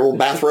little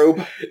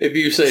bathrobe, if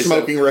you say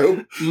smoking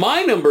robe.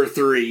 My number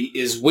 3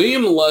 is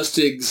William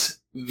Lustig's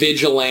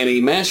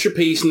vigilante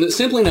masterpiece,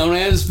 simply known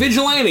as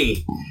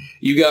Vigilante.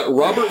 You got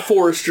Robert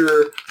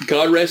Forster,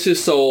 God rest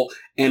his soul,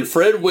 and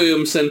Fred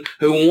Williamson,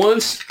 who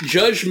once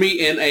judged me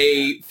in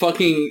a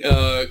fucking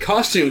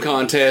costume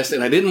contest,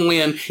 and I didn't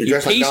win. You're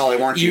dressed like Dolly,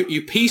 weren't you?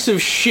 You piece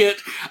of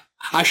shit.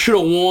 I should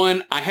have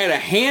won. I had a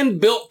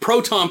hand-built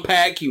proton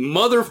pack, you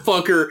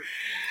motherfucker.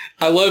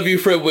 I love you,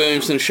 Fred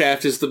Williamson.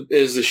 Shaft is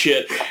the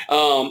shit.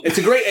 It's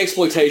a great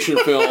exploitation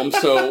film.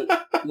 So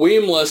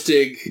William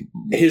Lustig,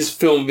 his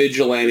film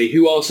Vigilante,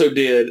 who also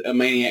did a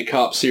Maniac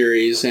Cop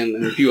series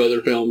and a few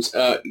other films.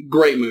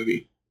 Great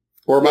movie.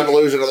 We're about to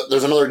lose another.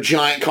 There's another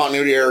giant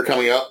continuity error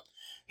coming up.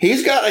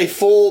 He's got a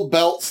full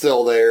belt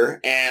still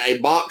there and a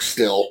box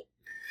still.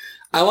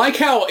 I like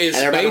how it's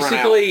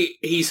basically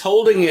he's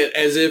holding it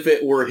as if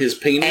it were his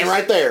penis. And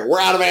right there, we're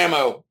out of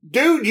ammo.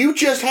 Dude, you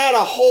just had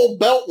a whole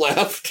belt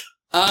left.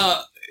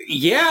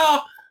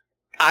 Yeah.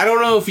 I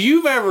don't know if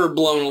you've ever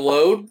blown a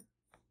load.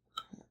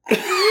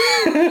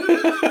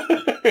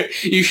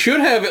 You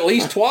should have at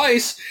least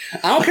twice.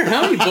 I don't care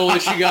how many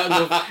bullets you got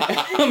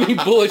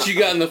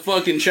in the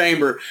fucking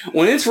chamber.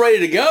 When it's ready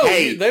to go,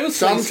 hey,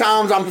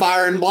 sometimes I'm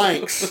firing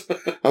blanks.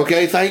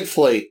 Okay,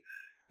 thankfully.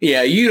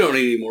 Yeah, you don't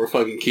need any more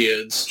fucking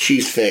kids.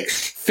 She's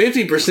fixed.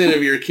 50%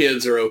 of your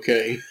kids are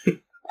okay.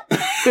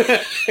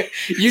 Just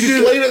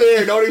leave it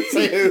there. Don't even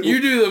say who.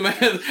 You do the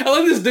math. I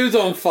like this dude's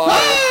on fire.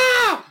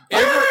 Ah!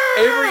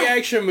 Every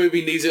action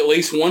movie needs at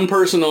least one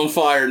person on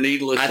fire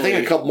needlessly. I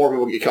think a couple more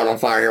people get caught on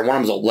fire here. One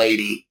of them's a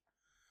lady.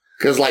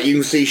 Because, like, you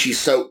can see she's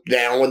soaked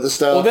down with the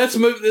stuff. Well, that's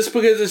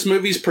because this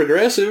movie's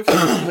progressive.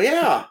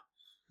 Yeah.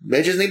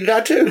 Bitches need to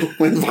die, too.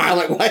 In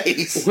violent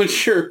ways.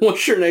 What's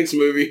your next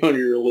movie on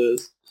your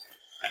list?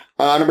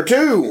 Number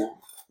 2.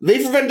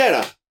 V for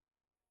Vendetta.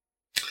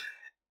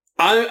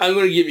 I'm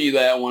going to give you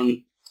that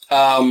one.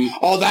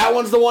 That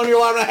one's the one you're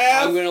allowed to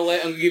have? I'm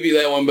going to give you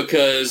that one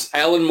because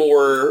Alan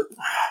Moore,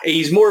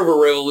 he's more of a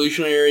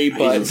revolutionary,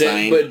 but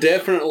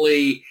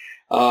definitely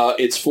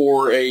it's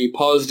for a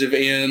positive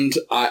end.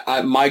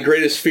 My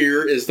greatest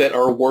fear is that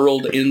our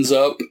world ends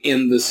up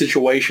in the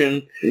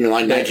situation. You mean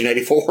like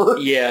 1984?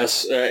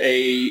 Yes,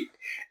 a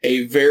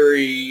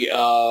very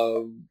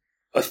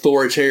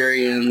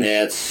authoritarian,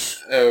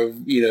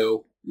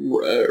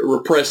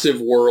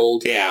 repressive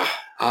world. Yeah.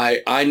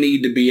 I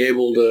need to be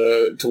able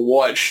to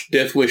watch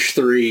Death Wish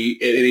 3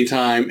 at any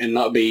time and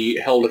not be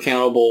held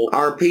accountable.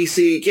 Our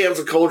PC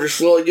cancel culture is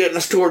slowly getting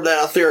us toward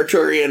that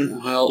authoritarian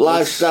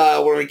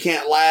lifestyle where we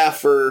can't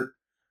laugh or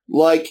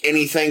like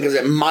anything because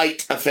it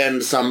might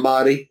offend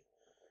somebody.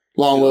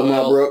 Long live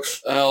Mel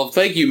Brooks.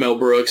 Thank you, Mel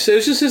Brooks. It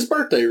was just his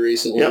birthday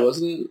recently,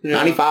 wasn't it?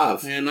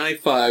 95. Yeah,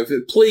 95.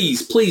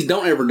 Please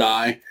don't ever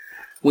die.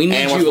 We need you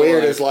alive. And what's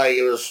weird is, like,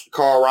 it was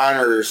Carl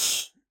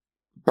Reiner's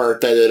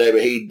birthday today,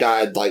 but he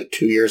died like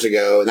 2 years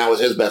ago, and that was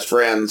his best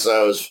friend,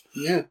 so it was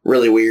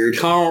really weird.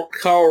 Carl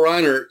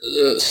Reiner,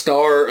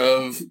 star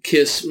of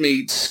Kiss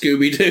Meets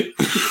Scooby-Doo.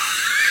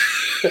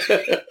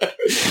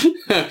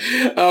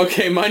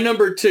 Okay, my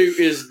number 2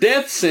 is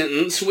Death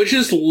Sentence, which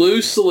is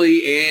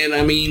loosely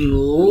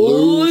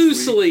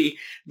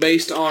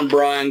based on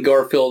Brian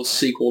Garfield's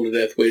sequel to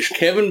Death Wish.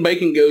 Kevin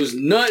Bacon goes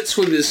nuts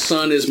when his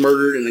son is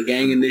murdered in a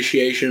gang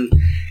initiation.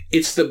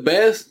 It's the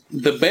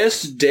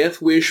best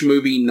Death Wish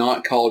movie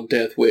not called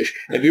Death Wish.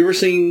 Have you ever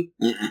seen?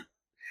 Mm-mm.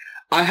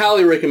 I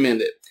highly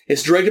recommend it.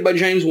 It's directed by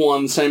James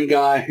Wan, the same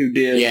guy who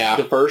did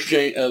the first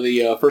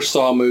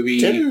Saw movie.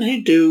 Didn't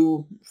he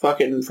do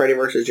fucking Freddy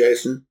vs.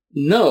 Jason?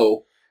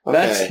 No.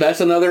 Okay.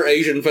 That's another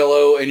Asian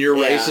fellow, and you're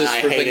racist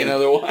for thinking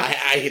otherwise.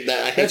 I hate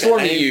that. That's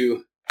one of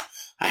you.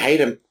 I hate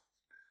him.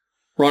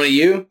 Ronnie,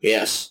 you?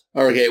 Yes.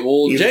 Okay,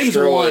 well, James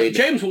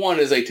Wan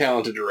is a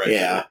talented director.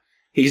 Yeah.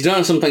 He's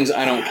done some things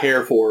I don't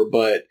care for,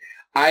 but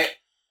I'm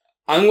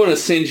going to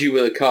send you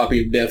with a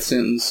copy of Death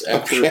Sentence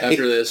after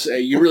this.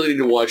 You really need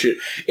to watch it.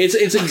 It's a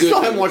good. I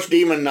still haven't watched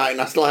Demon Knight,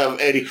 and I still have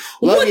Eddie.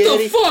 What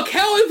the fuck?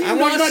 How have you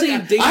not seen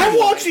Demon Knight? I haven't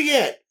watched it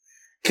yet.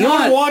 Can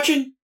I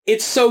watching?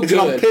 It's so good. It's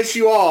going to piss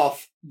you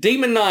off.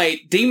 Demon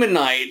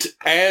Knight,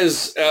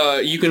 as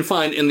you can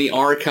find in the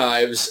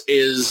archives,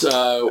 is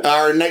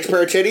our next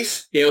pair of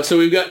titties. Yeah, so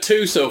we've got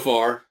 2 so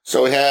far.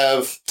 So we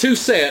have 2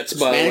 sets,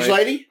 by the way. Spanish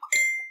lady.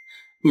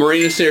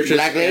 Marina Sirtis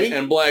Black Lady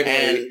and Black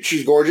Lady. and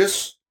she's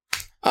gorgeous.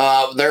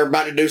 They're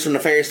about to do some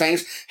nefarious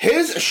things.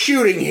 His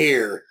shooting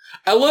here,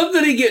 I love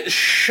that he gets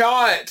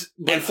shot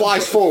and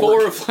flies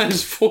forward.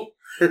 Flies forward.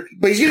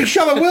 But he's getting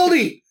shot by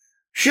Wildy.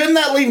 Shouldn't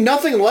that leave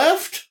nothing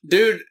left?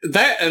 Dude,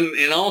 that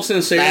in all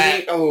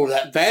sincerity,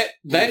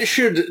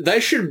 that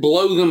should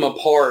blow them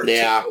apart.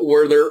 Yeah.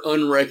 Where they're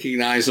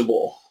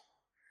unrecognizable.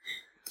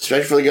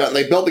 Especially for the gun.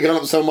 They built the gun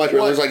up so much, but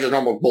it looks like just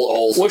normal bullet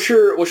holes. What's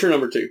your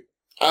number 2?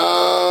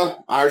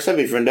 Irish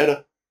Heavy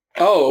Vendetta.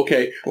 Oh,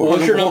 okay.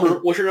 What's your number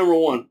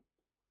 1?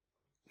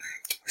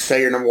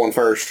 Say your number 1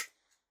 first.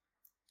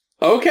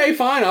 Okay,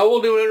 fine. I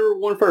will do number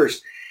 1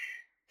 first.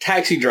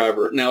 Taxi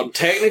Driver. Now,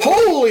 technically...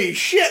 Holy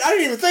shit! I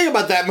didn't even think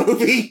about that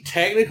movie!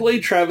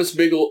 Technically, Travis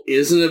Bickle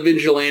isn't a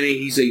vigilante.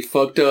 He's a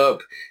fucked up,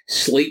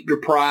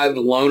 sleep-deprived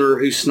loner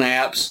who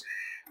snaps.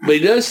 But he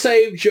does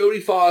save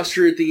Jodie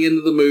Foster at the end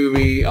of the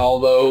movie,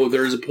 although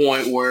there's a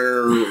point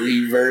where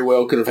he very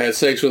well could have had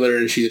sex with her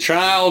and she's a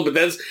child,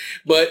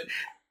 but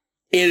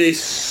it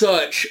is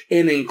such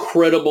an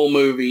incredible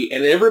movie.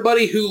 And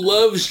everybody who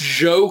loves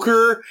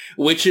Joker,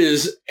 which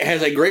has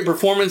a great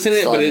performance in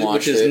it,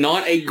 which is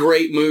not a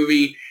great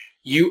movie,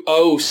 you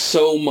owe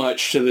so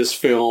much to this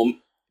film.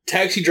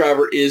 Taxi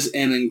Driver is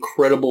an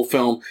incredible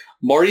film.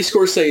 Marty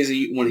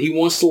Scorsese, when he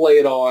wants to lay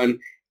it on,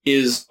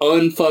 is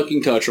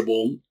unfucking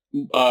touchable.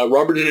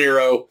 Robert De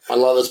Niro. I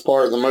love this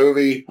part of the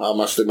movie. I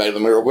must have made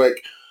them real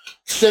quick.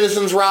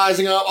 Citizens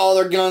rising up, all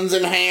their guns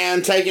in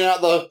hand, taking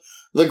out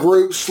the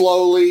group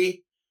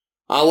slowly.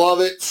 I love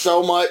it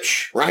so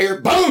much. Right here,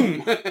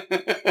 boom!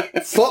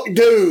 Fuck,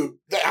 dude.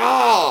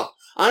 I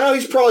know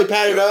he's probably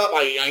padded up.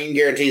 I can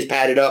guarantee he's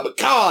padded up, but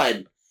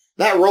God,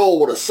 that role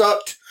would have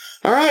sucked.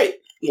 All right.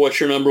 What's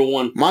your number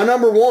 1? My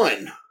number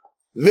 1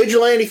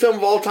 vigilante film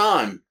of all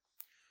time,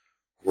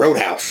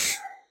 Roadhouse.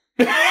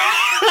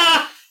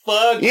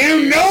 Fuck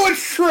you know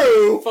it's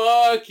true.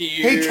 Fuck you.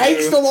 He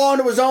takes the law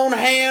into his own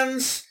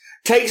hands,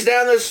 takes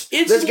down this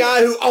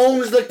guy who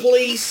owns the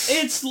police.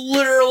 It's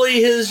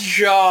literally his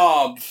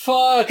job.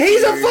 Fuck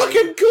He's you. a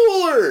fucking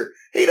cooler.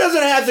 He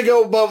doesn't have to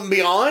go above and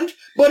beyond,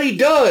 but he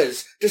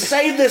does to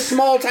save this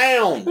small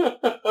town.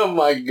 Oh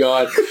my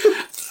God.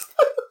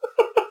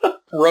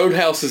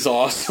 Roadhouse is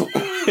awesome.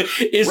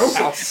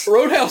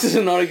 Roadhouse is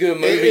not a good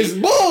movie. It's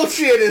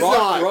bullshit. It's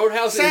not.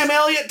 Roadhouse. Sam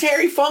Elliott,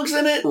 Terry Funk's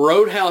in it.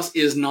 Roadhouse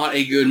is not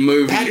a good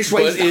movie. Patrick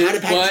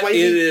Swayze, but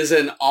it is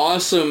an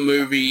awesome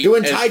movie.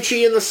 Doing Tai Chi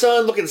in the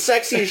sun, looking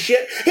sexy as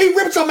shit. He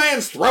rips a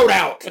man's throat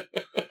out.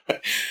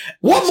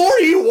 What more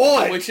do you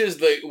want? Which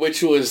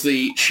was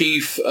the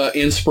chief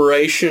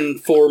inspiration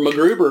for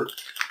MacGruber.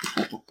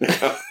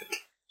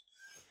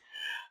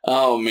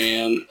 Oh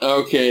man.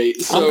 Okay.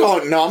 So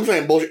I'm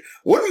saying bullshit.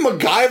 Wouldn't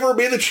MacGyver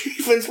be the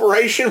chief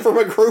inspiration for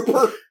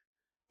MacGruber?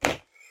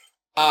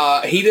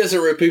 He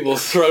doesn't rip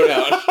people's throat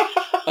out.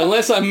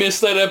 Unless I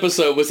missed that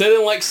episode. Was that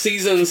in like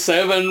season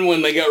 7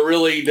 when they got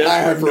really desperate? I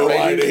have no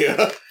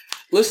idea.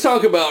 Let's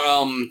talk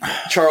about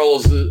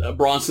Charles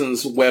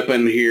Bronson's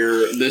weapon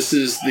here. This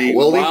is the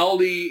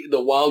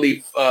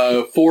Wildy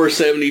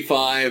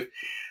 475.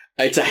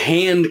 It's a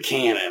hand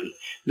cannon.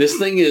 This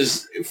thing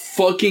is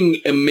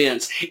fucking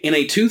immense. In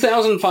a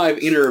 2005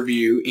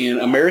 interview in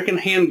American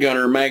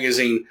Handgunner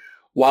magazine,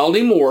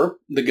 Wildy Moore,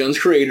 the gun's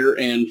creator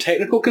and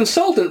technical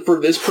consultant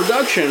for this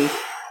production,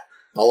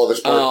 I love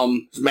this part.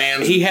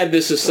 Man, he had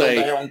this to say.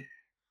 Go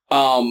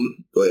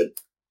ahead.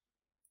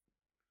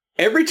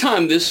 Every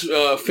time this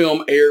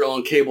film aired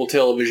on cable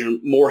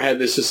television, Moore had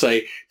this to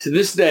say. To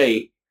this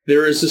day,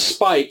 there is a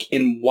spike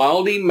in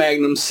Wildy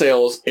Magnum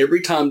sales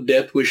every time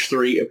Death Wish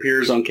 3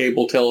 appears on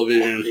cable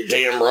television. You're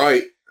damn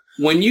right.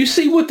 When you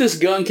see what this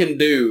gun can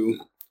do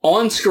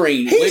on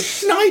screen... He's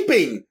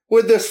sniping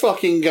with this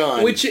fucking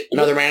gun.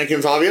 Another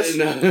mannequin's obvious.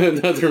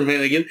 Another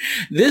mannequin.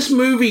 This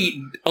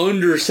movie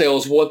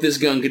undersells what this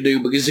gun can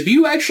do, because if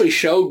you actually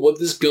showed what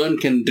this gun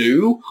can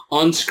do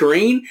on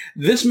screen,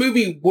 this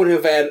movie would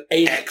have had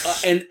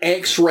an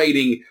X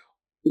rating.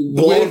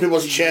 Blowing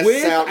people's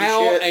chests out and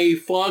shit. Without a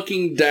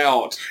fucking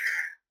doubt.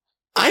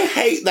 I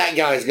hate that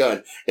guy's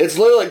gun. It's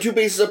literally like 2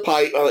 pieces of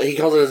pipe. He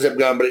calls it a zip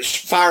gun, but it's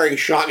firing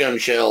shotgun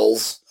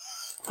shells.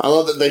 I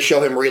love that they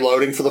show him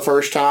reloading for the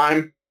first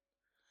time.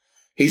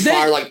 He's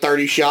fired like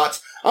 30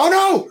 shots. Oh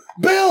no!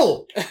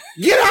 Bill!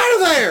 Get out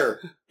of there!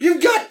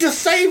 You've got to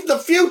save the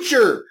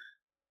future!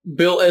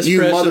 Bill S.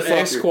 Preston,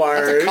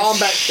 Esquire. That's a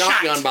combat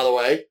shotgun, by the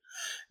way.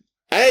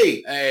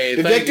 Hey,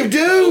 Detective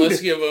Dude!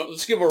 Let's give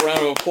a round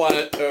of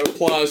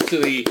applause to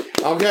the...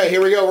 Okay,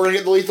 here we go. We're going to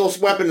get the lethal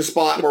weapon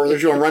spot where they're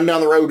going to run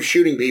down the road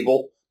shooting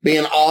people,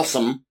 being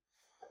awesome.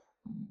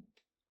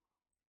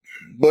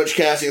 Butch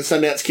Cassidy and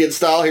Sundance Kid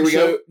style. Here we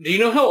go. Do you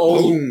know how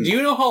old? Boom. Do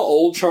you know how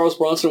old Charles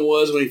Bronson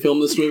was when he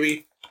filmed this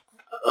movie?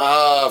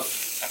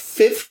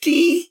 50.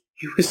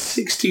 He was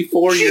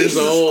 64 years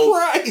old.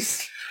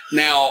 Jesus Christ!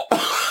 Now,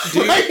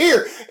 right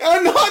here,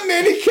 not in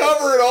any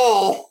cover at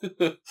all,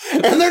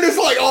 and they're just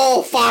like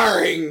all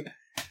firing.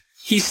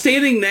 He's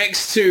standing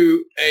next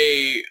to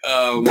a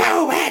boom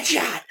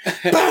headshot,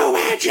 boom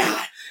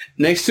headshot,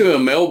 next to a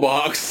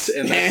mailbox,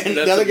 and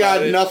the other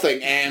guy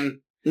nothing, and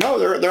No,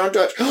 they're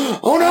untouched. Oh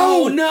Oh,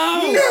 no!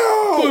 no!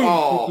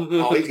 No!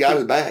 Oh, he's got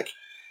his back.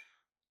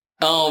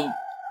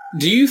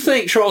 Do you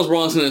think Charles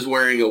Bronson is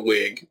wearing a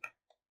wig?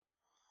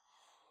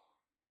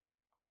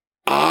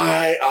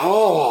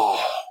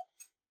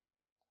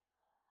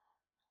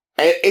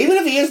 Even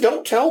if he is,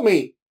 don't tell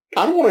me.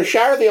 I don't want to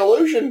shatter the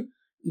illusion.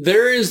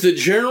 There is the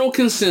general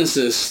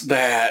consensus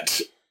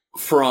that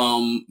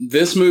from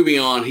this movie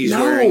on, he's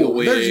wearing a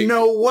wig. There's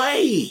no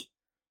way.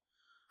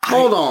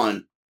 Hold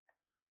on.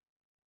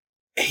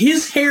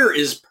 His hair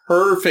is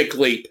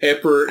perfectly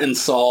pepper and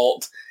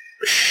salt.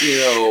 You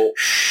know.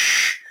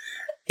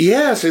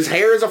 Yes, his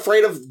hair is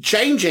afraid of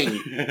changing.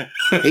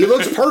 He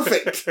looks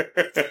perfect.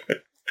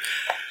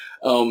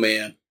 Oh,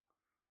 man.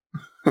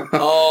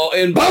 Oh,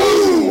 and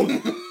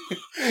Boom!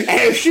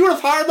 And if she would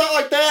have fired that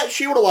like that,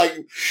 she would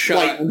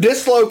have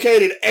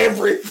dislocated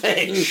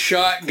everything.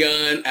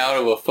 Shotgun out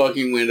of a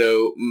fucking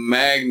window.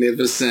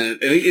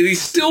 Magnificent. And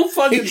he's still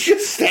fucking... He's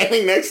just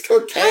standing next to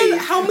a cage.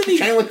 How many...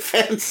 Chain link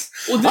fence.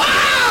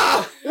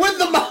 Well, with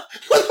the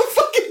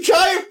fucking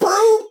giant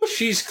broom.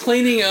 She's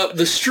cleaning up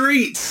the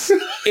streets.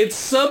 It's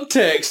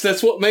subtext.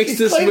 That's what makes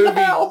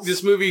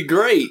this movie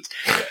great.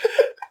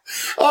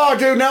 Oh,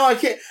 dude, now I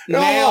can't.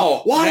 Now,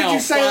 why did you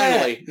say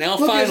that? Now,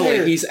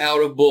 finally, he's out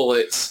of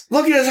bullets.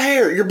 Look at his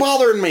hair. You're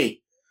bothering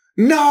me.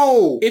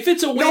 No. If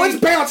it's a wig, no,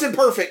 it's bouncing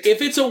perfect.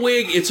 If it's a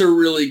wig, it's a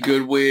really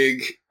good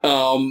wig.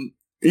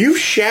 You've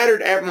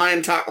shattered my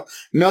entire.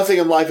 Nothing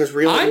in life is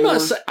real. I'm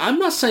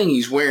not saying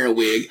he's wearing a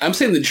wig. I'm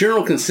saying the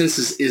general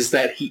consensus is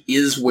that he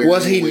is wearing.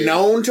 Was he a wig.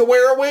 known to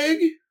wear a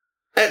wig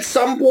at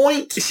some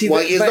point?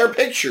 Is there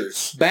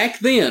pictures? Back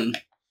then,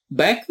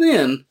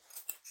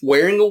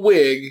 wearing a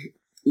wig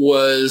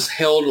was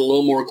held a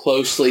little more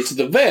closely to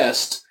the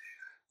vest,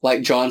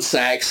 like John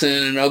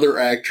Saxon and other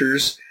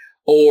actors,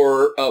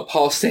 or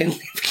Paul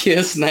Stanley of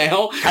Kiss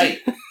now. Hey.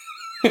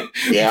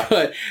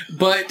 Yeah.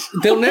 But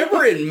they'll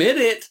never admit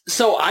it,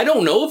 so I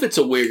don't know if it's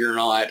a wig or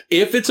not.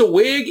 If it's a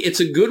wig,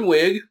 it's a good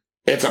wig.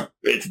 It's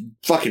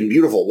fucking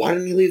beautiful. Why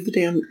didn't you leave the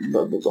damn...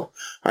 All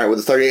right, with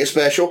the 38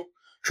 special,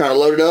 trying to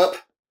load it up.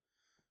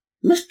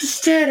 Mr.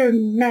 Saturday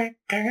Night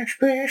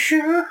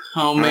Special.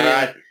 Oh,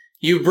 man. Right.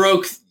 You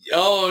broke...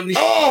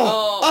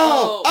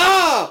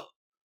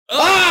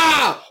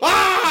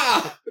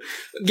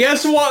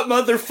 Guess what,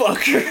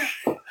 motherfucker?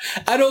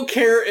 I don't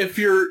care if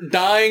you're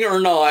dying or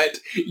not.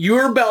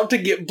 You're about to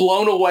get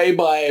blown away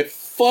by a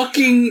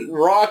fucking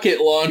rocket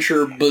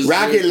launcher bazooka.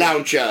 Rocket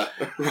launcher.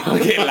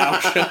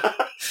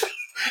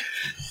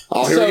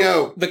 Oh, here we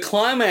go. The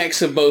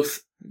climax of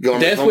both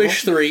Death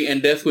Wish 3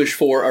 and Death Wish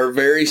 4 are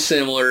very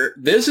similar.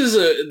 This is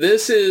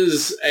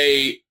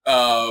a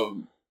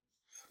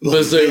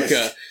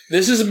bazooka.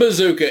 This is a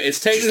bazooka.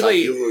 It's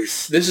technically,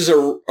 this is a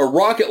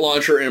rocket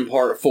launcher in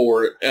part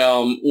 4.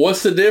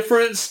 What's the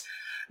difference?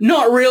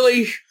 Not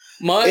really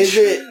much. Is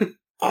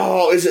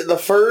it the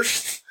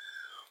first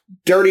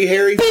Dirty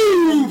Harry?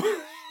 Boom!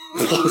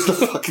 Blows the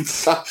fucking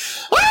side.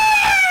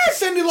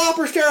 Cyndi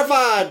Lauper's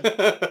terrified.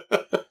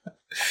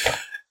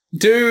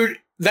 Dude,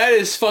 that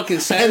is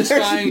fucking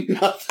satisfying.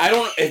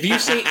 Have you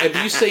seen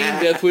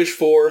Death Wish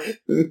 4?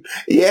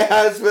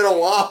 Yeah, it's been a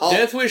while.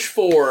 Death Wish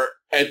 4,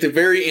 at the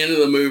very end of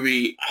the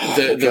movie,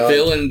 the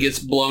villain gets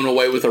blown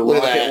away with a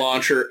rocket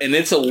launcher, and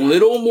it's a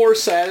little more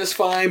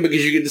satisfying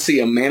because you get to see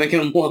a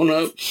mannequin blown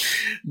up.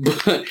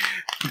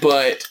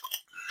 But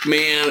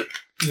man,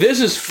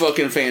 this is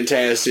fucking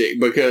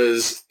fantastic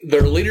because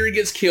their leader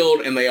gets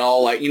killed, and they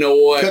all like, you know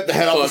what? Cut the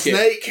head off the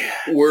snake.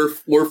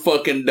 We're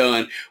fucking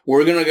done.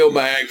 We're gonna go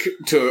back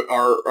to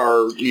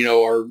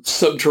our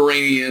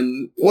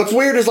subterranean. What's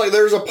weird is like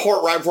there's a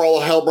part right before all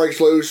the hell breaks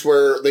loose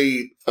where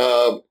the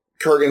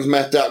Kurgan's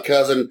methed out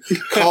cousin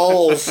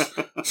calls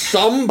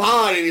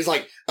somebody and he's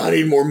like, I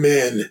need more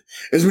men.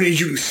 As many as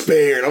you can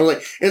spare. And I was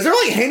like, is there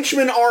like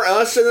henchmen are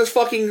us in this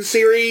fucking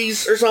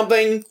series or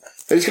something?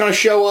 They just kind of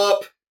show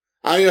up.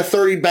 I need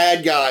 30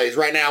 bad guys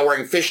right now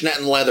wearing fishnet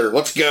and leather.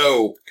 Let's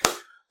go.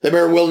 They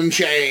better wielding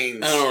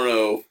chains. I don't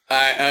know.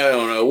 I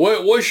don't know.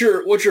 What's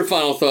your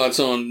final thoughts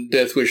on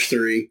Death Wish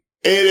 3?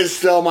 It is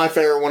still my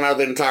favorite one out of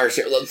the entire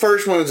series. The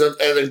first one is a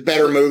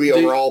better movie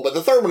overall, but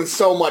the third one is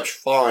so much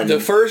fun. The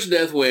first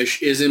Death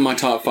Wish is in my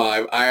top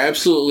 5. I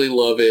absolutely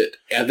love it.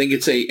 I think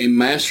it's a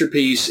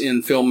masterpiece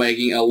in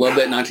filmmaking. I love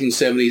that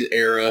 1970s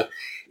era.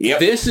 Yep.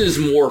 This is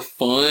more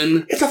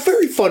fun. It's a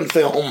very fun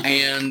film.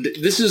 And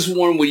this is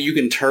one where you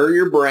can turn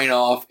your brain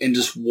off and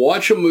just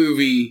watch a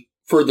movie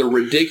for the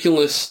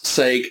ridiculous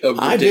sake of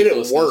ridiculousness. I did it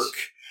at work,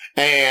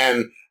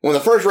 and when the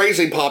first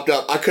racing popped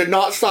up, I could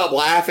not stop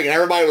laughing, and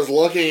everybody was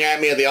looking at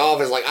me at the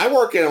office. Like, I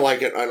work in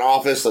like an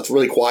office that's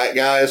really quiet,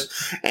 guys,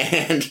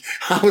 and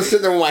I was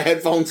sitting there with my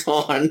headphones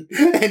on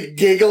and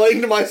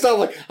giggling to myself,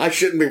 like, I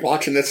shouldn't be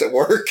watching this at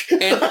work.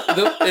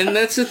 And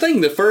that's the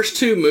thing. The first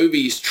 2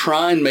 movies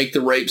try and make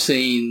the rape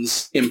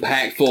scenes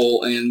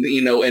impactful and,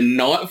 and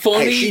not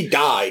funny. Hey, she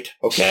died,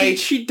 okay?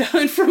 She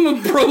died from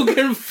a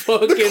broken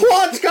fucking... The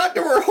clots got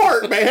to her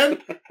heart, man.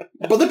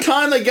 By the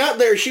time they got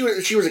there, she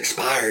was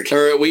expired. All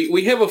right,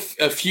 we have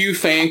a few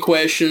fan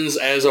questions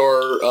as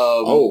our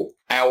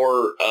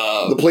our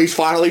The police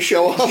finally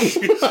show up.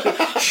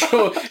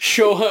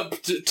 show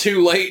up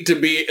too late to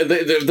be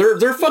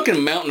their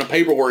fucking mountain of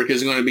paperwork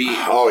is going to be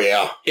Oh,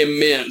 yeah.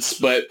 immense,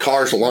 but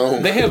Cars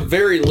alone. they have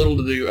very little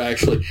to do,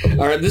 actually.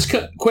 All right, this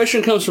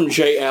question comes from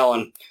Jay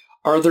Allen.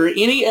 Are there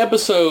any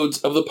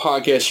episodes of the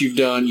podcast you've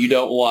done you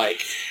don't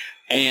like?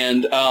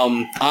 And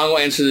I'll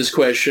answer this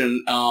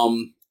question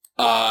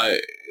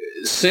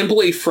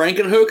simply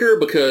Frankenhooker,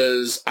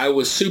 because I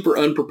was super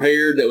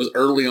unprepared. That was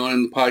early on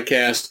in the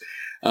podcast.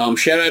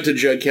 Shout out to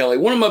Judd Kelly,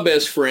 one of my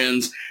best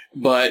friends,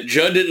 but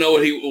Judd didn't know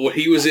what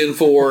he was in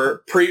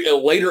for.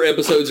 Later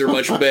episodes are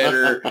much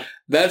better.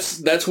 That's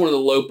one of the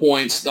low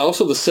points.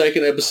 Also, the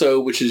second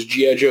episode, which is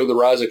G.I. Joe: The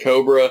Rise of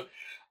Cobra,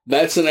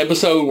 that's an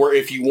episode where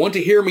if you want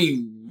to hear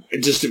me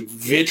just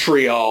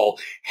vitriol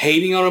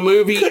hating on a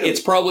movie,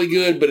 it's probably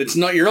good, but it's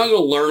not. You're not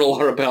going to learn a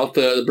lot about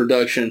the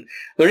production. Are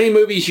there any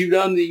movies you've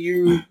done that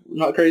you're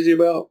not crazy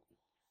about?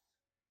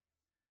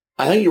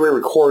 I think you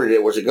re-recorded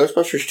it. Was it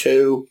Ghostbusters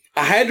 2?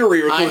 I had to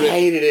re-record I it.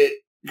 hated it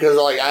because,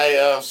 like,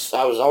 I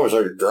was always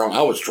drunk.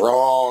 I was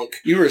drunk.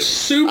 You were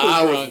super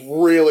I drunk.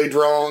 was really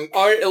drunk.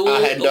 All right, I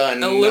had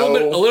done a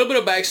little bit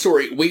of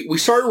backstory. We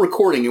started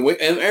recording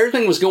and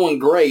everything was going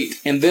great,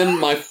 and then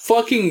my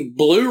fucking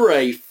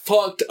Blu-ray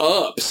fucked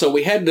up, so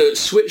we had to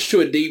switch to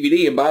a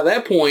DVD. And by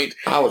that point,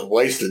 I was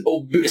wasted.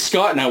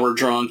 Scott and I were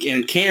drunk,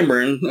 and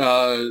Cameron,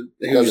 Who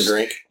doesn't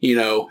drink?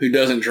 who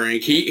doesn't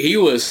drink, he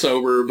was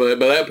sober, but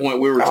by that point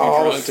we were too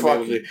drunk to be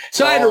able to do.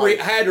 So I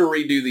had to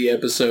redo the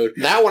episode.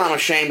 That one I'm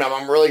ashamed of.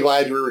 I'm really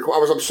glad you re-recorded. I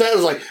was upset. I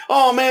was like,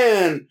 oh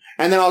man,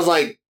 and then I was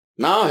like,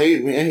 no,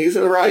 he's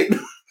right.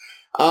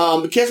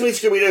 Kiss Me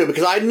Scooby-Doo,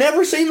 because I'd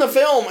never seen the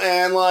film,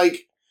 and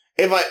like,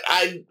 if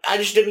I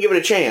just didn't give it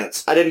a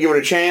chance. I didn't give it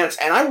a chance,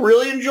 and I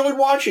really enjoyed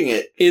watching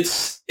it.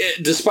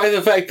 Despite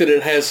the fact that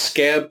it has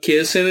Scab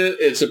Kiss in it,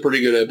 it's a pretty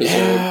good episode.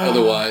 Yeah.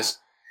 Otherwise,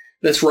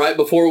 that's right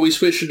before we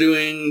switched to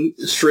doing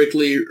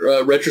strictly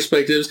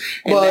retrospectives,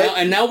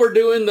 and now we're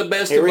doing the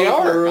best Here of we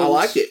both are. worlds. I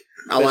like it.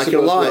 I Best like of it a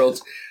both lot.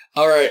 worlds.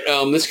 All right,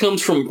 this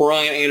comes from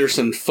Brian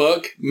Anderson.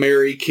 Fuck,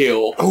 marry,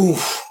 kill.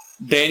 Oof.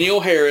 Danielle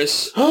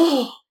Harris,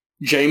 No.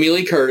 Jamie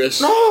Lee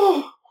Curtis,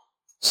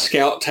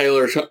 Scout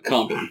Taylor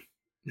Compton,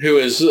 who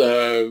is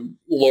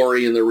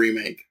Laurie in the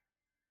remake.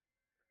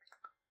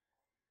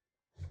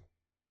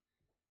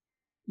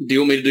 Do you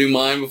want me to do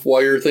mine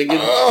while you're thinking?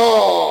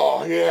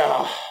 Oh,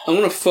 yeah. I'm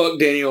going to fuck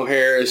Danielle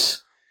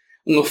Harris.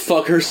 I'm going to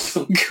fuck her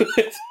so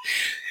good.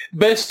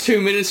 Best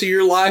 2 minutes of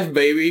your life,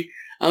 baby.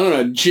 I'm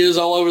going to jizz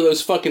all over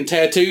those fucking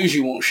tattoos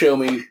you won't show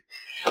me.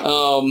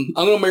 I'm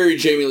going to marry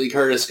Jamie Lee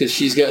Curtis because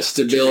she's got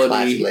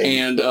stability,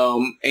 and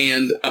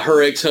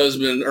her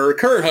ex-husband, or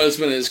current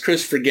husband, is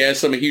Christopher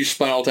Guest. I'm a huge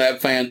Spinal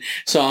Tap fan,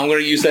 so I'm going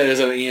to use that as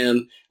an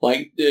end.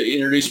 Like,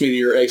 introduce me to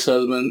your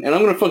ex-husband, and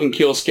I'm going to fucking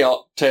kill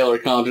Scout Taylor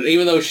Compton,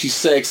 even though she's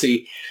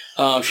sexy.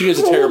 She does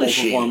a terrible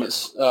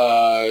performance.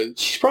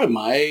 She's probably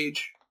my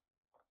age.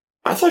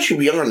 I thought she'd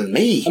be younger than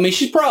me. I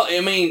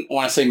mean,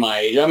 when I say my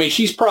age, I mean,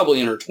 she's probably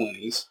in her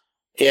 20s.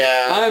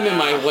 Yeah. I'm in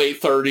my late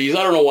 30s.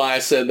 I don't know why I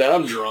said that.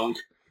 I'm drunk.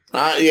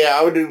 Yeah,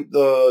 I would do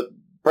the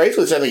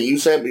basically something you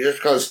said, but just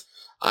because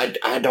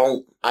I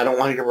don't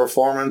like her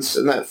performance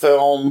in that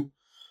film.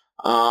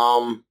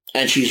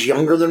 And she's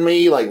younger than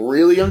me, like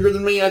really younger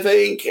than me, I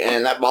think,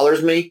 and that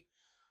bothers me.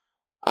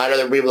 I'd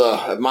rather be able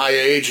to, at my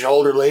age, an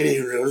older lady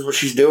who knows what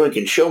she's doing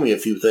can show me a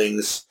few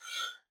things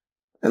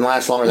and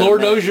last longer than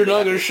Lord knows you're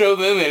not going to show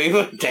them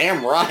anything.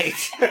 Damn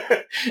right.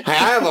 I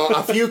have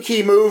a few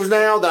key moves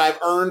now that I've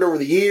earned over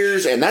the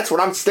years, and that's what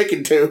I'm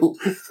sticking to.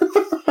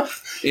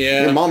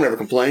 Yeah. Your mom never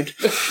complained.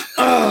 You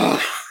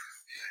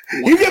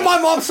give my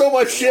mom so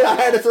much shit, I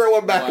had to throw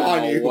one back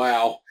on you.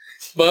 Wow.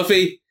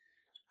 Buffy,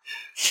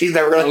 She's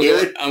never going to hear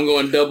it. I'm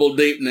going double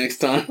deep next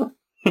time.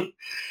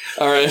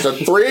 All right. So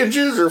 3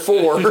 inches or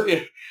 4?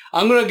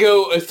 I'm going to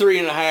go a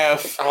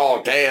 3.5.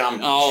 Oh, damn.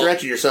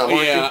 Stretching yourself,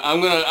 aren't Yeah,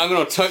 I'm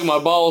gonna tuck my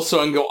balls so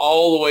I can go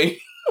all the way.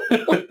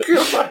 you?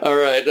 All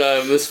right,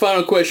 this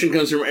final question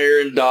comes from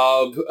Aaron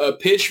Dobb.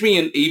 Pitch me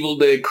an Evil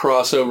Dead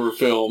crossover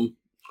film.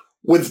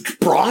 With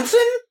Bronson?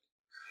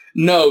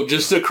 No,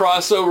 just a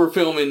crossover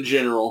film in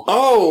general.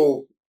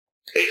 Oh.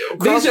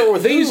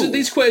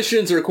 These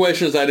questions are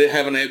questions I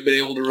haven't been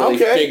able to really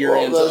figure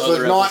into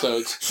other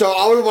episodes. So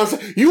I was want to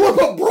say, you want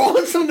to put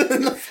Bronson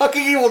in the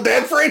fucking Evil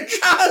Dead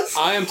franchise?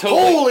 I am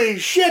totally. Holy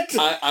shit!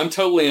 I'm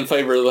totally in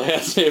favor of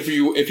that. If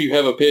you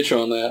have a pitch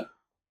on that,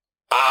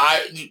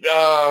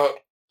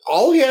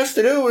 all he has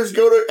to do is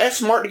go to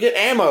S-Mart to get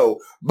ammo.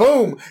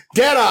 Boom,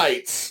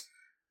 Deadites.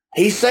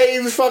 He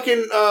saves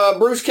fucking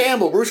Bruce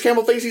Campbell. Bruce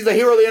Campbell thinks he's the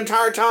hero the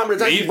entire time, but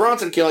it's actually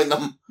Bronson killing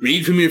them.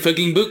 Read from your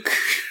fucking book.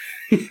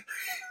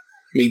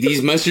 Make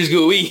these monsters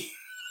go wee.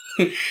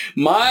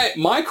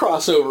 My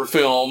crossover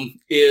film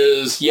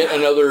is yet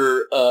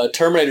another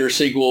Terminator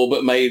sequel,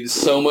 but made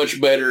so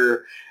much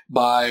better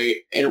by,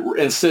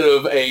 instead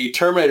of a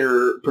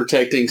Terminator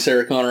protecting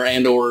Sarah Connor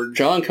and or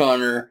John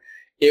Connor,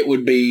 it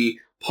would be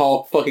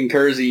Paul fucking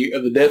Kersey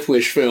of the Death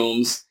Wish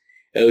films.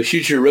 Oh,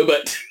 shoot your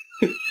robot.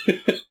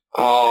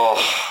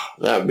 Oh,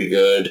 that would be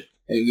good.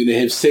 I'm going to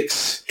have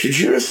 6. Did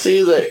you just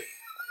see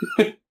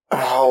that?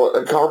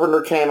 A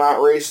Carpenter came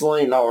out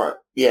recently. No,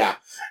 yeah,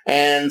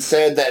 and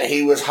said that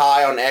he was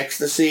high on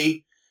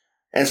ecstasy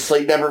and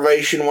sleep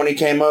deprivation when he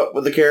came up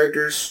with the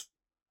characters.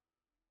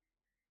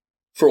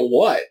 For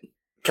what?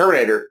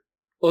 Terminator.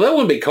 Well, that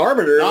wouldn't be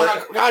Carpenter.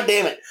 No, God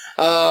damn it.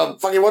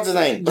 Fucking what's his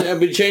name? That'd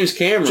be James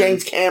Cameron.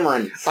 James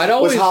Cameron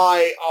was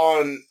high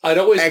on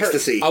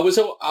ecstasy. I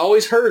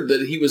always heard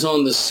that he was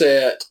on the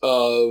set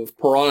of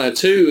Piranha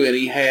 2 and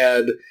he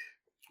had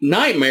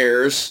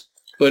nightmares.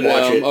 But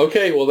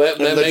okay, well that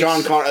makes...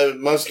 John Connor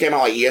most came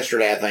out like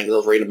yesterday, I think. I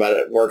was reading about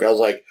it at work. I was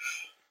like,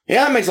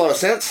 yeah, that makes a lot of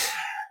sense.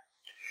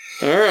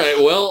 All right,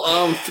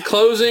 well,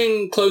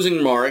 closing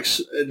remarks.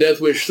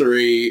 Death Wish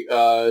 3,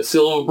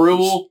 seal of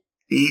approval.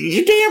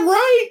 You're damn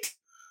right.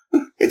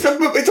 It's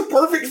a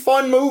perfect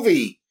fun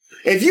movie.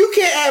 If you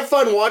can't have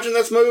fun watching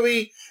this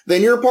movie,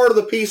 then you're part of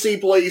the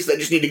PC police that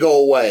just need to go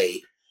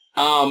away.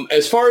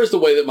 As far as the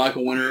way that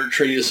Michael Winter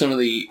treated some of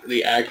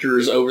the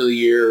actors over the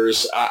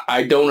years,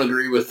 I don't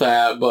agree with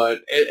that.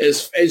 But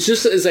it's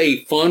just as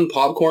a fun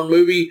popcorn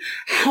movie,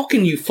 how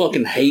can you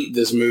fucking hate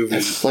this movie?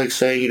 It's like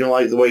saying you don't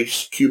like the way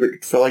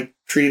Kubrick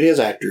treated his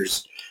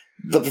actors.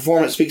 The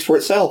performance speaks for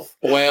itself.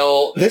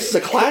 Well, this is a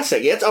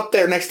classic. It's up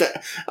there next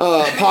to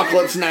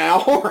Apocalypse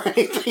Now or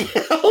anything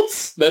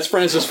else. That's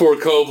Francis Ford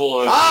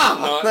Coppola,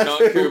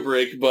 not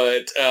Kubrick.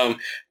 But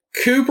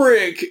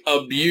Kubrick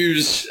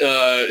abused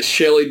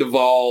Shelley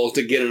Duvall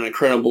to get an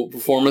incredible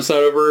performance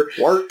out of her.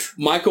 Worked.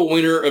 Michael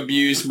Winter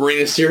abused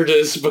Marina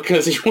Sirtis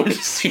because he wanted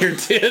to see her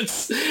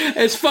tits.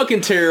 It's fucking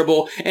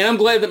terrible. And I'm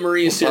glad that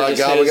Marina Sirtis... My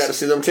God, we got to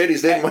see them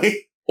titties, didn't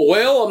we?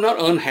 Well, I'm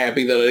not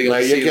unhappy that I got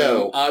to see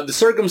them. The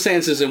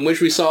circumstances in which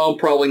we saw them,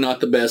 probably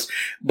not the best,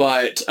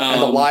 but...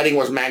 and the lighting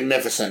was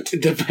magnificent.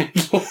 The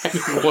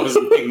lighting was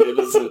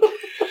magnificent.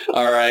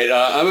 All right,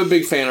 I'm a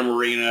big fan of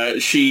Marina.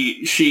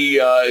 She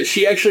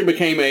actually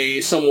became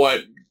a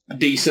somewhat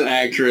decent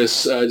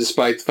actress,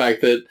 despite the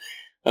fact that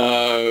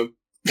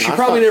she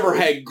probably never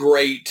had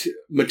great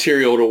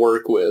material to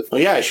work with.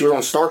 Well, yeah, she was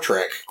on Star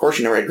Trek. Of course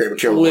she never had great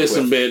material to work with.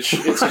 Listen,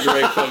 bitch, it's a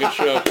great fucking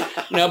show.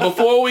 Now,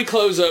 before we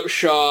close up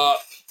shop,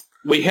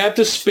 we have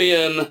to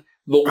spin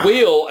the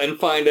wheel and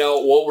find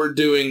out what we're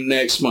doing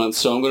next month.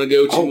 So I'm going to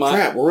go to my... Oh,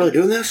 crap. We're really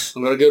doing this?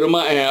 I'm going to go to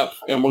my app,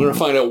 and we're going to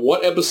find out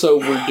what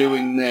episode we're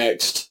doing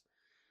next.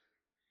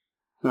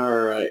 All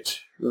right.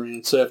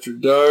 Rants After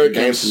Dark.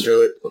 Dancing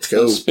to it. Let's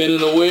go. I'm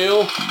spinning the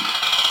wheel.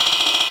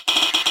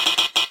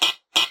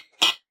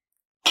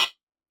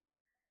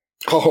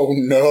 Oh,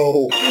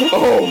 no.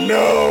 Oh,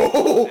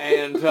 no.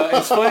 And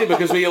it's funny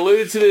because we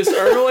alluded to this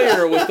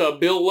earlier with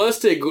Bill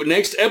Lustig.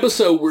 Next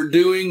episode, we're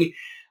doing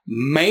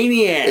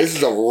Maniac. This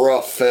is a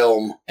rough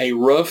film. A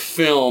rough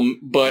film,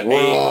 but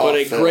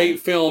a great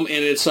film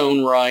in its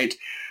own right.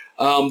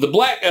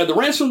 The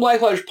Rants from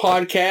Black Lodge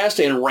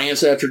podcast and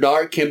Rants After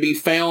Dark can be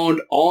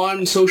found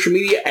on social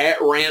media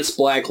at Rants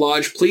Black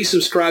Lodge. Please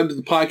subscribe to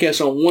the podcast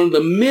on one of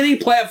the many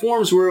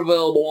platforms we're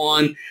available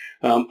on.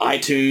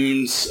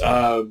 iTunes,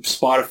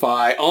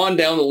 Spotify, on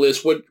down the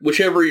list,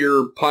 whichever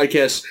your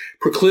podcast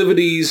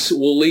proclivities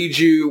will lead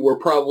you, we're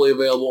probably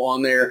available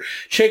on there.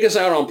 Check us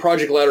out on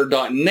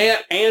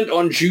projectladder.net and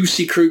on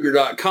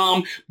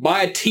juicykruger.com.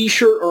 Buy a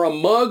t-shirt or a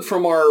mug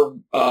from our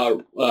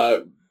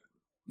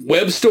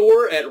web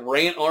store at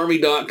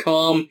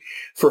rantarmy.com.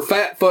 For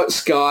Fat Fuck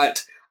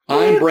Scott,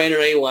 I'm Brandon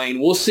A. Lane.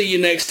 We'll see you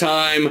next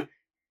time.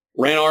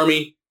 Rant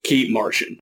Army, keep marching.